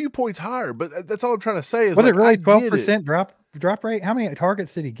just a few points higher, but that's all I'm trying to say is was it really 12% drop rate? How many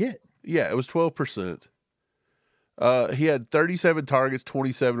targets did he get? Yeah, it was 12%. He had 37 targets,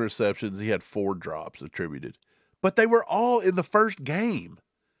 27 receptions. He had 4 drops attributed, but they were all in the first game.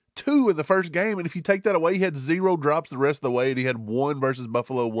 2 in the first game, and if you take that away, he had 0 drops the rest of the way, and he had 1 versus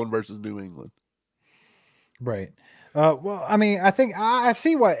Buffalo, 1 versus New England. Right. Well, I mean, I think I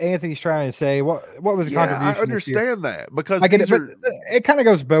see what Anthony's trying to say. What was the contribution? I understand that because I get it, but it kind of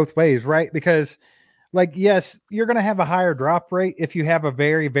goes both ways, right? Because, like, yes, you're going to have a higher drop rate if you have a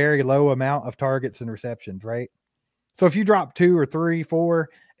very, very low amount of targets and receptions, right? So if you drop 2 or 3, 4,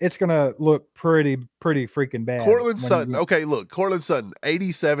 it's going to look pretty freaking bad. Cortland Sutton. Okay, look, Cortland Sutton,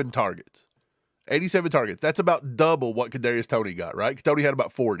 87 targets. 87 targets. That's about double what Kadarius Toney got, right? Toney had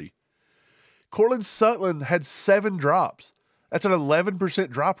about 40. Cortland Sutton had 7 drops. That's an 11%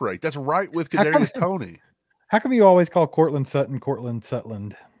 drop rate. That's right with Kadarius Toney. How come you always call Cortland Sutton Cortland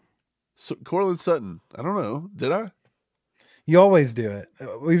Sutland? So, Cortland Sutton. I don't know. Did I? You always do it.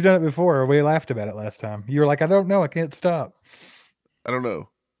 We've done it before. We laughed about it last time. You were like, I don't know. I can't stop. I don't know.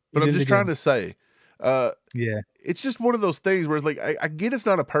 But I'm just trying to say. Yeah. It's just one of those things where it's like, I get it's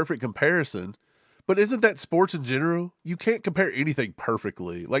not a perfect comparison. But isn't that sports in general? You can't compare anything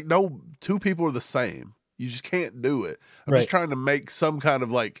perfectly. Like, no 2 people are the same. You just can't do it. I'm just trying to make some kind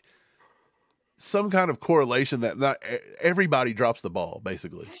of correlation that not everybody drops the ball,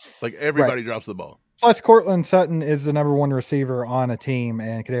 basically. Like, everybody drops the ball. Plus, Cortland Sutton is the number 1 receiver on a team,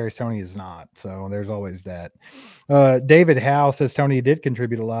 and Kadarius Toney is not. So there's always that. David Howe says Toney did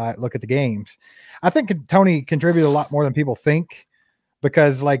contribute a lot. Look at the games. I think Toney contributed a lot more than people think.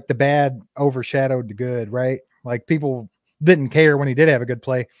 Because, like, the bad overshadowed the good, right? Like, people didn't care when he did have a good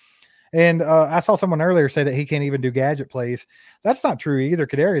play. And I saw someone earlier say that he can't even do gadget plays. That's not true either.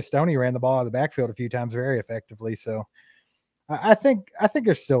 Kadarius Toney ran the ball out of the backfield a few times very effectively. So I think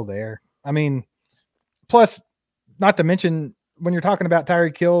they're still there. I mean, plus, not to mention, when you're talking about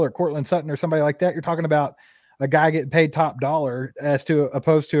Tyreek Hill or Cortland Sutton or somebody like that, you're talking about a guy getting paid top dollar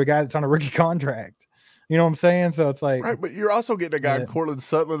opposed to a guy that's on a rookie contract. You know what I'm saying? So it's like, right, but you're also getting a guy, Cortland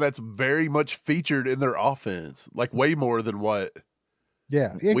Sutton, that's very much featured in their offense, like way more than what we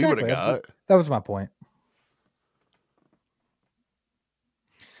would have got. That was my point.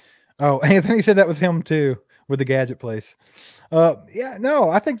 Oh, Anthony said that was him too with the gadget place. I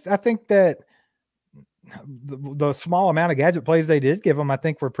think that the small amount of gadget plays they did give him, I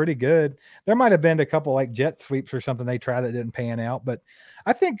think, were pretty good. There might have been a couple like jet sweeps or something they tried that didn't pan out, but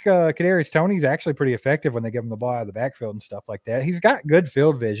I think Kadarius Toney's actually pretty effective when they give him the ball out of the backfield and stuff like that. He's got good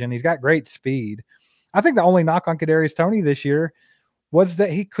field vision. He's got great speed. I think the only knock on Kadarius Toney this year was that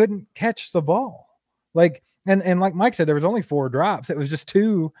he couldn't catch the ball. Like, and like Mike said, there was only 4 drops. It was just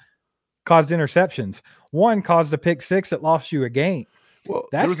 2 caused interceptions. 1 caused a pick 6 that lost you a game. Well,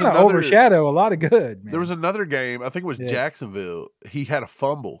 that's going to overshadow a lot of good, man. There was another game, I think it was Jacksonville. He had a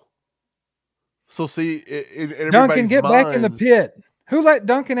fumble. So see, in Duncan, get back in the pit. Who let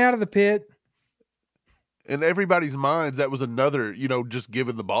Duncan out of the pit? In everybody's minds, that was another, just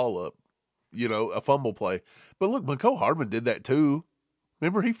giving the ball up, a fumble play. But look, Mecole Hardman did that too.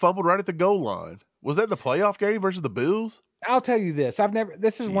 Remember, he fumbled right at the goal line. Was that the playoff game versus the Bills? I'll tell you this.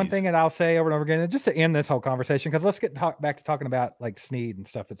 This is one thing that I'll say over and over again, and just to end this whole conversation, because let's get back to talking about like Sneed and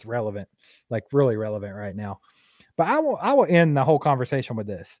stuff that's relevant, like really relevant right now. But I will end the whole conversation with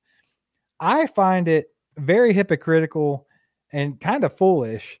this. I find it very hypocritical and kind of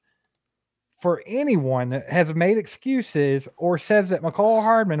foolish for anyone that has made excuses or says that McCall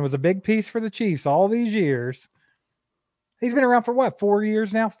Hardman was a big piece for the Chiefs all these years. He's been around for what, 4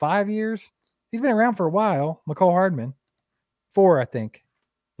 years now? 5 years? He's been around for a while, McCall Hardman. 4, I think.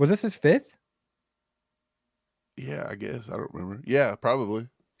 Was this his 5th? Yeah, I guess. I don't remember. Yeah, probably.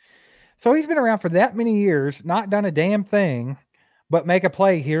 So he's been around for that many years, not done a damn thing, but make a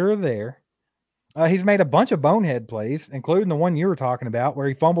play here or there. He's made a bunch of bonehead plays, including the one you were talking about, where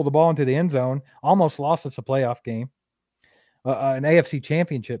he fumbled the ball into the end zone, almost lost us a playoff game, an AFC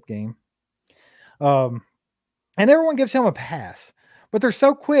championship game. And everyone gives him a pass, but they're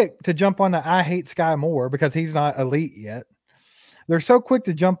so quick to jump on the I hate Sky Moore because he's not elite yet. They're so quick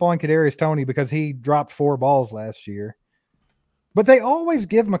to jump on Kadarius Toney because he dropped 4 balls last year. But they always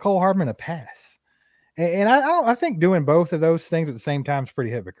give McCall Hardman a pass. And I think doing both of those things at the same time is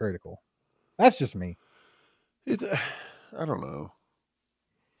pretty hypocritical. That's just me. I don't know.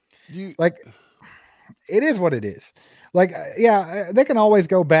 Like, it is what it is. Like, yeah, they can always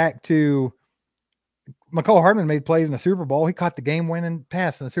go back to McCall Hardman made plays in the Super Bowl. He caught the game-winning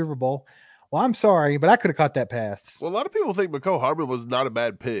pass in the Super Bowl. Well, I'm sorry, but I could have caught that pass. Well, a lot of people think McCall Hardman was not a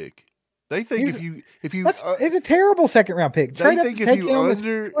bad pick. They think if you it's a terrible second-round pick. They think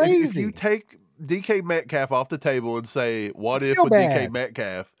if you take DK Metcalf off the table and say, what if with DK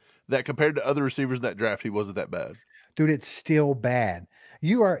Metcalf, that compared to other receivers in that draft, he wasn't that bad. Dude, it's still bad.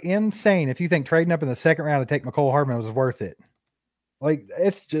 You are insane if you think trading up in the second round to take McCall Hardman was worth it. Like,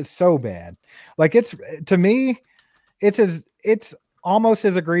 it's just so bad. Like, to me, it's almost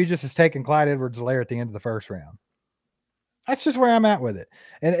as egregious as taking Clyde Edwards-Helaire at the end of the first round. That's just where I'm at with it.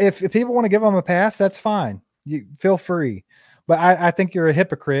 And if people want to give him a pass, that's fine. You feel free. But I think you're a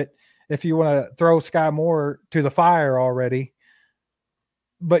hypocrite if you want to throw Sky Moore to the fire already,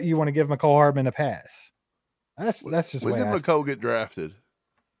 but you want to give McCall Hardman a pass. That's just when did McCall get drafted?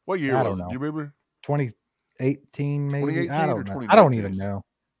 What year was it? Do you remember? 2018, maybe. 2018 I don't even know.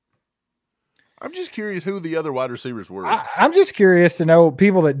 I'm just curious who the other wide receivers were. I'm just curious to know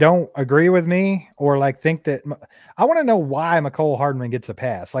people that don't agree with me or like think that I want to know why McCall Hardman gets a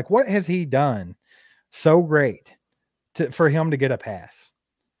pass. Like, what has he done so great for him to get a pass?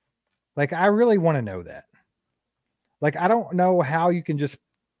 Like, I really want to know that. Like, I don't know how you can just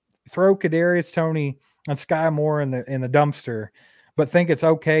throw Kadarius Toney and Sky Moore in the dumpster, but think it's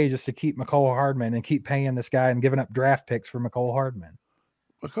okay just to keep McCall Hardman and keep paying this guy and giving up draft picks for McCall Hardman.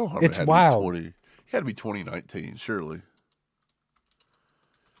 McCall Hardman it's wild. He had to be 2019, surely.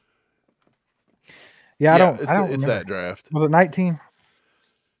 Yeah, I don't It's remember. that draft. Was it 19?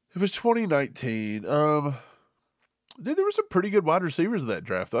 It was 2019. Dude, there were some pretty good wide receivers in that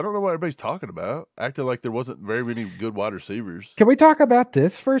draft. I don't know what everybody's talking about. Acting like there wasn't very many good wide receivers. Can we talk about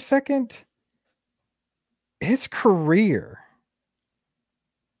this for a second? His career.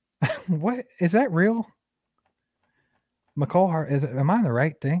 What is that real? McCall Hardman, am I on the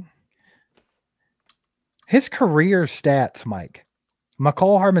right thing? His career stats, Mike.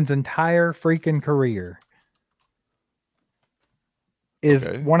 McCall Hardman's entire freaking career is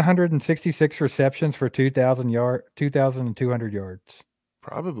 166 receptions for 2,200 yards.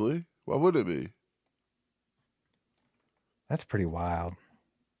 Probably. Why would it be? That's pretty wild.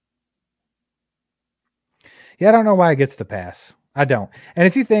 Yeah, I don't know why he gets the pass. I don't. And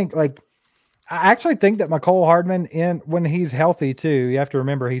if you think, like, I actually think that McCall Hardman, when he's healthy too, you have to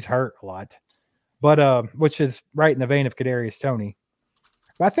remember he's hurt a lot, but which is right in the vein of Kadarius Toney.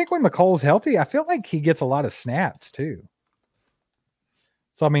 But I think when McCall's healthy, I feel like he gets a lot of snaps too.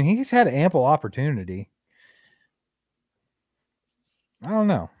 So I mean, he's had ample opportunity. I don't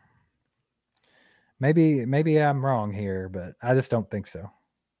know. Maybe I'm wrong here, but I just don't think so.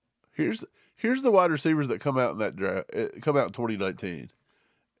 Here's the wide receivers that come out in that draft, come out in 2019,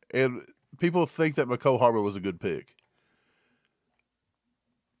 and people think that McCall Hardman was a good pick.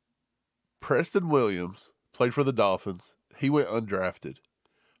 Preston Williams played for the Dolphins. He went undrafted.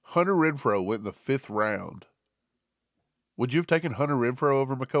 Hunter Renfrow went in the 5th round. Would you have taken Hunter Renfrow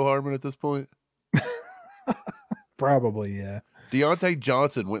over McCall Hardman at this point? Probably, yeah. Deontay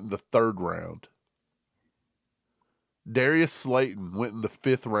Johnson went in the 3rd round. Darius Slayton went in the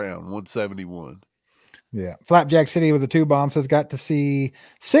 5th round, 171. Yeah. Flapjack City with the 2 bombs has got to see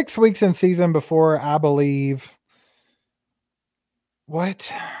 6 weeks in season before, I believe.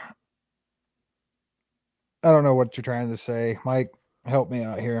 What? I don't know what you're trying to say. Mike, help me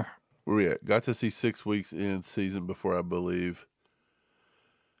out here. Where we at? Got to see 6 weeks in season before, I believe,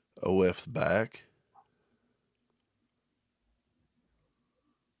 OF's back.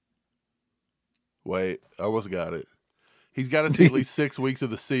 Wait, I almost got it. He's got to see at least 6 weeks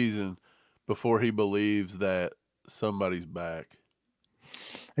of the season before he believes that somebody's back.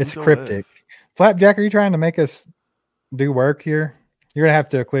 It's Who's cryptic. OF? Flapjack, are you trying to make us do work here? You're gonna have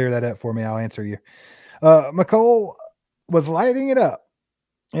to clear that up for me. I'll answer you. McCole was lighting it up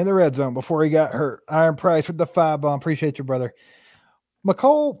in the red zone before he got hurt. Iron Price with the 5-bomb. Appreciate you, brother.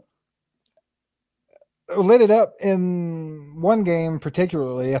 McCole lit it up in one game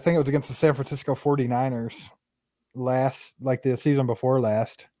particularly. I think it was against the San Francisco 49ers the season before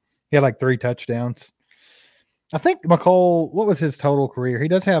last. He had like 3 touchdowns. I think McCole, what was his total career? He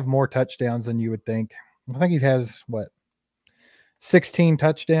does have more touchdowns than you would think. I think he has 16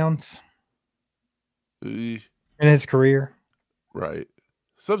 touchdowns in his career. Right.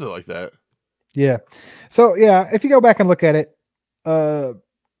 Something like that. Yeah. So yeah, if you go back and look at it,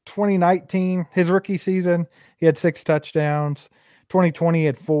 2019, his rookie season, he had 6 touchdowns. 2020 he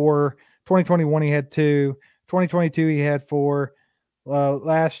had 4. 2021 he had 2. 2022 he had 4.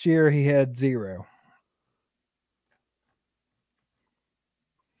 Last year he had 0.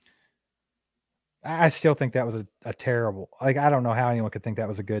 I still think that was a terrible. I don't know how anyone could think that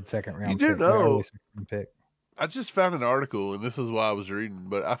was a good second round. You do pick, know. early second round pick. I just found an article, and this is why I was reading,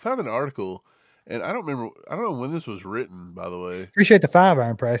 but I found an article, and I don't know when this was written, by the way. Appreciate the 5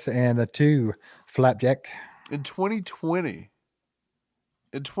 Iron Price and the 2 Flapjack. In 2020,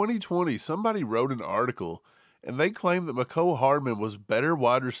 somebody wrote an article, and they claimed that McCole Hardman was a better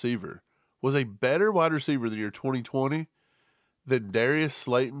wide receiver the year 2020 than Darius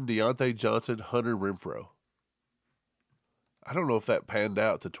Slayton, Deontay Johnson, Hunter Renfrow. I don't know if that panned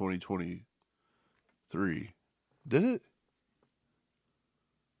out to 2023. Did it?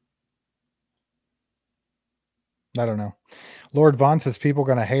 I don't know. Lord Vaughn says people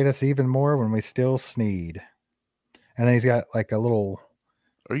going to hate us even more when we still Sneed. And then he's got like a little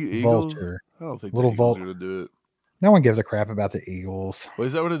Are you Eagles? vulture. I don't think Little the Eagles vul- are going to do it. No one gives a crap about the Eagles. Wait,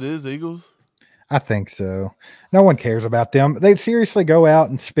 is that what it is, Eagles? I think so. No one cares about them. They seriously go out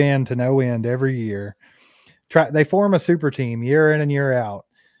and spend to no end every year. They form a super team year in and year out.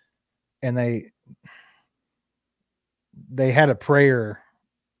 And they had a prayer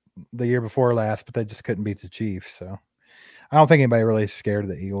the year before last, but they just couldn't beat the Chiefs. So I don't think anybody really is scared of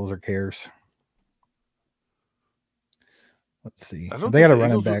the Eagles or cares. Let's see. I don't They think got a the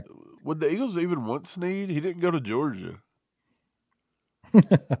running Eagles back. Would the Eagles even want Sneed? He didn't go to Georgia.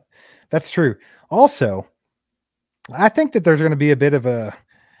 That's true. Also, I think that there's going to be a bit of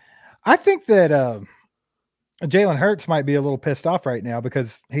I think that Jalen Hurts might be a little pissed off right now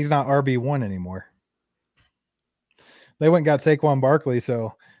because he's not RB1 anymore. They went and got Saquon Barkley,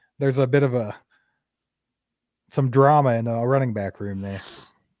 so there's a bit of some drama in the running back room there.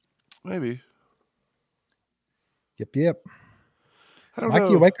 Maybe. Yep. I don't Mike, know.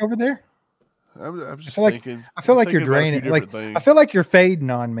 you awake over there? I'm just I feel thinking. I feel I'm like you're thinking about a few draining. different things. I feel like you're fading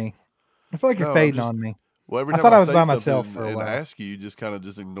on me. I feel like you're No, I'm fading just- on me. Well, every I time thought I was say by myself something for a and while. ask you, just kind of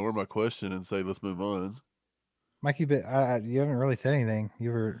just ignore my question and say, "Let's move on." Mike, you haven't really said anything.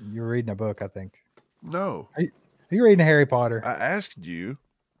 You were reading a book, I think. No, Are you reading Harry Potter? I asked you.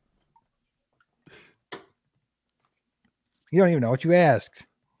 You don't even know what you asked.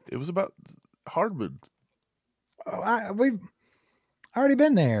 It was about Hardman. We've already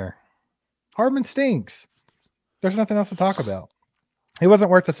been there. Hardman stinks. There's nothing else to talk about. He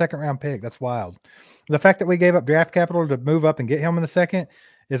wasn't worth a second round pick. That's wild. The fact that we gave up draft capital to move up and get him in the second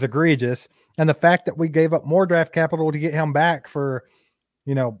is egregious. And the fact that we gave up more draft capital to get him back for,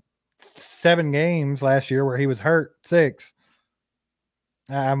 7 games last year where he was hurt, 6.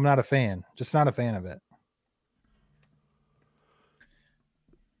 I'm not a fan. Just not a fan of it.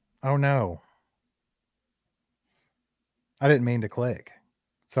 Oh, no. I didn't mean to click.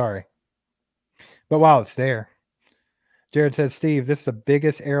 Sorry. But while it's there, Jared says, Steve, this is the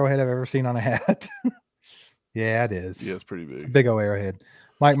biggest arrowhead I've ever seen on a hat. Yeah, it is. Yeah, it's pretty big. It's a big old arrowhead.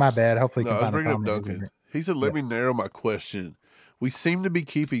 Mike, my bad. Hopefully you No, can I was find a bringing up comment. Duncan. He said, "Let me narrow my question. We seem to be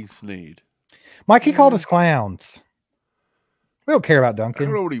keeping Sneed." Mike, he called us clowns. We don't care about I don't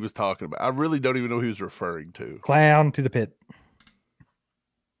Duncan. know what he was talking about. I really don't even know who he was referring to. Clown to the pit.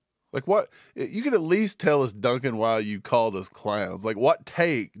 Like what? You can at least tell us, Duncan, why you called us clowns. Like what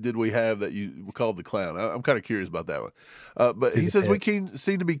take did we have that you called the clown? I'm kind of curious about that one. But he says we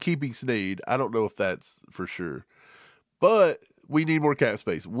seem to be keeping Sneed. I don't know if that's for sure, but we need more cap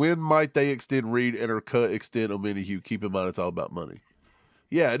space. When might they extend Reed and or extend Omenihu? Keep in mind, it's all about money.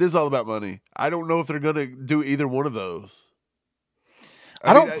 Yeah, it is all about money. I don't know if they're going to do either one of those.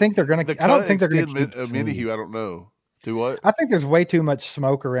 I don't think they're going to. I don't think they're going to keep Omenihu. I don't know. Do what? I think there's way too much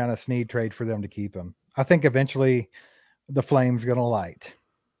smoke around a Sneed trade for them to keep him. I think eventually the flame's going to light.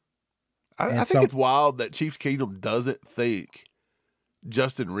 I think it's wild that Chiefs Kingdom doesn't think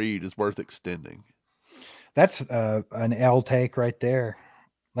Justin Reed is worth extending. That's an L take right there.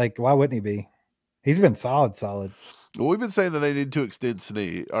 Like, why wouldn't he be? He's been solid. Well, we've been saying that they need to extend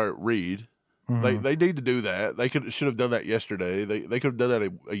Sneed or Reed. Mhm. They need to do that. They should have done that yesterday. They could have done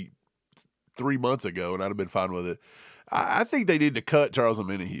that 3 months ago, and I'd have been fine with it. I think they need to cut Charles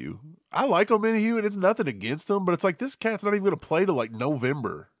Omenihu. I like Omenihu, and it's nothing against him, but it's like this cat's not even going to play till like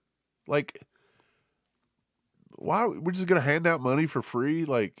November. Like, why we're just going to hand out money for free?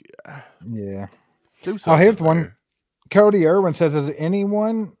 Like, Yeah. do something. Oh, here's there. one. Cody Irwin says, "Is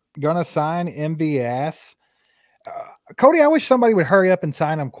anyone gonna sign MVS?" Cody, I wish somebody would hurry up and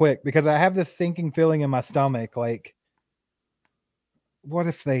sign him quick because I have this sinking feeling in my stomach. Like, what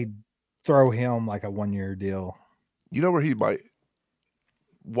if they throw him like a 1-year deal? You know where he might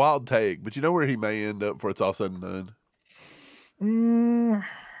wild take, but you know where he may end up before it's all said and done?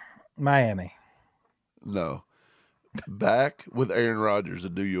 Miami. No. Back with Aaron Rodgers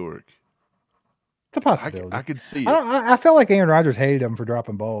in New York. It's a possibility. I could see it. I felt like Aaron Rodgers hated him for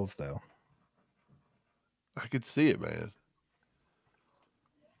dropping balls, though. I could see it, man.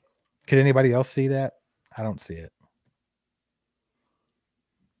 Could anybody else see that? I don't see it.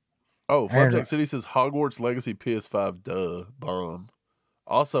 Oh, Flapjack City says Hogwarts Legacy PS5, duh, bomb.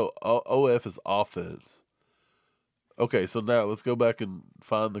 Also, OF is offense. Okay, so now let's go back and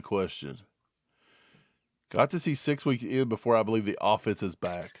find the question. Got to see 6 weeks in before I believe the offense is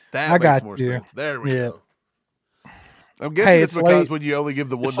back. That makes more sense. There we go. I'm guessing it's because when you only give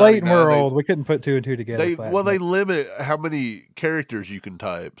the $1.99. Late and we're old. We couldn't put 2 and 2 together. They limit how many characters you can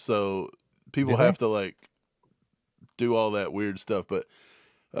type, so people have to like do all that weird stuff. But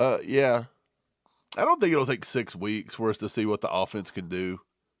yeah, I don't think it'll take 6 weeks for us to see what the offense can do.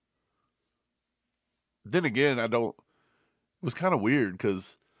 Then again, it was kind of weird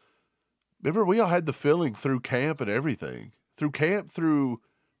because remember we all had the feeling through camp and everything, through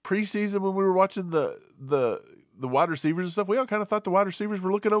preseason when we were watching the wide receivers and stuff. We all kind of thought the wide receivers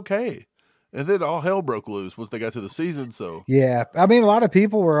were looking okay. And then all hell broke loose once they got to the season. So yeah, I mean, a lot of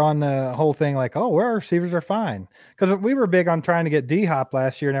people were on the whole thing like, "Oh, our receivers are fine," because we were big on trying to get D-Hop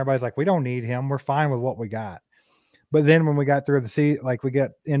last year, and everybody's like, "We don't need him. We're fine with what we got." But then when we got through the season, like we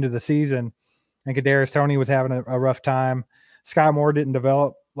got into the season, and Kadarius Toney was having a rough time. Sky Moore didn't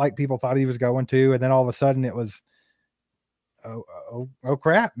develop like people thought he was going to, and then all of a sudden it was, oh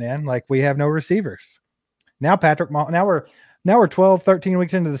crap, man! Like we have no receivers. Now Now we're 12, 13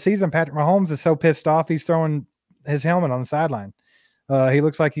 weeks into the season. Patrick Mahomes is so pissed off, he's throwing his helmet on the sideline. He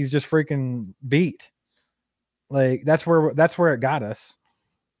looks like he's just freaking beat. Like that's where it got us.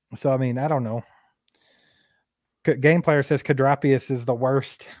 So I mean, I don't know. Game Player says Kadrapius is the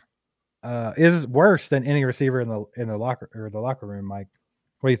worst. Is worse than any receiver in the locker room. Mike,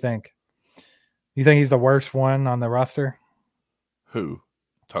 what do you think? You think he's the worst one on the roster? Who?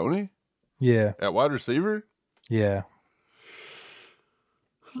 Tony? Yeah. At wide receiver? Yeah.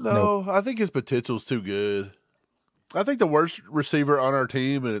 No, I think his potential's too good. I think the worst receiver on our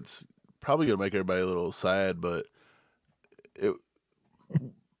team, and it's probably going to make everybody a little sad, but it's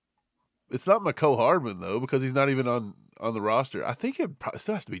not McCole Hardman, though, because he's not even on the roster. I think it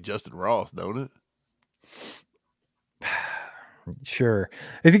still has to be Justin Ross, don't it? Sure.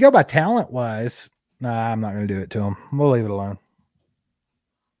 If you go by talent-wise, nah, I'm not going to do it to him. We'll leave it alone.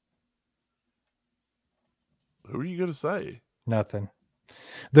 Who are you going to say? Nothing.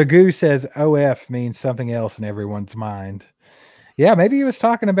 The Goo says OF means something else in everyone's mind. Yeah, maybe he was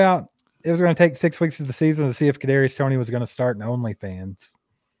talking about it was going to take 6 weeks of the season to see if Kadarius Toney was going to start in OnlyFans.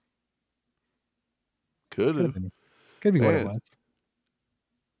 Could have. Could be what it was.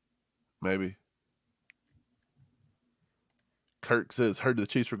 Maybe. Kirk says, heard the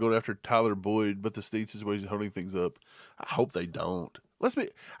Chiefs were going after Tyler Boyd, but the Sneed situation is holding things up. I hope they don't.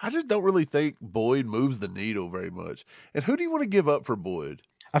 I just don't really think Boyd moves the needle very much. And who do you want to give up for Boyd?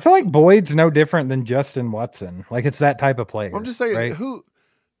 I feel like Boyd's no different than Justin Watson. Like it's that type of player. I'm just saying, right? who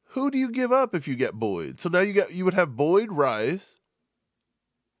do you give up if you get Boyd? So now you would have Boyd Rice,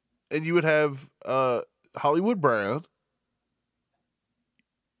 and you would have Hollywood Brown.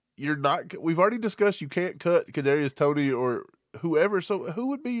 We've already discussed you can't cut Kadarius Toney or whoever. So who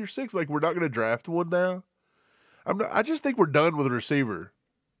would be your six? Like we're not going to draft one now. I just think we're done with a receiver.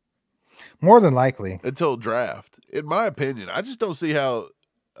 More than likely. Until draft. In my opinion, I just don't see how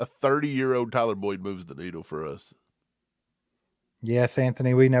a 30-year-old Tyler Boyd moves the needle for us. Yes,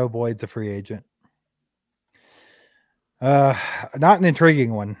 Anthony, we know Boyd's a free agent. Not an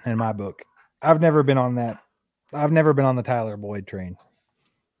intriguing one in my book. I've never been on that. I've never been on the Tyler Boyd train.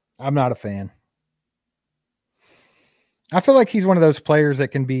 I'm not a fan. I feel like he's one of those players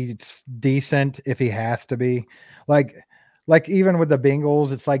that can be decent if he has to be. Like even with the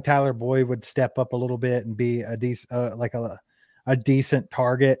Bengals, it's like Tyler Boyd would step up a little bit and be a decent, like a a decent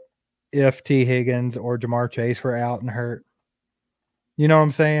target if T. Higgins or Jamar Chase were out and hurt. You know what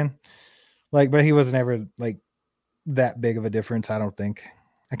I'm saying? Like, but he wasn't ever like that big of a difference, I don't think.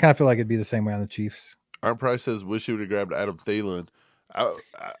 I kind of feel like it'd be the same way on the Chiefs. Aaron Price says, wish he would have grabbed Adam Thielen.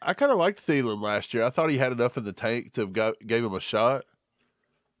 I kind of liked Thielen last year. I thought he had enough in the tank to have gave him a shot.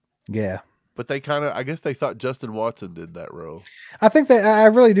 Yeah. But they kind of, I guess they thought Justin Watson did that role. I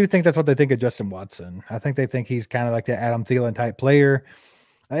really do think that's what they think of Justin Watson. I think they think he's kind of like the Adam Thielen type player.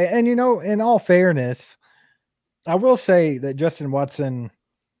 And, you know, in all fairness, I will say that Justin Watson,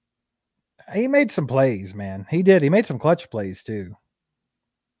 he made some plays, man. He did. He made some clutch plays too.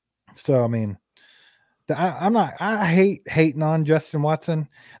 So, I mean, I hate hating on Justin Watson.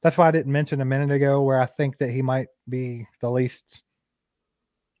 That's why I didn't mention a minute ago where I think that he might be the least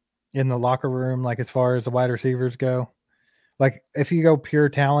in the locker room, like as far as the wide receivers go. Like if you go pure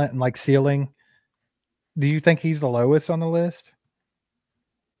talent and like ceiling, do you think he's the lowest on the list?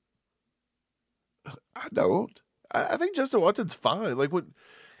 I don't. I think Justin Watson's fine.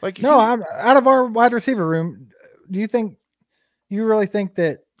 I'm out of our wide receiver room. Do you really think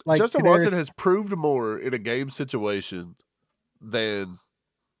that like Justin Watson has proved more in a game situation than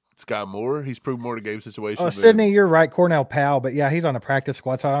Sky Moore? He's proved more in a game situation. Sydney, you're right. Cornell Powell, but yeah, he's on a practice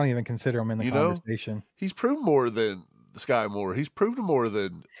squad, so I don't even consider him in the conversation. He's proved more than Sky Moore. He's proved more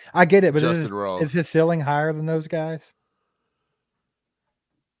than I get it, but Justin Ross. Is his ceiling higher than those guys?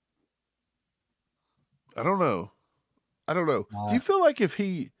 I don't know. Do you feel like if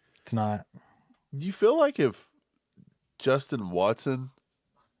he... It's not. Do you feel like if Justin Watson...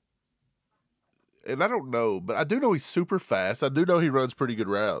 And I don't know, but I do know he's super fast. I do know he runs pretty good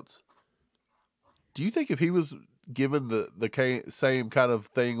routes. Do you think if he was given the same kind of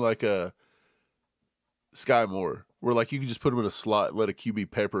thing like a Sky Moore, where like you could just put him in a slot and let a QB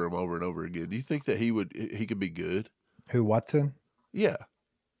pepper him over and over again, do you think that he could be good? Who, Watson? Yeah.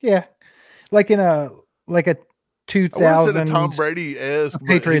 Yeah. Like in a 2000 a Tom Brady-esque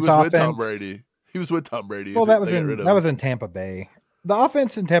Patriots he was offense. With Tom Brady. He was with Tom Brady. Well, that was in Tampa Bay. The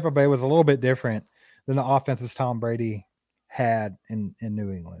offense in Tampa Bay was a little bit different than the offenses Tom Brady had in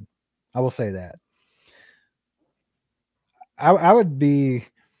New England. I will say that. I would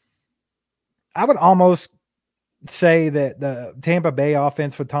almost say that the Tampa Bay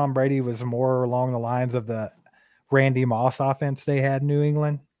offense with Tom Brady was more along the lines of the Randy Moss offense they had in New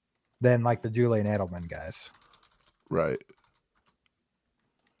England than like the Julian Edelman guys. Right.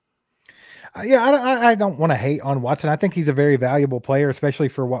 Yeah, I don't want to hate on Watson. I think he's a very valuable player, especially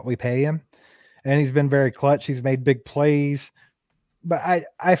for what we pay him. And he's been very clutch. He's made big plays. But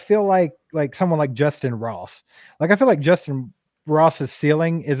I feel like someone like Justin Ross. Like I feel like Justin Ross's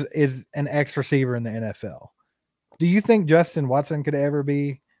ceiling is an X receiver in the NFL. Do you think Justin Watson could ever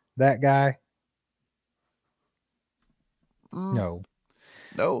be that guy? No.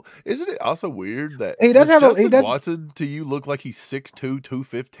 No. Isn't it also weird that he does have Justin Watson to you look like he's 6'2",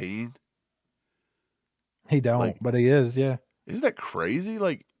 215? He don't, but he is, yeah. Isn't that crazy?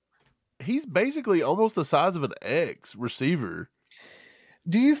 Like, he's basically almost the size of an X receiver.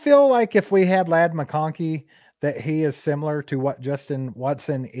 Do you feel like if we had Ladd McConkey that he is similar to what Justin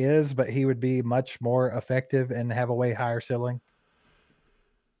Watson is, but he would be much more effective and have a way higher ceiling?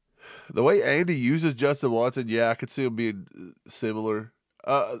 The way Andy uses Justin Watson, yeah, I could see him being similar.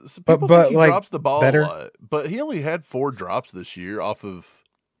 But think he like drops the ball better? a lot, but he only had 4 drops this year off of.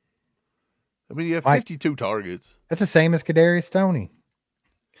 I mean, you have 52 targets. That's the same as Kadarius Stoney.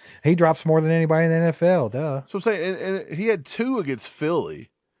 He drops more than anybody in the NFL, duh. So I'm saying, and he had 2 against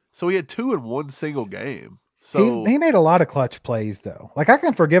Philly, so he had 2 in one single game. So he made a lot of clutch plays, though. Like I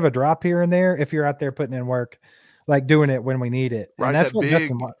can forgive a drop here and there if you're out there putting in work, like doing it when we need it. Right, and that's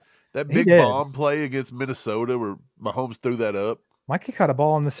that big bomb play against Minnesota where Mahomes threw that up. Mikey caught a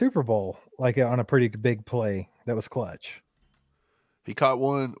ball in the Super Bowl, like on a pretty big play that was clutch. He caught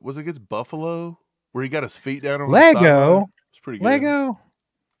one. Was it against Buffalo where he got his feet down on Lego? It's pretty good. Lego.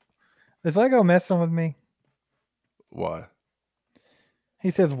 Is Lego messing with me? Why? He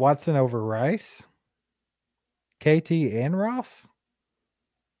says Watson over Rice, KT, and Ross.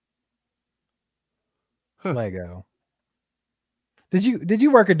 Huh. Lego. Did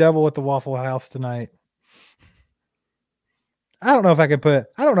you work a double at the Waffle House tonight? I don't know if I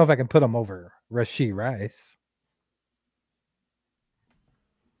can put him over Rashee Rice.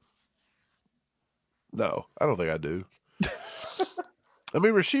 No, I don't think I do. I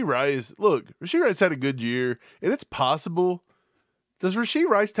mean, Rashee Rice had a good year, and it's possible. Does Rashee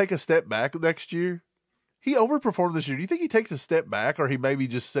Rice take a step back next year? He overperformed this year. Do you think he takes a step back, or he maybe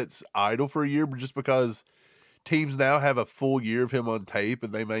just sits idle for a year just because teams now have a full year of him on tape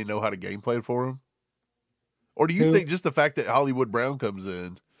and they may know how to game plan for him? Or do you Who? think just the fact that Hollywood Brown comes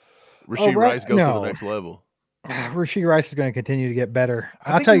in, Rashee Rice goes to the next level? Rashee Rice is going to continue to get better.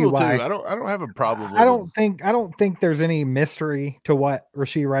 I I'll think tell he you will why. too. I don't have a problem with I him. don't think there's any mystery to what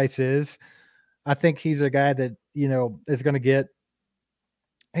Rashee Rice is. I think he's a guy that, is going to get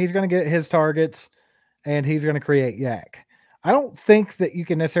his targets and he's going to create yak. I don't think that you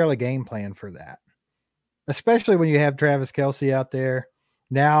can necessarily game plan for that, especially when you have Travis Kelce out there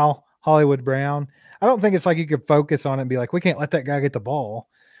now, Hollywood Brown. I don't think it's like you could focus on it and be like, we can't let that guy get the ball.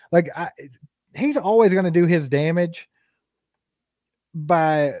 Like he's always going to do his damage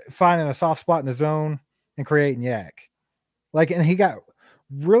by finding a soft spot in the zone and creating yak. And he got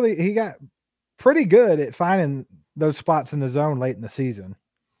pretty good at finding those spots in the zone late in the season.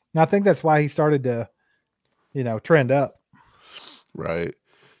 And I think that's why he started to, trend up. Right.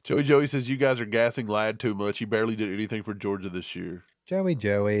 Joey says you guys are gassing Ladd too much. He barely did anything for Georgia this year.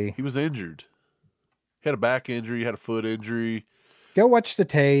 Joey. He was injured. He had a back injury. He had a foot injury. Go watch the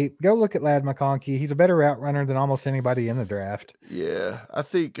tape. Go look at Ladd McConkey. He's a better route runner than almost anybody in the draft. Yeah, I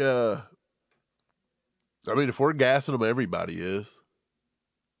think. If we're gassing him, everybody is.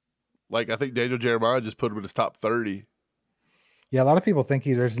 I think Daniel Jeremiah just put him in his top 30. Yeah, a lot of people think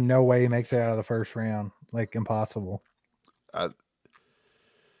there's no way he makes it out of the first round. Impossible. I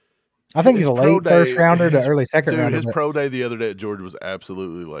think he's a late first rounder to early second rounder. His pro day the other day at Georgia was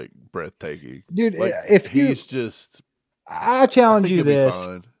absolutely breathtaking. Dude, I challenge you this.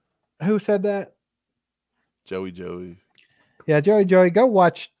 Who said that? Joey. Yeah, Joey, go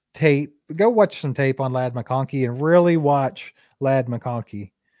watch tape. Go watch some tape on Ladd McConkey and really watch Ladd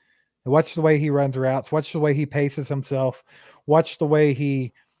McConkey. Watch the way he runs routes. Watch the way he paces himself. Watch the way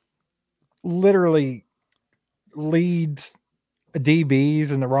he literally leads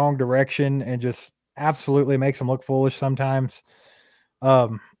DBs in the wrong direction and just absolutely makes them look foolish sometimes.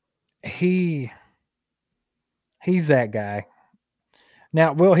 He's that guy.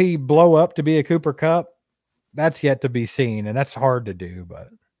 Now, will he blow up to be a Cooper Kupp? That's yet to be seen, and that's hard to do, but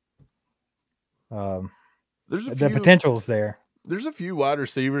the potential's there. There's a few wide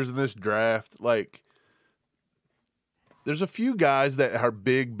receivers in this draft. There's a few guys that are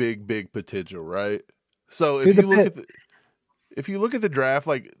big potential, right? So if you look at the draft,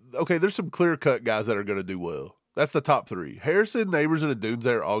 there's some clear cut guys that are going to do well. That's the top 3. Harrison, Neighbors, and Odunze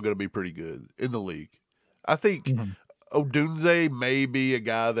are all going to be pretty good in the league. I think Odunze may be a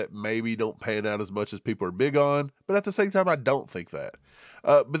guy that maybe don't pan out as much as people are big on, but at the same time, I don't think that.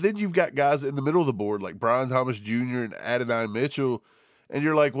 But then you've got guys in the middle of the board like Brian Thomas Jr. and Adonai Mitchell, and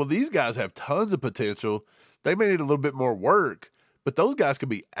you're like, well, these guys have tons of potential. They may need a little bit more work, but those guys could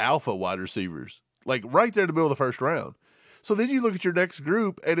be alpha wide receivers, right there in the middle of the first round. So then you look at your next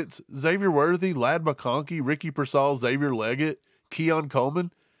group, and it's Xavier Worthy, Ladd McConkey, Ricky Pearsall, Xavier Leggett, Keon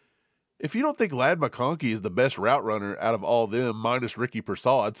Coleman. If you don't think Ladd McConkey is the best route runner out of all them, minus Ricky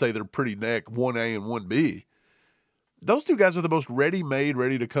Pearsall, I'd say they're pretty neck 1A and 1B. Those two guys are the most ready-made,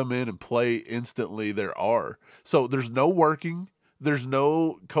 ready to come in and play instantly there are. So there's no working. There's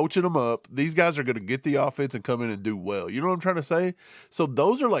no coaching them up. These guys are going to get the offense and come in and do well. You know what I'm trying to say? So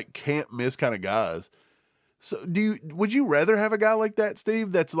those are can't miss kind of guys. So would you rather have a guy like that,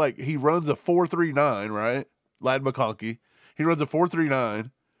 Steve? That's he runs a 4.39, right? Ladd McConkey. He runs a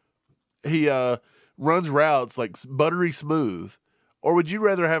 4.39. He runs routes buttery smooth. Or would you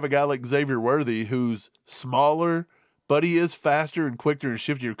rather have a guy like Xavier Worthy who's smaller, but he is faster and quicker and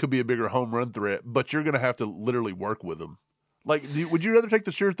shiftier, could be a bigger home run threat, but you're going to have to literally work with him? Would you rather take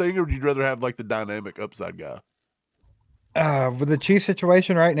the sure thing, or would you rather have the dynamic upside guy? With the Chiefs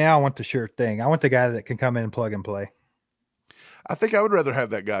situation right now, I want the sure thing. I want the guy that can come in and plug and play. I think I would rather have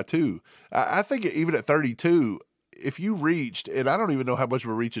that guy too. I think even at 32, if you reached, and I don't even know how much of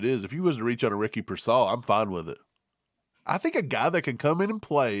a reach it is, if you was to reach on a Ricky Pearsall, I'm fine with it. I think a guy that can come in and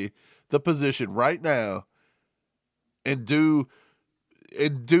play the position right now and do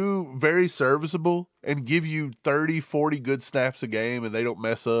very serviceable and give you 30, 40 good snaps a game, and they don't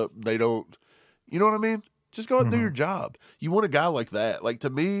mess up. They don't, you know what I mean? Just go out and do your job. You want a guy like that. To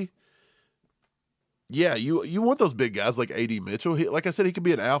me, yeah, you want those big guys like A.D. Mitchell. Like I said, he could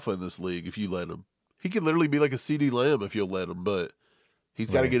be an alpha in this league if you let him. He could literally be like a C.D. Lamb if you'll let him, but he's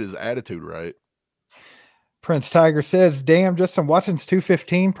got to get his attitude right. Prince Tiger says, damn, Justin Watson's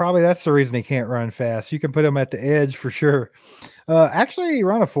 215. Probably that's the reason he can't run fast. You can put him at the edge for sure. Actually, he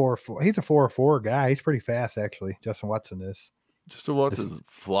run a 4.4. He's a 4.4 guy. He's pretty fast, actually. Justin Watson is. Justin Watson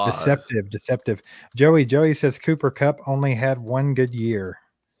flies. Deceptive. Joey says Cooper Kupp only had one good year.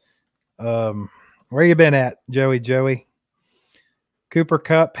 Where you been at, Joey? Cooper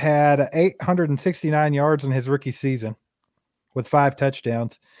Kupp had 869 yards in his rookie season with 5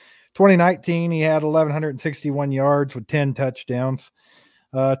 touchdowns. 2019, he had 1,161 yards with 10 touchdowns.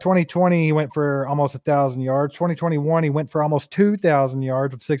 2020, he went for almost 1,000 yards. 2021, he went for almost 2,000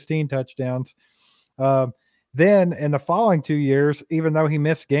 yards with 16 touchdowns. Then in the following 2 years, even though he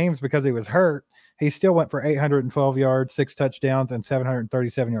missed games because he was hurt, he still went for 812 yards, 6 touchdowns, and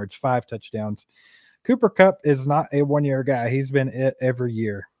 737 yards, 5 touchdowns. Cooper Kupp is not a one-year guy. He's been it every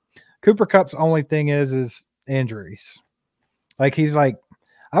year. Cooper Kupp's only thing is injuries. Like he's like,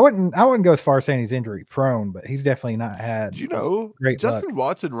 I wouldn't go as far as saying he's injury prone, but he's definitely not had. Did you know great Justin luck.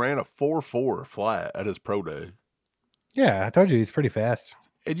 Watson ran a 4.4 flat at his pro day? Yeah, I told you he's pretty fast.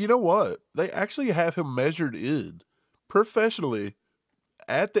 And you know what? They actually have him measured in professionally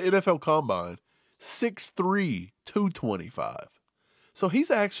at the NFL Combine, 6'3", 225. So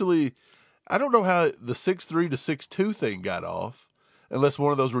he's actually, I don't know how the 6'3" to 6'2" thing got off, unless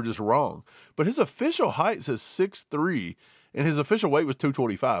one of those were just wrong. But his official height says 6'3", and his official weight was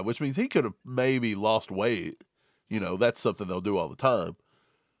 225, which means he could have maybe lost weight. You know, that's something they'll do all the time.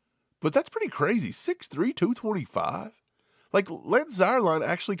 But that's pretty crazy. 6'3", 225? Like, Lance Zierlein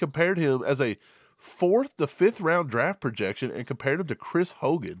actually compared him as a 4th to 5th round draft projection and compared him to Chris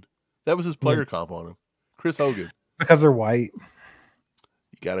Hogan. That was his player comp on him. Chris Hogan. Because they're white.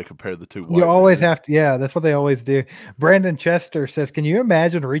 You got to compare the two white. You always have to. Yeah, that's what they always do. Brandon Chester says, can you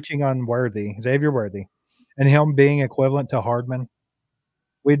imagine reaching on Xavier Worthy, and him being equivalent to Hardman?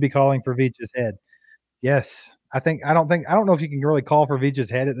 We'd be calling for Veach's head. Yes. I don't know if you can really call for Veach's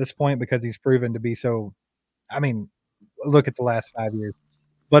head at this point because he's proven to be so, I mean, look at the last 5 years.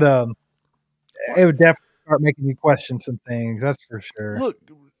 But it would definitely start making you question some things, that's for sure. Look,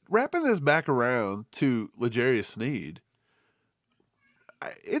 wrapping this back around to L'Jarius Sneed,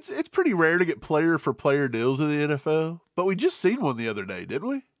 it's pretty rare to get player for player deals in the NFL, but we just seen one the other day, didn't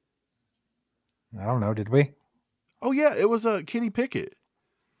we? I don't know, did we? Oh yeah, it was Kenny Pickett.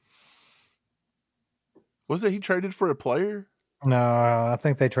 Was it he traded for a player? No, I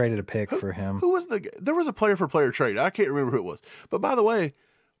think they traded a pick for him. Who was there was a player for player trade. I can't remember who it was. But by the way,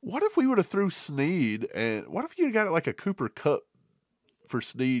 what if we would have threw Sneed, and what if you got it like a Cooper Kupp for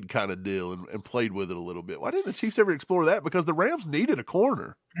Sneed kind of deal and played with it a little bit? Why didn't the Chiefs ever explore that? Because the Rams needed a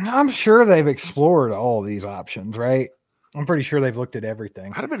corner. I'm sure they've explored all these options, right? I'm pretty sure they've looked at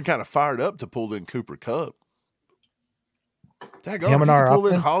everything. I'd have been kind of fired up to pull in Cooper Kupp. Him and our pull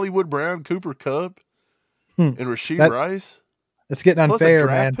in option? Hollywood Brown, Cooper Kupp, and Rasheed Rice. It's getting Plus unfair, a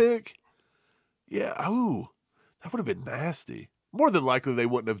draft man. pick. Yeah, that would have been nasty. More than likely, they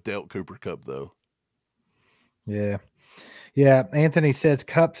wouldn't have dealt Cooper Kupp, though. Yeah. Yeah, Anthony says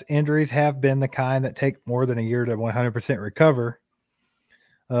Kupp's injuries have been the kind that take more than a year to 100% recover.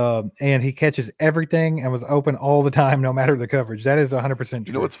 And he catches everything and was open all the time, no matter the coverage. That is 100% true.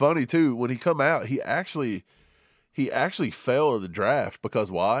 You know what's funny, too? When he come out, he actually fell in the draft because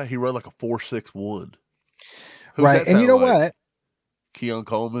why? He ran like a 4.61. Right, and you know what? Keon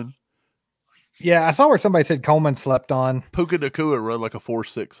Coleman. Yeah, I saw where somebody said Coleman slept on. Puka Nacua run like a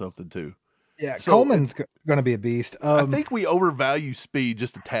 4.6 something too. Yeah, so Coleman's going to be a beast. I think we overvalue speed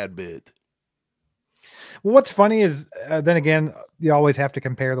just a tad bit. Well, what's funny is, then again, you always have to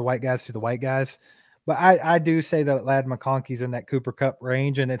compare the white guys to the white guys. But I do say that Ladd McConkey's in that Cooper Kupp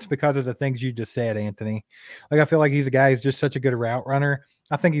range, and it's because of the things you just said, Anthony. Like, I feel like he's a guy who's just such a good route runner.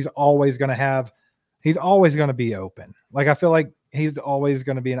 I think he's always going to be open. Like, I feel like he's always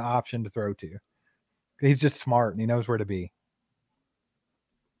going to be an option to throw to. He's just smart, and he knows where to be.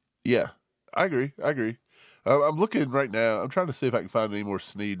 Yeah, I agree. I'm looking right now. I'm trying to see if I can find any more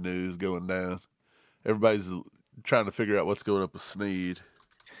Sneed news going down. Everybody's trying to figure out what's going up with Sneed.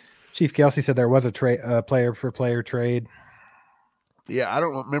 Chief Kelsey said there was a player-for-player trade. Yeah, I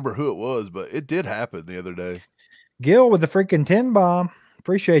don't remember who it was, but it did happen the other day. Gil with the freaking 10 bomb.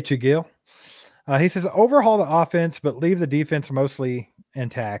 Appreciate you, Gil. He says, overhaul the offense, but leave the defense mostly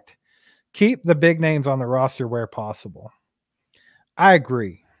intact. Keep the big names on the roster where possible. I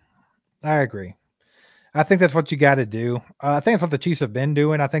agree. I think that's what you got to do. I think that's what the Chiefs have been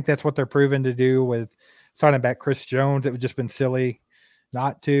doing. I think that's what they're proven to do with signing back Chris Jones. It would just been silly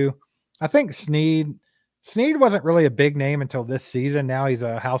not to. I think Sneed wasn't really a big name until this season. Now he's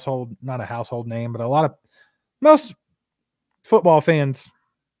not a household name, but most football fans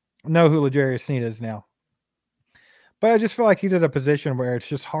know who L'Jarius Sneed is now. But I just feel like he's at a position where it's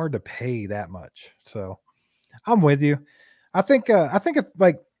just hard to pay that much. So I'm with you. I think if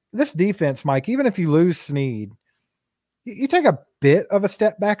like this defense, Mike, even if you lose Sneed, you take a bit of a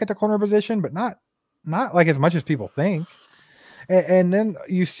step back at the corner position, but not like as much as people think. And then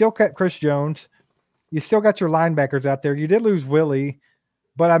you still cut Chris Jones. You still got your linebackers out there. You did lose Willie,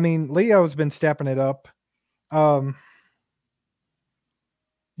 but I mean, Leo's been stepping it up.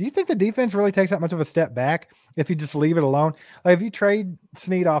 Do you think the defense really takes that much of a step back if you just leave it alone? Like if you trade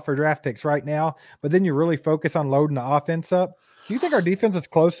Sneed off for draft picks right now, but then you really focus on loading the offense up, do you think our defense is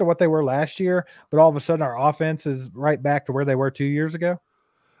close to what they were last year, but all of a sudden our offense is right back to where they were 2 years ago?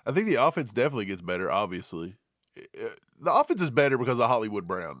 I think the offense definitely gets better, obviously. The offense is better because of Hollywood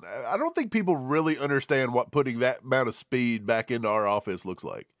Brown. I don't think people really understand what putting that amount of speed back into our offense looks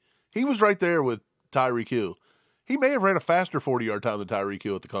like. He was right there with Tyreek Hill. He may have ran a faster 40-yard time than Tyreek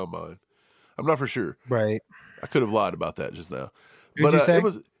Hill at the combine. I'm not for sure. Right. I could have lied about that just now. Who'd you say? It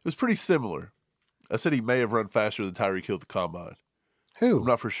was pretty similar. I said he may have run faster than Tyreek Hill at the combine. Who? I'm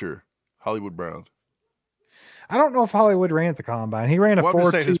not for sure. Hollywood Brown. I don't know if Hollywood ran at the combine. He ran a 4.2. I'm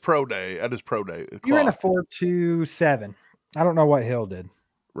just saying his pro day. At his pro day. He ran a 4.27. I don't know what Hill did.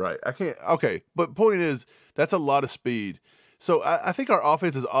 Right. I can't. Okay. But point is, that's a lot of speed. So I think our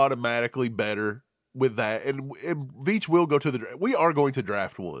offense is automatically better with that. And Veach will go to the draft. We are going to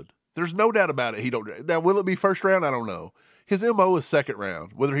draft one. There's no doubt about it. Now, will it be first round? I don't know. His MO is second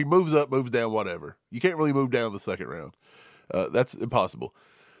round. Whether he moves up, moves down, whatever. You can't really move down the second round. That's impossible.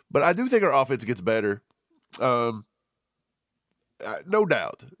 But I do think our offense gets better. No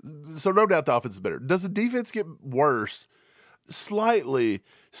doubt. So no doubt the offense is better. Does the defense get worse? Slightly.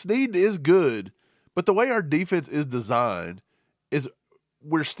 Sneed is good, but the way our defense is designed is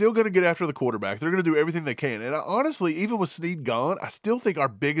we're still going to get after the quarterback. They're going to do everything they can. And honestly, even with Sneed gone, I still think our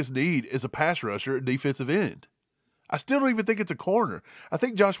biggest need is a pass rusher at defensive end. I still don't even think it's a corner. I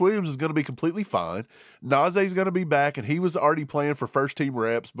think Josh Williams is going to be completely fine. Najee's going to be back, and he was already playing for first-team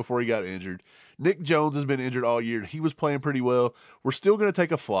reps before he got injured. Nick Jones has been injured all year. He was playing pretty well. We're still going to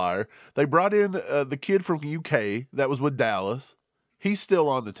take a flyer. They brought in the kid from UK that was with Dallas. He's still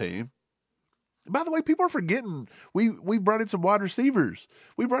on the team. By the way, people are forgetting we brought in some wide receivers.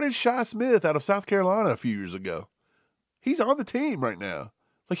 We brought in Shi Smith out of South Carolina a few years ago. He's on the team right now.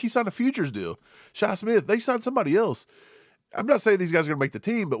 Like he signed a futures deal. Shi Smith, they signed somebody else. I'm not saying these guys are going to make the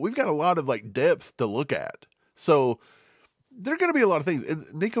team, but we've got a lot of like depth to look at. So there are going to be a lot of things.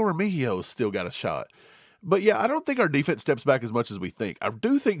 And Nico Remigio's still got a shot. But yeah, I don't think our defense steps back as much as we think. I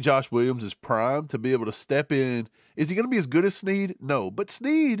do think Josh Williams is primed to be able to step in. Is he going to be as good as Sneed? No. But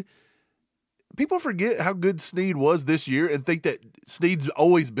Sneed, people forget how good Sneed was this year and think that Sneed's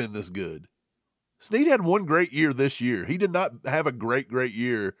always been this good. Sneed had one great year this year. He did not have a great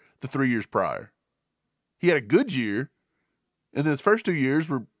year the 3 years prior. He had a good year, and then his first 2 years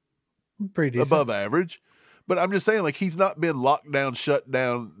were pretty decent, above average. But I'm just saying, like, he's not been locked down, shut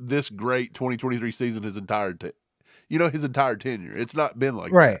down this great 2023 season his entire tenure. It's not been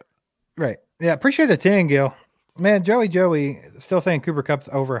like that. Right. Yeah, appreciate the 10, Gil. Man, Joey, still saying Cooper Kupp's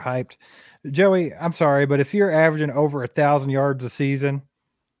overhyped. Joey, I'm sorry, but if you're averaging over 1,000 yards a season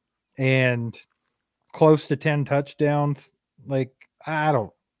and close to 10 touchdowns, like a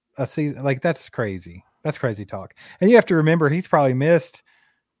season, like that's crazy. That's crazy talk. And you have to remember he's probably missed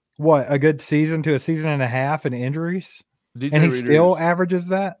a good season to a season and a half in injuries. DJ and he Reader's, still averages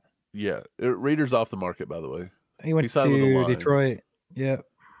that. Yeah. Reader's off the market, by the way. He went to Detroit. Yep.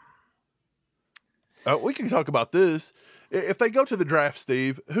 We can talk about this. If they go to the draft,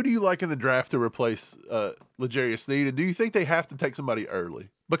 Steve, who do you like in the draft to replace L'Jarius Sneed? And do you think they have to take somebody early?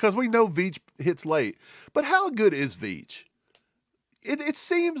 Because we know Veach hits late. But how good is Veach? It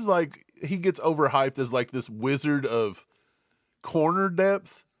seems like he gets overhyped as like this wizard of corner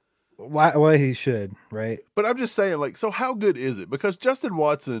depth. Well, he should, right? But I'm just saying, like, so how good is it? Because Justin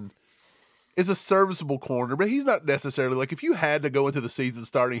Watson is a serviceable corner, but he's not necessarily, like, if you had to go into the season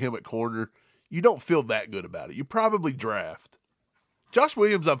starting him at corner, you don't feel that good about it. You probably draft. Josh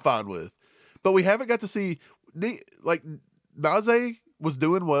Williams, I'm fine with. But we haven't got to see, like, Najee was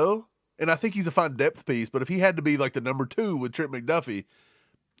doing well, and I think he's a fine depth piece, but if he had to be, like, the number 2 with Trent McDuffie,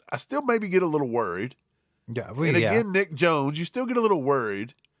 I still maybe get a little worried. Yeah. Again, Nick Jones, you still get a little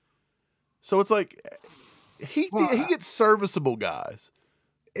worried. So it's like, he gets serviceable guys.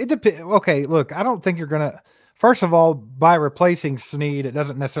 It depends. Okay, look, I don't think you're going to, first of all, by replacing Sneed, it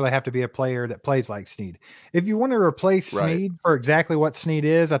doesn't necessarily have to be a player that plays like Sneed. If you want to replace Sneed for exactly what Sneed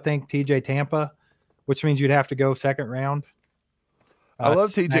is, I think TJ Tampa, which means you'd have to go second round. I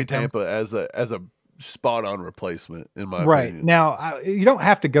love TJ Tampa as a spot on replacement in my opinion. Right. Now, you don't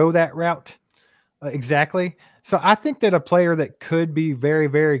have to go that route exactly. So I think that a player that could be very,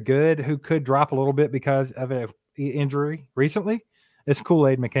 very good, who could drop a little bit because of an injury recently, is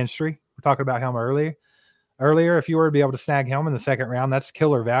Kool-Aid McKinstry. We're talking about him earlier. If you were to be able to snag him in the second round, that's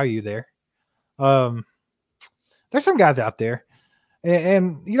killer value there. There's some guys out there,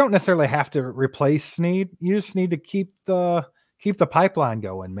 and you don't necessarily have to replace Sneed. You just need to keep the pipeline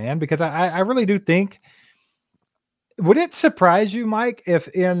going, man, because I really do think Would it surprise you, Mike, if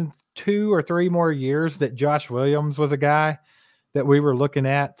in 2 or 3 more years that Josh Williams was a guy that we were looking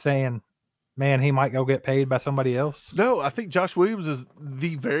at saying, man, he might go get paid by somebody else? No, I think Josh Williams is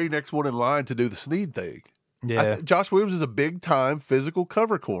the very next one in line to do the Sneed thing. Yeah. Josh Williams is a big-time physical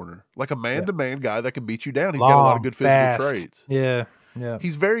cover corner, like a man-to-man guy that can beat you down. He's Long, got a lot of good physical fast. traits. Yeah. Yeah.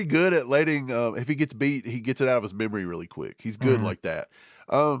 He's very good at letting, if he gets beat, he gets it out of his memory really quick. He's good like that.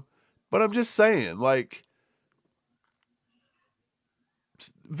 But I'm just saying, like,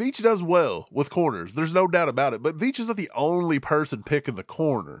 Veach does well with corners. There's no doubt about it. But Veach is not the only person picking the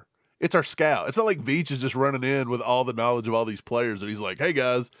corner. It's our scout. It's not like Veach is just running in with all the knowledge of all these players and he's like, hey,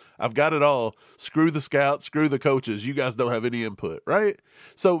 guys, I've got it all. Screw the scout, screw the coaches. You guys don't have any input, right?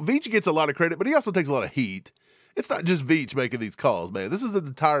 So Veach gets a lot of credit, but he also takes a lot of heat. It's not just Veach making these calls, man. This is an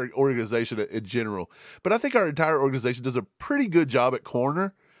entire organization in general. But I think our entire organization does a pretty good job at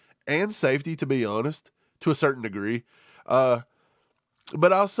corner and safety, to be honest, to a certain degree.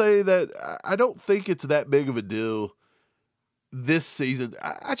 But I'll say that I don't think it's that big of a deal this season.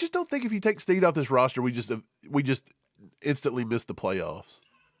 I just don't think if you take Sneed off this roster, we just instantly miss the playoffs.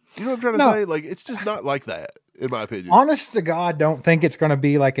 You know what I'm trying to say? Like, it's just not like that, in my opinion. Honest to God, don't think it's going to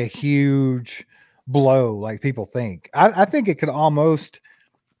be like a huge blow like people think. I think we could almost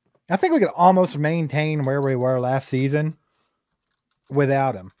maintain where we were last season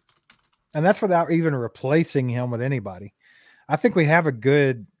without him. And that's without even replacing him with anybody. I think we have a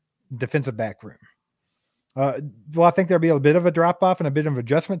good defensive back room. Well, I think there'll be a bit of a drop off and a bit of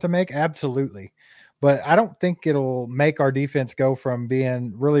adjustment to make. Absolutely. But I don't think it'll make our defense go from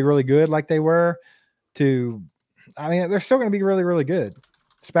being really, really good like they were to, I mean, they're still going to be really, really good.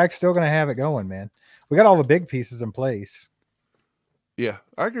 Spag's still going to have it going, man. We got all the big pieces in place. Yeah,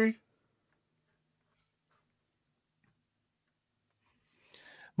 I agree.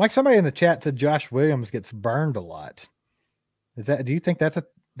 Mike, somebody in the chat said Josh Williams gets burned a lot. Do you think that's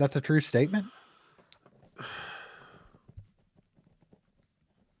a true statement?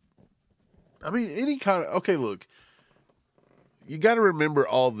 I mean, okay, look, you got to remember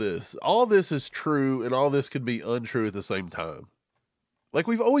all this. All this is true and all this could be untrue at the same time. Like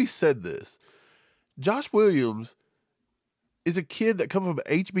we've always said this. Josh Williams is a kid that comes from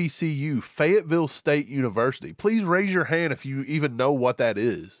HBCU, Fayetteville State University. Please raise your hand if you even know what that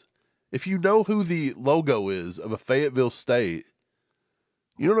is. If you know who the logo is of a Fayetteville State,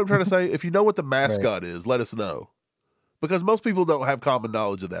 you know what I'm trying to say? If you know what the mascot is, let us know. Because most people don't have common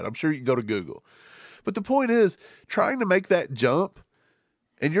knowledge of that. I'm sure you can go to Google. But the point is, trying to make that jump,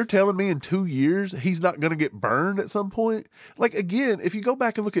 and you're telling me in 2 years he's not going to get burned at some point? Like, again, if you go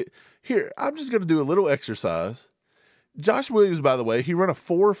back and look at, here, I'm just going to do a little exercise. Josh Williams, by the way, he ran a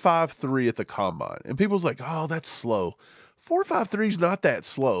 4.53 at the combine. And people's like, oh, that's slow. 4.53 is not that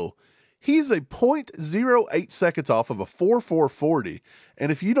slow. He's a 0.08 seconds off of a 4.440.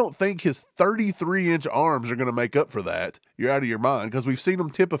 And if you don't think his 33-inch arms are going to make up for that, you're out of your mind, because we've seen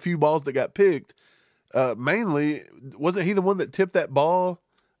him tip a few balls that got picked. Mainly, wasn't he the one that tipped that ball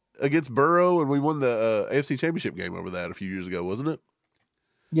against Burrow and we won the AFC Championship game over that a few years ago, wasn't it?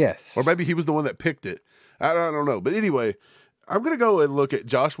 Yes. Or maybe he was the one that picked it. I don't know. But anyway, I'm going to go and look at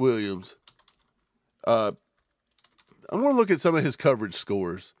Josh Williams. I'm going to look at some of his coverage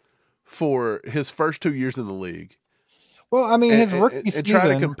scores for his first 2 years in the league. Well, I mean, his rookie season. And try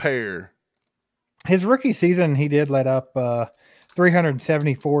to compare. His rookie season, he did let up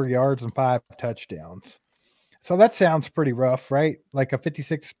 374 yards and 5 touchdowns. So that sounds pretty rough, right? Like a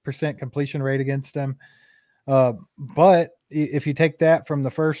 56% completion rate against him. But if you take that from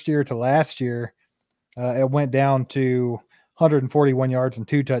the first year to last year, it went down to 141 yards and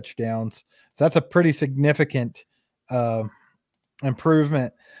 2 touchdowns. So that's a pretty significant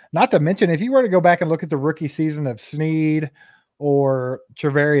improvement. Not to mention, if you were to go back and look at the rookie season of Sneed or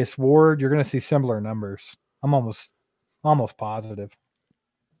L'Jarius Ward, you're going to see similar numbers. I'm almost positive.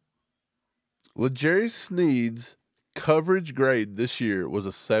 L'Jarius Sneed's coverage grade this year was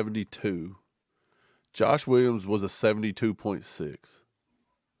a 72. Josh Williams was a 72.6.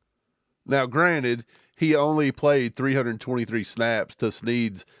 Now, granted, he only played 323 snaps to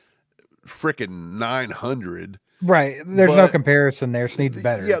Sneed's freaking 900. Right. There's no comparison there. Sneed's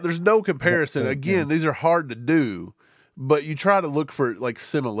better. Yeah, there's no comparison. Again, these are hard to do, but you try to look for like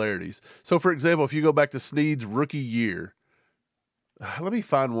similarities. So, for example, if you go back to Sneed's rookie year, let me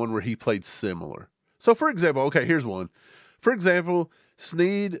find one where he played similar. So, for example, okay, here's one. For example,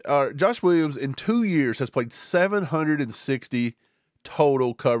 Josh Williams in 2 years has played 760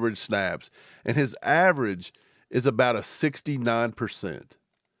 total coverage snaps, and his average is about a 69%.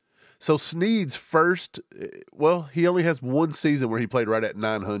 So Sneed's he only has one season where he played right at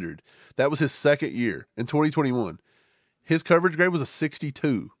 900. That was his second year in 2021. his coverage grade was a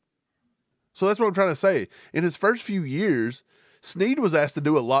 62. So that's what I'm trying to say. In his first few years, Sneed was asked to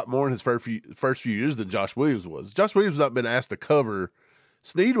do a lot more in his first few years than Josh Williams was. Josh Williams has not been asked to cover.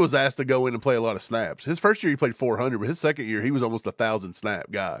 Sneed was asked to go in and play a lot of snaps. His first year he played 400, but his second year he was almost 1,000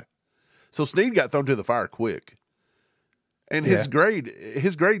 snap guy. So Sneed got thrown to the fire quick. And his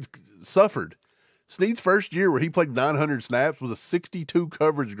grades suffered. Sneed's first year where he played 900 snaps was a 62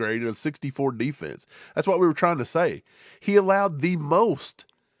 coverage grade and a 64 defense. That's what we were trying to say. He allowed the most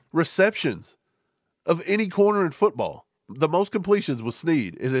receptions of any corner in football. The most completions was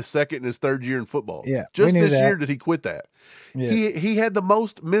Sneed in his second and his third year in football. Yeah, just this year did he quit that. Yeah. He had the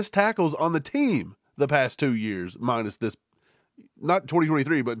most missed tackles on the team the past 2 years, minus this, not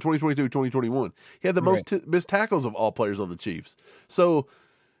 2023, but 2022, 2021. He had the most missed tackles of all players on the Chiefs. So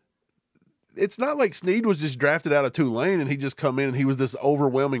it's not like Sneed was just drafted out of Tulane and he just come in and he was this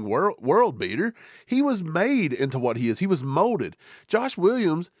overwhelming world beater. He was made into what he is. He was molded. Josh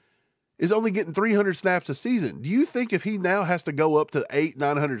Williams is only getting 300 snaps a season. Do you think if he now has to go up to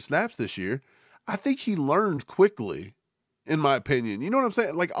 900 snaps this year, I think he learns quickly, in my opinion. You know what I'm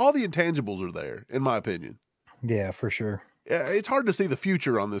saying? Like, all the intangibles are there, in my opinion. Yeah, for sure. Yeah, it's hard to see the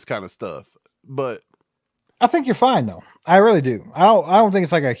future on this kind of stuff, but I think you're fine though. I really do. I don't think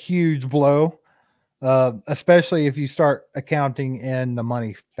it's like a huge blow, especially if you start accounting in the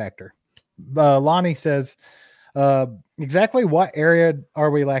money factor. Lonnie says, exactly what area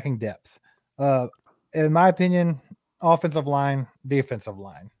are we lacking depth? In my opinion, offensive line, defensive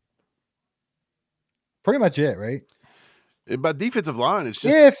line. Pretty much it, right? By defensive line, it's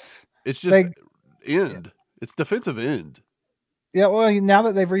just end. Yeah. It's defensive end. Yeah, well, now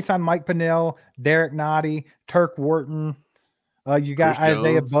that they've re-signed Mike Pennell, Derek Nottie, Turk Wharton, you got Chris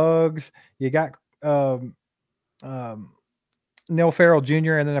Isaiah Jones. Buggs, you got Neil Farrell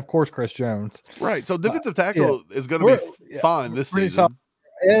Jr., and then, of course, Chris Jones. Right, so defensive tackle is going to be fine this season. Solid.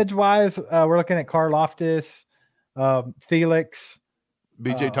 Edge-wise, we're looking at Carl Loftus, Felix.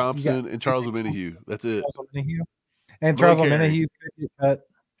 B.J. Thompson, and Charles Omenihu. That's it. And Charles Omenihu could get cut.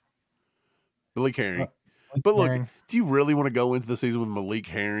 Malik Herring. But look, do you really want to go into the season with Malik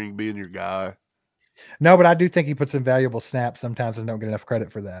Herring being your guy? No, but I do think he puts in valuable snaps sometimes and don't get enough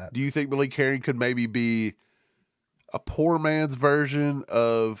credit for that. Do you think Malik Herring could maybe be a poor man's version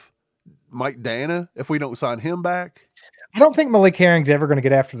of Mike Dana if we don't sign him back? I don't think Malik Herring's ever going to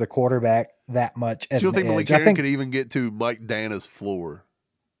get after the quarterback that much. Do you don't think Malik Herring could even get to Mike Dana's floor?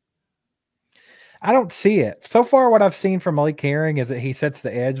 I don't see it. So far, what I've seen from Malik Herring is that he sets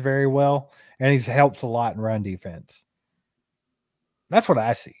the edge very well, and he's helped a lot in run defense. That's what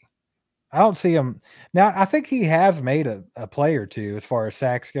I see. I don't see him. Now, I think he has made a play or two as far as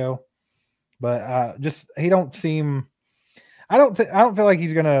sacks go, but he don't seem – I don't feel like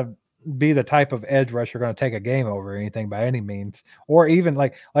he's going to be the type of edge rusher going to take a game over or anything by any means, or even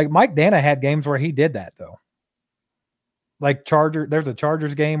like Mike Dana had games where he did that, though. Like there's a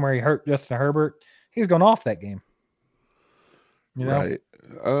Chargers game where he hurt Justin Herbert. He's gone off that game. You know? Right.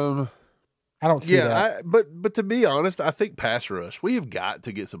 I don't see that. But to be honest, I think pass rush. We have got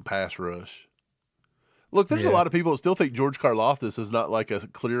to get some pass rush. Look, there's a lot of people that still think George Karlaftis is not like a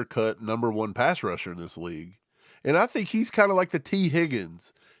clear-cut number one pass rusher in this league. And I think he's kind of like the T.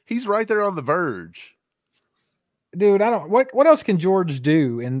 Higgins. He's right there on the verge. Dude, what else can George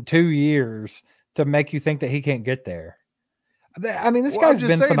do in 2 years to make you think that he can't get there? I mean, this guy's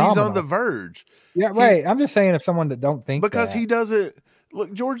been phenomenal. He's on the verge. Yeah, right. I'm just saying if someone that don't think because that. he doesn't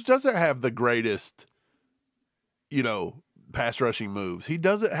look. George doesn't have the greatest, pass rushing moves. He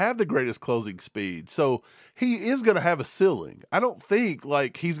doesn't have the greatest closing speed. So he is going to have a ceiling. I don't think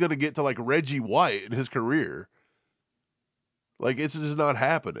like he's going to get to like Reggie White in his career. Like it's just not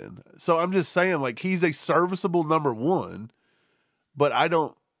happening. So I'm just saying like he's a serviceable number one, but I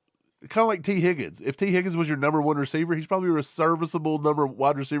don't. Kind of like T. Higgins. If T. Higgins was your number one receiver, he's probably a serviceable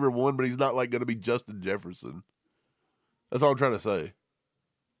wide receiver one, but he's not like going to be Justin Jefferson. That's all I'm trying to say.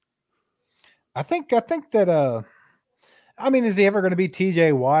 I think that I mean, is he ever going to be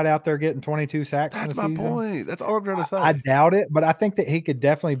TJ Watt out there getting 22 sacks? That's my point. That's all I'm trying to say. I doubt it, but I think that he could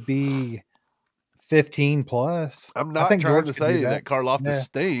definitely be 15 plus. I'm not trying to say that Karlaftis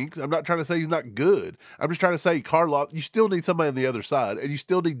stinks. I'm not trying to say he's not good. I'm just trying to say you still need somebody on the other side, and you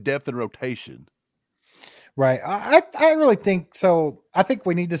still need depth and rotation. Right. I really think so. I think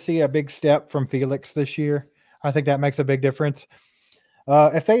we need to see a big step from Felix this year. I think that makes a big difference.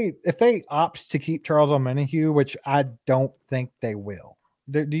 If they opt to keep Charles Omenihu, which I don't think they will.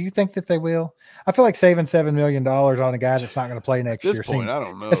 Do you think that they will? I feel like saving $7 million on a guy that's not going to play next year. I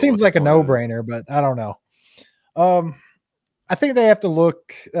don't know. It seems like a no-brainer, but I don't know. I think they have to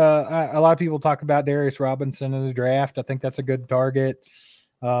look. A lot of people talk about Darius Robinson in the draft. I think that's a good target.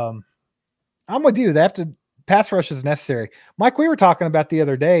 I'm with you. They have to pass rush is necessary. Mike, we were talking about the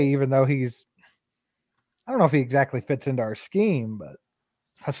other day, even though I don't know if he exactly fits into our scheme, but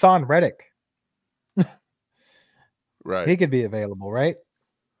Hassan Reddick. Right. He could be available, right?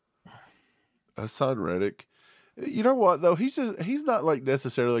 Hassan Reddick. You know what though? He's not like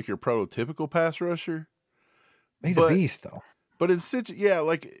necessarily like your prototypical pass rusher. He's a beast though. But it's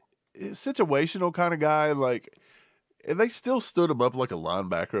situational kind of guy. Like, and they still stood him up like a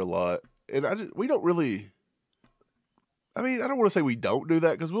linebacker a lot. And we don't really. I mean, I don't want to say we don't do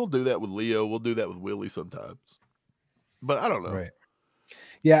that because we'll do that with Leo. We'll do that with Willie sometimes. But I don't know. Right.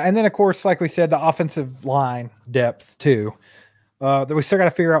 Yeah, and then of course, like we said, the offensive line depth too. We still got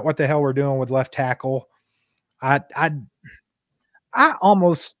to figure out what the hell we're doing with left tackle. I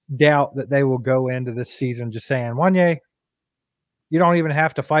almost doubt that they will go into this season just saying, Wanye, you don't even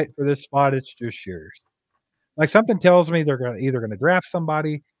have to fight for this spot; it's just yours. Like something tells me they're either going to draft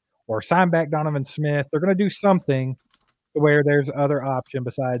somebody or sign back Donovan Smith. They're going to do something where there's other option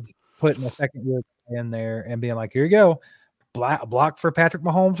besides putting a second year in there and being like, here you go. Block for Patrick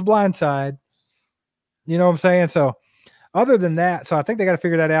Mahomes' blind side. You know what I'm saying? So other than that, so I think they got to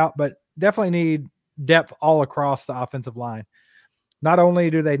figure that out, but definitely need depth all across the offensive line. Not only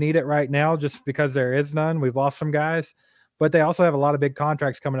do they need it right now just because there is none, we've lost some guys, but they also have a lot of big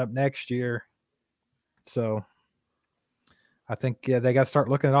contracts coming up next year. So I think they got to start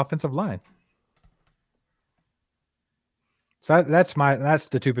looking at offensive line. So that's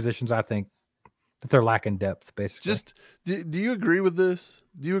the two positions I think that they're lacking depth, basically. Just do you agree with this?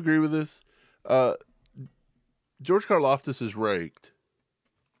 George Karlaftis is ranked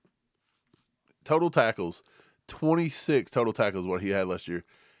total tackles, 26 total tackles what he had last year.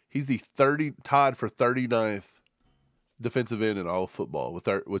 He's tied for 39th defensive end in all football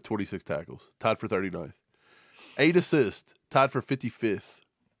with 26 tackles, tied for 39th. 8 assists, tied for 55th.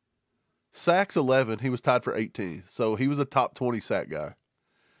 Sacks 11, he was tied for 18th. So he was a top 20 sack guy.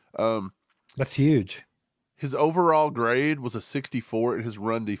 That's huge. His overall grade was a 64, and his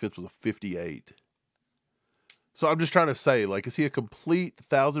run defense was a 58. So I'm just trying to say, like, is he a complete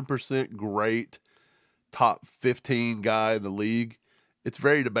 1,000% great top 15 guy in the league? It's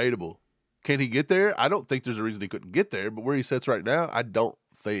very debatable. Can he get there? I don't think there's a reason he couldn't get there, but where he sits right now, I don't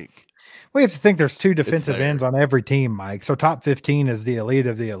think. We have to think there's 2 defensive ends on every team, Mike. So top 15 is the elite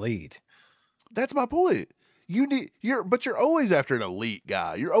of the elite. That's my point. But you're always after an elite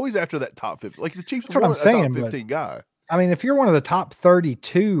guy. You're always after that top 15. Like the Chiefs want a top 15 guy. I mean, if you're one of the top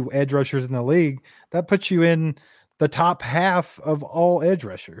 32 edge rushers in the league, that puts you in the top half of all edge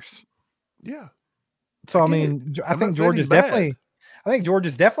rushers. Yeah. So I mean, I think George is definitely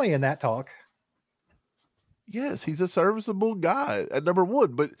in that talk. Yes, he's a serviceable guy at number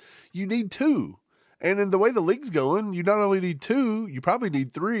 1, but you need 2. And in the way the league's going, you not only need 2, you probably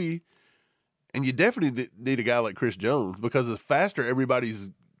need 3. And you definitely need a guy like Chris Jones because the faster everybody's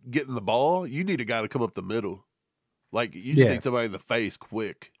getting the ball, you need a guy to come up the middle. Like you just need somebody in the face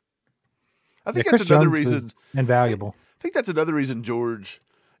quick. I think that's another reason invaluable. I think that's another reason George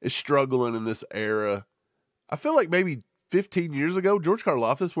is struggling in this era. I feel like maybe 15 years ago, George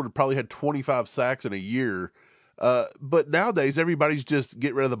Karlaftis would have probably had 25 sacks in a year. But nowadays, everybody's just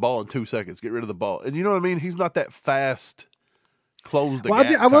get rid of the ball in 2 seconds. Get rid of the ball. And you know what I mean? He's not that fast, close the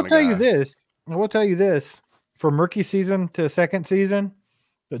gap. I will tell you this. I will tell you this. From rookie season to second season,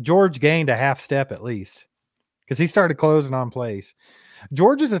 George gained a half step at least because he started closing on plays.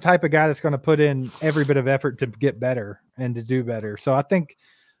 George is the type of guy that's going to put in every bit of effort to get better and to do better. So I think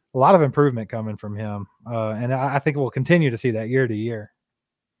a lot of improvement coming from him. And I think we'll continue to see that year to year.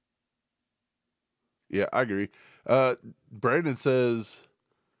 Yeah, I agree. Brandon says,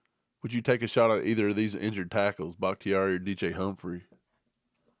 would you take a shot at either of these injured tackles, Bakhtiari or DJ Humphrey?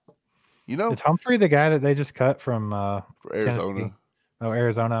 You know, is Humphrey the guy that they just cut from for Arizona? Tennessee? Oh,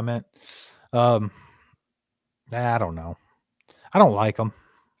 Arizona, I meant. I don't know. I don't like him.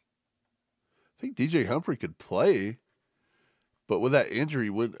 I think DJ Humphrey could play, but with that injury,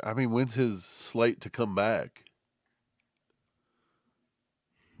 when's his slate to come back?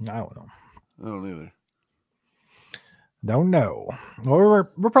 I don't know. I don't either. Don't know. Well,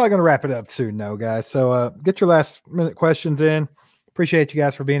 we're probably going to wrap it up soon, though, guys. So get your last minute questions in. Appreciate you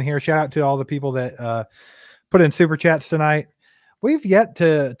guys for being here. Shout out to all the people that put in super chats tonight. We've yet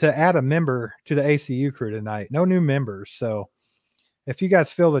to add a member to the ACU crew tonight. No new members. So if you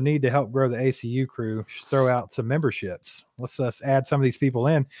guys feel the need to help grow the ACU crew, throw out some memberships. Let's add some of these people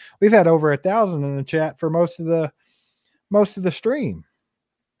in. We've had over 1,000 in the chat for most of the stream.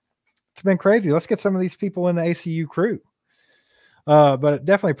 It's been crazy. Let's get some of these people in the ACU crew. But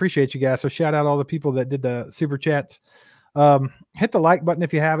definitely appreciate you guys. So shout out all the people that did the super chats. Hit the like button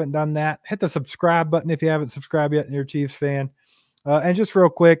if you haven't done that. Hit the subscribe button if you haven't subscribed yet and you're a Chiefs fan. And just real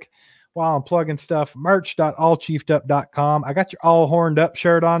quick, while I'm plugging stuff, merch.allchieftUp.com. I got your all horned up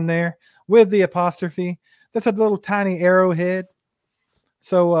shirt on there with the apostrophe. That's a little tiny arrowhead.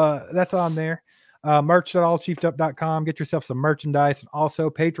 So that's on there. Merch.allchieftUp.com. Get yourself some merchandise. And also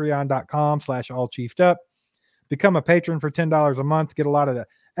patreon.com/allchieftUp. Become a patron for $10 a month. Get a lot of the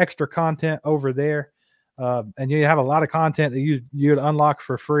extra content over there. And you have a lot of content that you'd unlock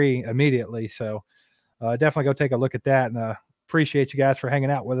for free immediately. So definitely go take a look at that. And appreciate you guys for hanging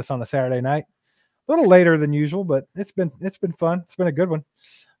out with us on a Saturday night. A little later than usual, but it's been fun. It's been a good one.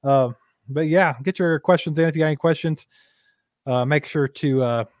 But yeah, get your questions in if you got any questions. Make sure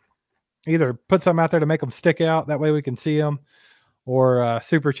to either put something out there to make them stick out. That way we can see them. Or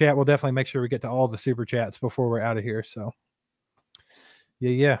super chat. We'll definitely make sure we get to all the super chats before we're out of here. So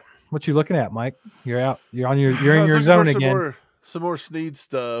yeah. What you looking at, Mike? You're out. You're in your zone again. Some more Sneed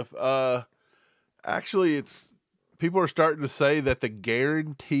stuff. Actually, people are starting to say that the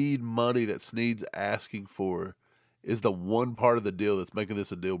guaranteed money that Sneed's asking for is the one part of the deal that's making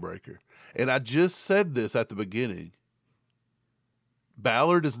this a deal breaker. And I just said this at the beginning.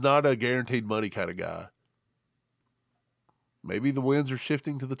 Ballard is not a guaranteed money kind of guy. Maybe the winds are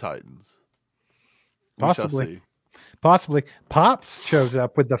shifting to the Titans. Possibly. Pops shows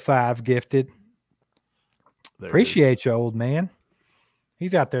up with the 5 gifted. Appreciate you, old man.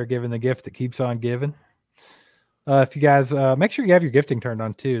 He's out there giving the gift that keeps on giving. If you guys make sure you have your gifting turned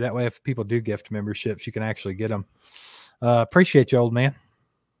on too. That way, if people do gift memberships, you can actually get them. Appreciate you, old man.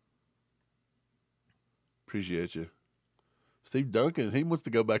 Appreciate you. Steve Duncan, he wants to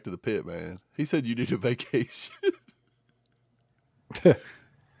go back to the pit, man. He said you need a vacation.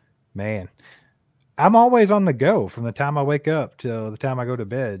 Man, I'm always on the go from the time I wake up till the time I go to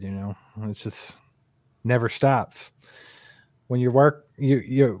bed. It's just never stops. When you work,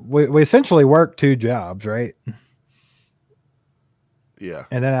 we essentially work 2 jobs, right? Yeah.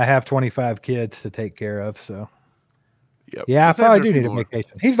 And then I have 25 kids to take care of. So, yep. Yeah, I probably do need a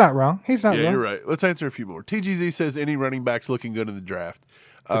vacation. He's not wrong. Wrong. You're right. Let's answer a few more. TGZ says any running backs looking good in the draft.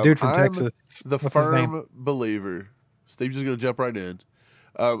 The dude from Texas. What's firm believer. Steve's just going to jump right in.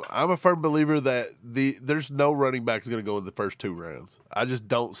 I'm a firm believer that there's no running back is going to go in the first 2 rounds. I just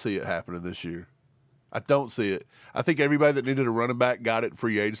don't see it happening this year. I don't see it. I think everybody that needed a running back got it in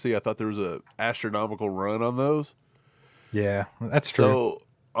free agency. I thought there was an astronomical run on those. Yeah, that's true. So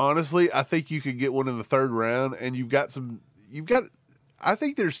honestly, I think you could get one in the 3rd round, and I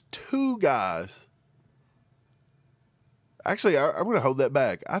think there's 2 guys. Actually, I'm going to hold that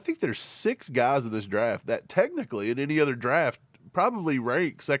back. I think there's 6 guys in this draft that technically in any other draft probably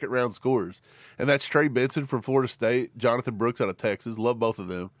rank 2nd round scores. And that's Trey Benson from Florida State, Jonathan Brooks out of Texas. Love both of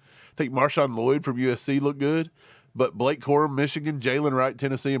them. I think Marshawn Lloyd from USC looked good. But Blake Corum, Michigan, Jalen Wright,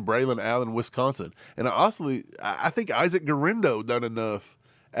 Tennessee, and Braylon Allen, Wisconsin. And I think Isaac Garrindo done enough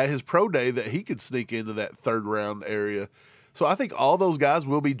at his pro day that he could sneak into that 3rd round area. So I think all those guys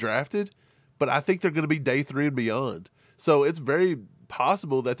will be drafted, but I think they're going to be day 3 and beyond. So it's very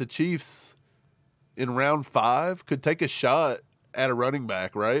possible that the Chiefs in round 5 could take a shot at a running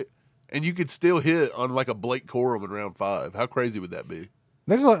back, right? And you could still hit on like a Blake Corum in round 5. How crazy would that be?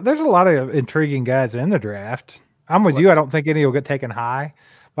 There's a lot of intriguing guys in the draft. I'm with you. I don't think any will get taken high,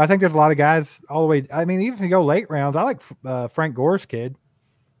 but I think there's a lot of guys all the way. I mean, even if you go late rounds, I like Frank Gore's kid.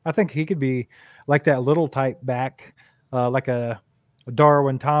 I think he could be like that little type back, like a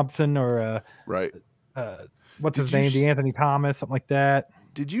Darwin Thompson or right. What's his name? DeAnthony Thomas, something like that.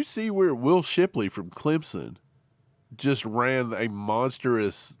 Did you see where Will Shipley from Clemson just ran a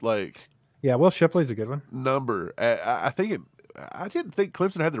monstrous Yeah, Will Shipley's a good one. Number. I didn't think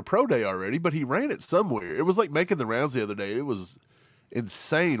Clemson had their pro day already, but he ran it somewhere. It was like making the rounds the other day. It was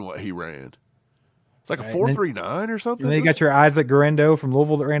insane what he ran. It's like a 4.39 or something. And then you got your Isaac Garrindo from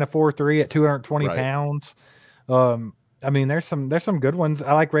Louisville that ran a 4.3 at 220 pounds. I mean, there's some good ones.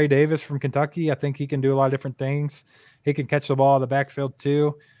 I like Ray Davis from Kentucky. I think he can do a lot of different things. He can catch the ball in the backfield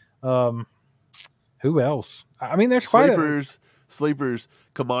too. Who else? I mean, there's quite Sleepers.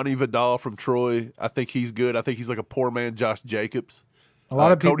 Kamani Vidal from Troy. I think he's good. I think he's like a poor man Josh Jacobs. A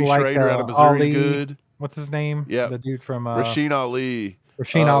lot of people Cody like Schrader out of Missouri is good. What's his name? Yeah, the dude from Rasheen Ali.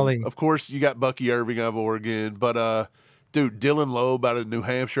 Ali. Of course, you got Bucky Irving out of Oregon, but dude, Dylan Loeb out of New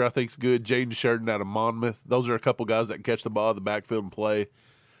Hampshire, I think is good. Jaden Sheridan out of Monmouth. Those are a couple guys that can catch the ball in the backfield and play.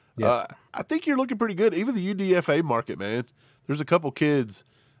 Yeah. I think you're looking pretty good. Even the UDFA market, man. There's a couple kids.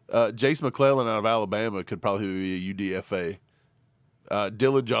 Jace McClellan out of Alabama could probably be a UDFA.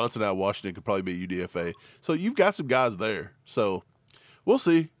 Dylan Johnson out of Washington could probably be a UDFA. So you've got some guys there. So We'll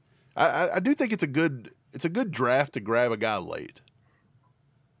see. I do think it's a good draft to grab a guy late.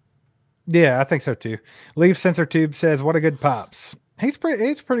 Yeah, I think so too. Leaf Sensor Tube says, "What a good pops." He's a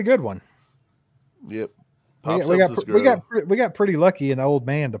pretty good one. Yep. We got pretty lucky in the old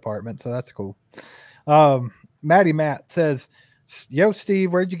man department, so that's cool. Maddie Matt says, "Yo,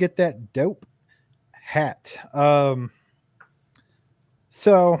 Steve, where'd you get that dope hat?"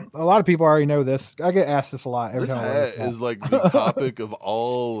 So a lot of people already know this. I get asked this a lot every this time. Hat is like the topic of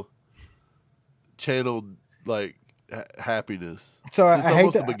all channeled like happiness. So since I hate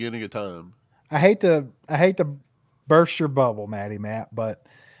almost to, the beginning of time. I hate to burst your bubble, Maddie Matt, but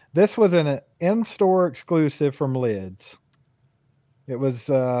this was an in-store exclusive from Lids. It was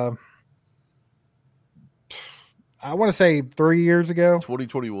I want to say 3 years ago.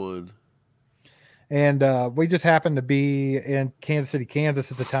 2021. And we just happened to be in Kansas City,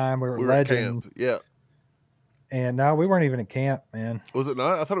 Kansas at the time. We were at camp. Yeah. And no, we weren't even at camp, man. Was it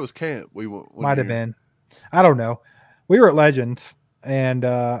not? I thought it was camp. We went. Might have been. I don't know. We were at Legends, and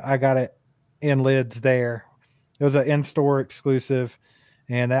I got it in Lids there. It was an in-store exclusive,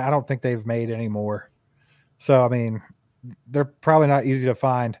 and I don't think they've made any more. So, I mean, they're probably not easy to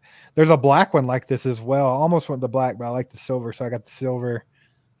find. There's a black one like this as well. I almost went the black, but I like the silver, so I got the silver.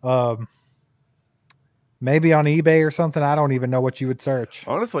 Maybe on eBay or something. I don't even know what you would search.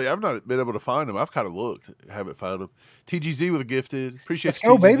 Honestly, I've not been able to find them. I've kind of looked, haven't found them. TGZ with a gifted. Appreciate Let's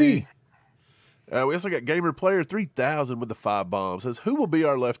go, baby. We also got Gamer Player 3000 with the 5 bombs. Says, who will be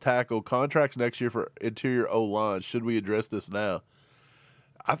our left tackle? Contracts next year for interior O-line. Should we address this now?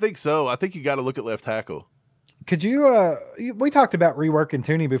 I think so. I think you got to look at left tackle. Could you, we talked about reworking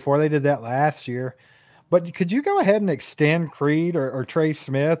Tooney before. They did that last year. But could you go ahead and extend Creed or Trey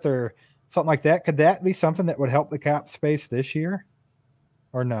Smith or something like that? Could that be something that would help the cap space this year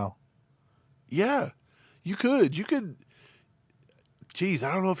or no? Yeah, you could. Geez,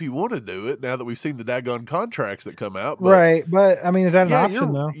 I don't know if you want to do it now that we've seen the daggone contracts that come out. But, right. But I mean, is that an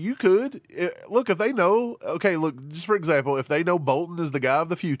option though? You could. Look, if they know, okay, look, just for example, if they know Bolton is the guy of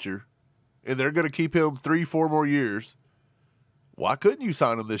the future and they're going to keep him 3-4 more years, why couldn't you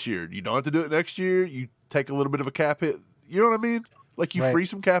sign him this year? You don't have to do it next year. You take a little bit of a cap hit. You know what I mean? Like you free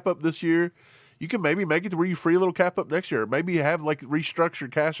some cap up this year. You can maybe make it to where you free a little cap up next year. Or maybe you have like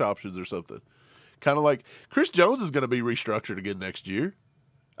restructured cash options or something. Kind of like Chris Jones is going to be restructured again next year.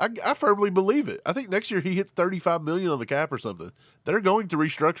 I firmly believe it. I think next year he hits $35 million on the cap or something. They're going to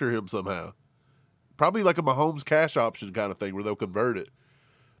restructure him somehow. Probably like a Mahomes cash option kind of thing where they'll convert it.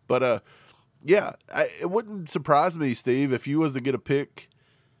 But yeah, it wouldn't surprise me, Steve, if you was to get a pick.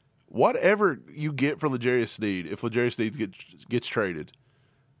 Whatever you get for L'Jarius Sneed, if L'Jarius Sneed gets traded,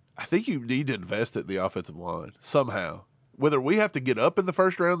 I think you need to invest it in the offensive line somehow. Whether we have to get up in the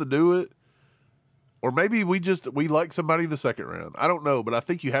first round to do it, or maybe we like somebody in the second round. I don't know, but I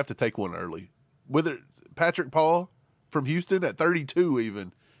think you have to take one early. Whether Patrick Paul from Houston at 32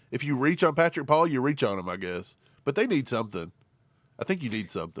 even. If you reach on Patrick Paul, you reach on him, I guess. But they need something. I think you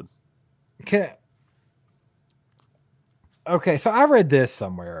need something. Okay, so I read this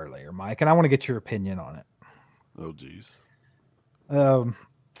somewhere earlier, Mike, and I want to get your opinion on it. Oh, geez.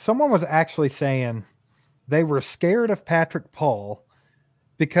 Someone was actually saying they were scared of Patrick Paul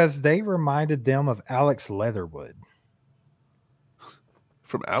because they reminded them of Alex Leatherwood.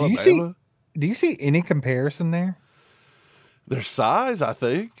 From Alabama? Do you see any comparison there? Their size, I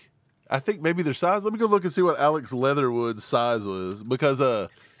think. I think maybe their size. Let me go look and see what Alex Leatherwood's size was. Because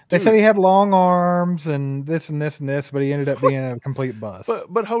they said he had long arms and this and this and this, but he ended up being a complete bust.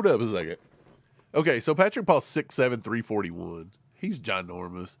 But hold up a second. Okay, so Patrick Paul's 6'7", 341. He's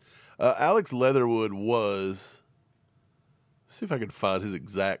ginormous. Alex Leatherwood was... Let's see if I can find his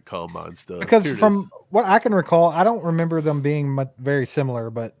exact combine stuff. Because from what I can recall, I don't remember them being very similar,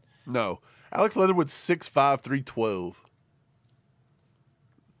 but... No. Alex Leatherwood's 6'5", 312.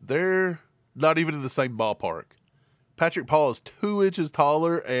 They're not even in the same ballpark. Patrick Paul is 2 inches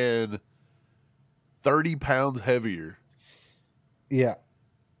taller and 30 pounds heavier. Yeah.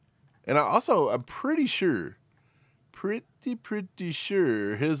 And I'm pretty sure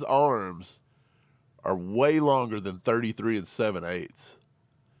his arms are way longer than 33 7/8.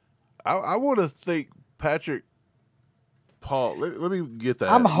 I want to think Patrick Paul. Let me get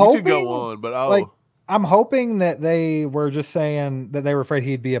that. I'm hoping, you can go on, but I'm hoping that they were just saying that they were afraid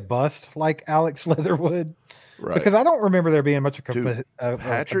he'd be a bust like Alex Leatherwood. Right. Because I don't remember there being much of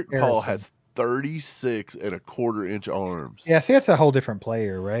Patrick Paul has 36 1/4 inch arms. Yeah, see, that's a whole different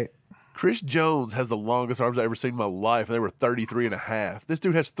player, right? Chris Jones has the longest arms I've ever seen in my life, and they were 33 1/2. This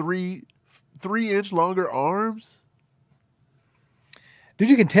dude has 3 inch longer arms. Dude,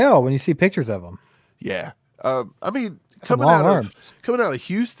 you can tell when you see pictures of him. Yeah. I mean, coming long out arms. of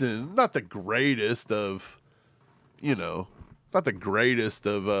Houston, not the greatest of,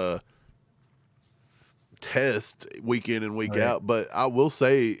 test week in and week out, but I will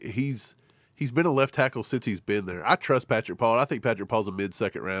say he's been a left tackle since he's been there. I trust Patrick Paul. I think Patrick Paul's a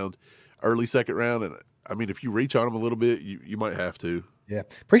mid-second round, early second round, and I mean, if you reach on him a little bit, you might have to. Yeah.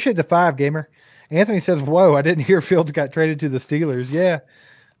 Appreciate the 5, Gamer. Anthony says, whoa, I didn't hear Fields got traded to the Steelers. Yeah.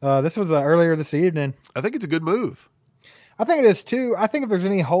 This was earlier this evening. I think it's a good move. I think it is too. I think if there's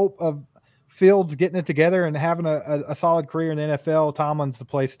any hope of Fields getting it together and having a solid career in the NFL, Tomlin's the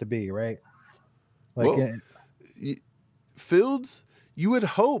place to be, right? Fields, you would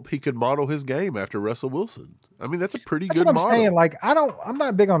hope he could model his game after Russell Wilson. I mean, that's a pretty good what I'm model. saying. I'm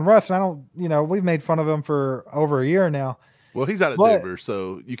not big on Russ, and I don't, we've made fun of him for over a year now. Well, he's out of Denver,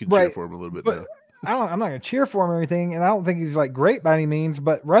 so you can cheer for him a little bit now. I'm not going to cheer for him or anything, and I don't think he's great by any means,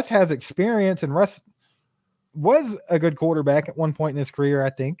 but Russ has experience, and Russ was a good quarterback at one point in his career, I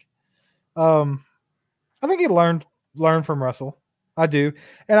think. I think he learned from Russell. I do.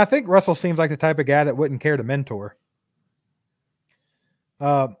 And I think Russell seems like the type of guy that wouldn't care to mentor.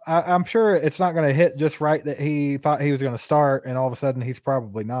 I'm sure it's not going to hit just right that he thought he was going to start, and all of a sudden he's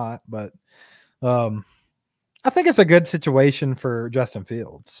probably not. But I think it's a good situation for Justin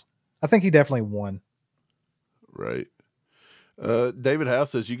Fields. I think he definitely won. Right. David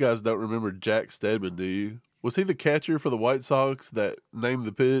House says, you guys don't remember Jack Stedman, do you? Was he the catcher for the White Sox that named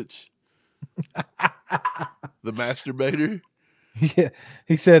the pitch? The masturbator? Yeah.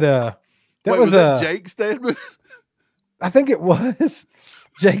 He said, was that Jake Stedman? I think it was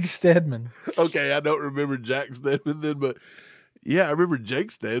Jake Stedman. Okay, I don't remember Jack Stedman then, but yeah, I remember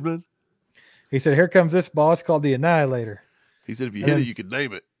Jake Stedman. He said, here comes this ball. It's called the Annihilator. He said, if you hit it, you could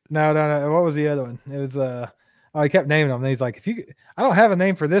name it. No. What was the other one? It was, he kept naming them. And he's like, I don't have a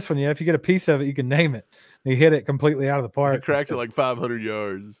name for this one yet. If you get a piece of it, you can name it. And he hit it completely out of the park. He cracks it like 500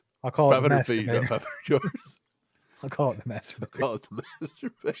 yards. I'll call it 500 feet, not 500 yards. I'll call it the masturbator. Call it the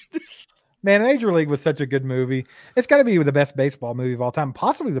masturbator. Man, Major League was such a good movie. It's got to be the best baseball movie of all time,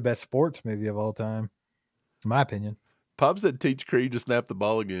 possibly the best sports movie of all time, in my opinion. Pop said teach Creed to snap the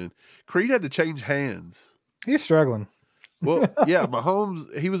ball again. Creed had to change hands. He's struggling. Well, yeah,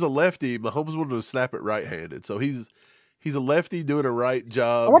 Mahomes, he was a lefty. Mahomes wanted to snap it right-handed. So he's a lefty doing a right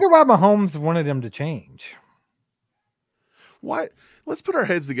job. I wonder why Mahomes wanted him to change. Why? Let's put our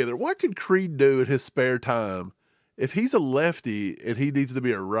heads together. What could Creed do in his spare time? If he's a lefty and he needs to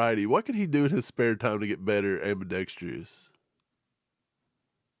be a righty, what could he do in his spare time to get better ambidextrous?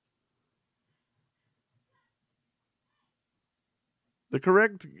 The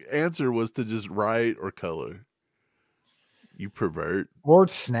correct answer was to just write or color. You pervert. Or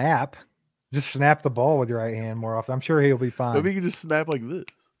snap. Just snap the ball with your right hand more often. I'm sure he'll be fine. Maybe he can just snap like this.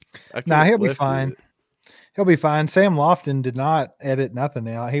 Nah, he'll be fine. He'll be fine. Sam Lofton did not edit nothing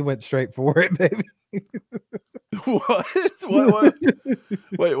out. He went straight for it, baby. What?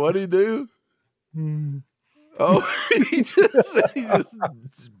 Wait, what did he do? Oh, he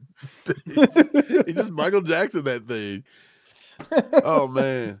just Michael Jackson that thing. Oh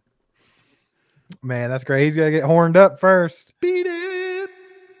man, that's great. He's gotta get horned up first. Beat it,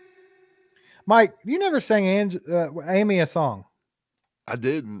 Mike. You never sang Amy a song. I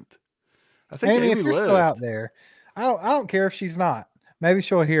didn't. I think Amy, if you're left. still out there, I don't care if she's not. Maybe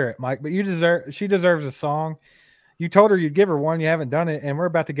she'll hear it, Mike. But she deserves a song. You told her you'd give her one. You haven't done it, and we're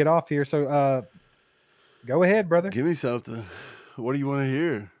about to get off here. So, go ahead, brother. Give me something. What do you want to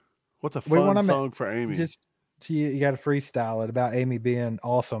hear? What's a fun song for Amy? Just you got to freestyle it about Amy being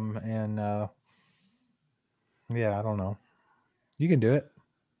awesome, and yeah, I don't know. You can do it.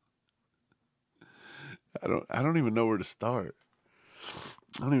 I don't even know where to start.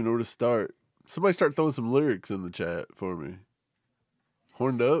 Somebody start throwing some lyrics in the chat for me.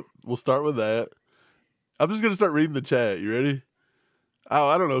 Horned up. We'll start with that. I'm just going to start reading the chat. You ready? Oh,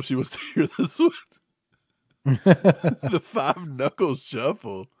 I don't know if she wants to hear this one. The 5 knuckles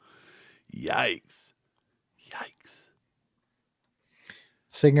shuffle. Yikes.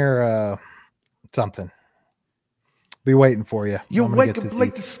 Singer something. Be waiting for you. You wake up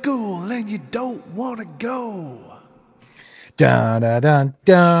late to school and you don't want to go. Dun, dun, dun,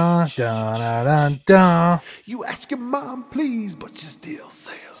 dun, dun, dun, dun, dun. You ask your mom, please, but she still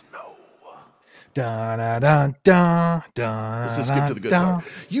says no. Dun, dun, dun, dun, dun. Let's just skip to the good part.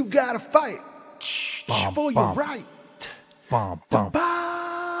 You gotta fight for your right. Bum, bum.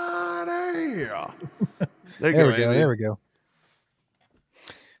 Party. There we go.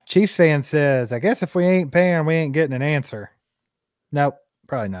 Chiefs fan says, I guess if we ain't paying, we ain't getting an answer. Nope,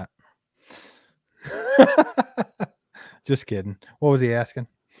 probably not. Just kidding. What was he asking?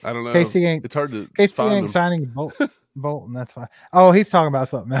 I don't know. Casey ain't. It's hard to. Casey ain't signing. Bolton. That's fine. Oh, he's talking about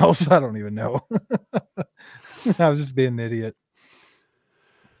something else. I don't even know. I was just being an idiot.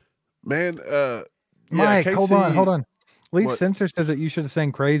 Man, Mike, KC, hold on. Leaf what? Censor says that you should have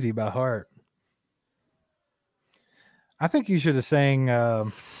sang Crazy by heart. I think you should have sang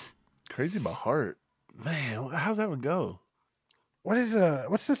Crazy by Heart. Man, how's that one go? what's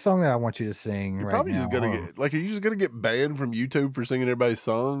the song that I want you to sing You're right probably now? just gonna get are you just gonna get banned from YouTube for singing everybody's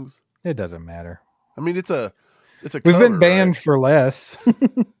songs? It doesn't matter. I mean, it's a We've cover, been banned right? for less.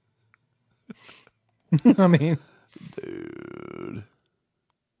 I mean,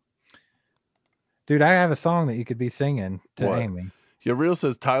 dude, I have a song that you could be singing to What? Amy. Yeah, Real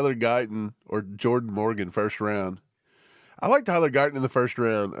says Tyler Guyton or Jordan Morgan first round. I like Tyler Guyton in the first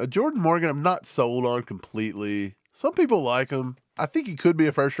round. Jordan Morgan, I'm not sold on completely. Some people like him. I think he could be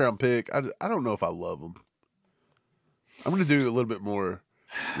a first round pick. I don't know if I love him. I'm going to do a little bit more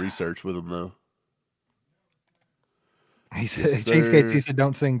research with him, though. He said, Chief Gates, he said,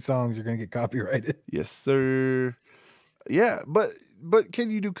 don't sing songs. You're going to get copyrighted. Yes, sir. Yeah, but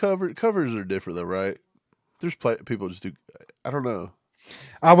can you do covers? Covers are different, though, right? There's people just do. I don't know.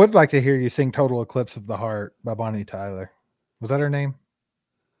 I would like to hear you sing Total Eclipse of the Heart by Bonnie Tyler. Was that her name?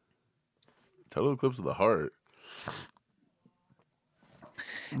 Total Eclipse of the Heart.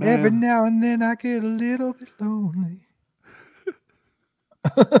 Man. Every now and then I get a little bit lonely.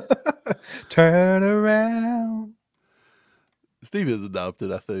 Turn around. Steve is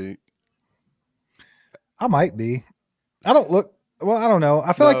adopted, I think. I might be. I don't look. Well, I don't know.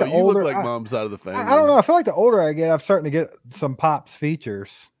 I feel like the you older, look like mom's side of the family. I don't know. I feel like the older I get, I'm starting to get some Pops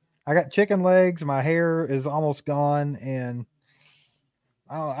features. I got chicken legs. My hair is almost gone, and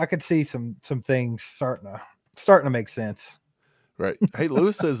I could see some things starting to make sense. Right. Hey,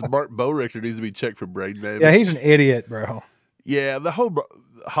 Lewis says Mark Bowrichter needs to be checked for brain damage. Yeah, he's an idiot, bro. Yeah, the whole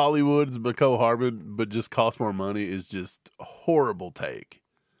Hollywood's McCole Harbin, but just cost more money is just a horrible take.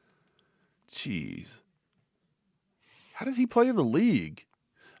 Jeez. How did he play in the league?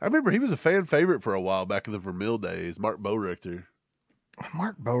 I remember he was a fan favorite for a while back in the Vermeil days, Mark Bowrichter.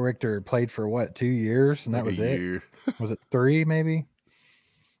 Mark Bowrichter played for what, 2 years, and that was it? Was it 3 maybe?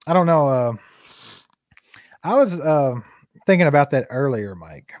 I don't know. I was thinking about that earlier,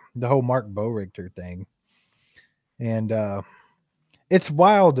 Mike, the whole Mark Bowrichter thing. And it's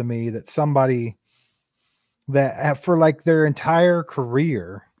wild to me that somebody that for like their entire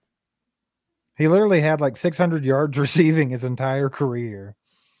career, he literally had like 600 yards receiving his entire career.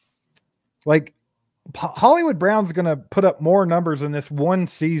 Like Hollywood Brown's going to put up more numbers in this one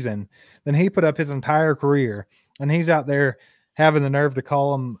season than he put up his entire career. And he's out there having the nerve to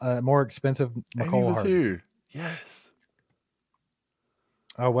call him more expensive McCole Harbin. Here. Yes.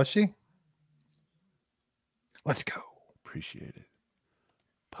 Oh, was she? Let's go. Appreciate it.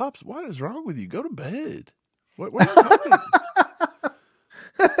 Pops, what is wrong with you? Go to bed. What are you talking?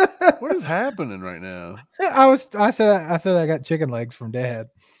 What is happening right now? I said I got chicken legs from Dad.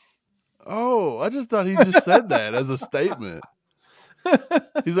 Oh, I just thought he just said that as a statement.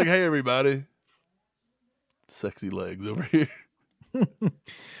 He's like, hey, everybody. Sexy legs over here.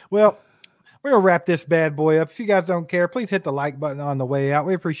 Well, we're going to wrap this bad boy up. If you guys don't care, please hit the like button on the way out.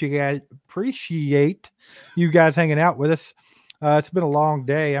 We appreciate you guys hanging out with us. It's been a long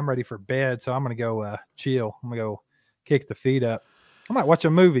day. I'm ready for bed, so I'm going to go chill. I'm going to go kick the feet up. I might watch a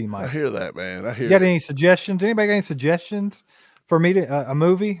movie, Mike. I hear that, man. I hear. You got any suggestions? Anybody got any suggestions for me to a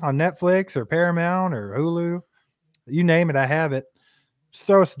movie on Netflix or Paramount or Hulu? You name it, I have it. Just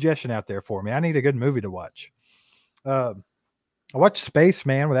throw a suggestion out there for me. I need a good movie to watch. I watched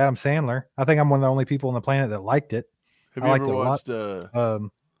Spaceman with Adam Sandler. I think I'm one of the only people on the planet that liked it. Have you ever watched? What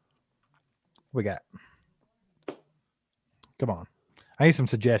we got? Come on. I need some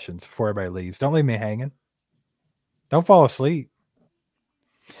suggestions before everybody leaves. Don't leave me hanging. Don't fall asleep.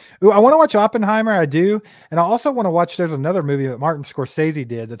 Ooh, I want to watch Oppenheimer. I do. And I also want to watch, there's another movie that Martin Scorsese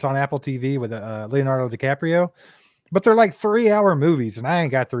did that's on Apple TV with Leonardo DiCaprio. But they're like 3-hour movies, and I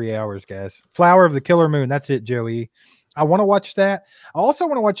ain't got 3 hours, guys. Flower of the Killer Moon. That's it, Joey. I want to watch that. I also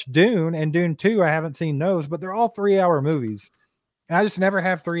want to watch Dune and Dune 2. I haven't seen those, but they're all 3-hour movies. And I just never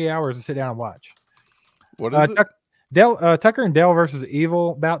have 3 hours to sit down and watch. What is it? Tucker and Dale versus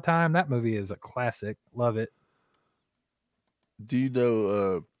Evil, About Time. That movie is a classic. Love it. Do you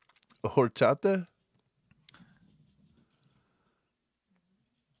know horchata?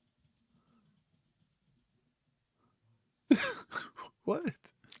 What?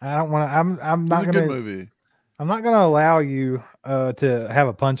 I don't want to. I'm not It's a gonna. good movie. I'm not gonna allow you to have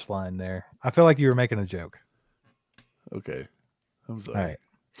a punchline there. I feel like you were making a joke. Okay, I'm sorry. All right.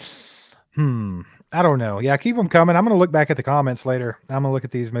 I don't know. Yeah, keep them coming. I'm gonna look back at the comments later. I'm gonna look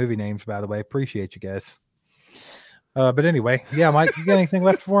at these movie names. By the way, appreciate you guys. But anyway, yeah, Mike, you got anything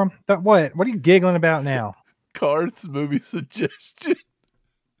left for him? What are you giggling about now? Carth's movie suggestion.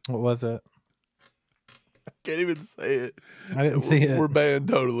 What was it? I can't even say it. I didn't see it. We're banned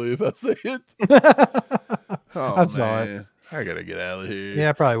totally if I say it. Oh, I'm sorry. I gotta get out of here. Yeah,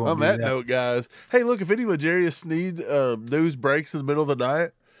 I probably won't. On that note, guys, hey, look, if any L'Jarius Sneed news breaks in the middle of the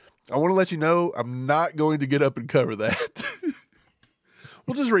night, I want to let you know I'm not going to get up and cover that.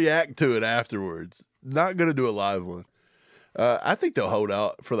 We'll just react to it afterwards. Not going to do a live one. I think they'll hold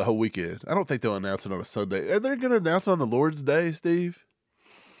out for the whole weekend. I don't think they'll announce it on a Sunday. Are they going to announce it on the Lord's Day, Steve?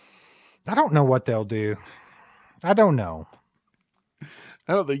 I don't know what they'll do. I don't know.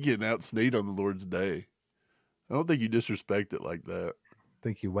 I don't think you announce Sneed on the Lord's Day. I don't think you disrespect it like that.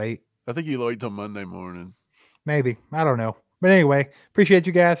 Think you wait? I think you wait till Monday morning. Maybe. I don't know. But anyway, appreciate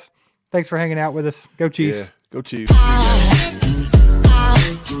you guys. Thanks for hanging out with us. Go Chiefs. Yeah, go Chiefs.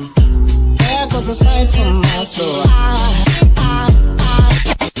 There goes a sight from my soul.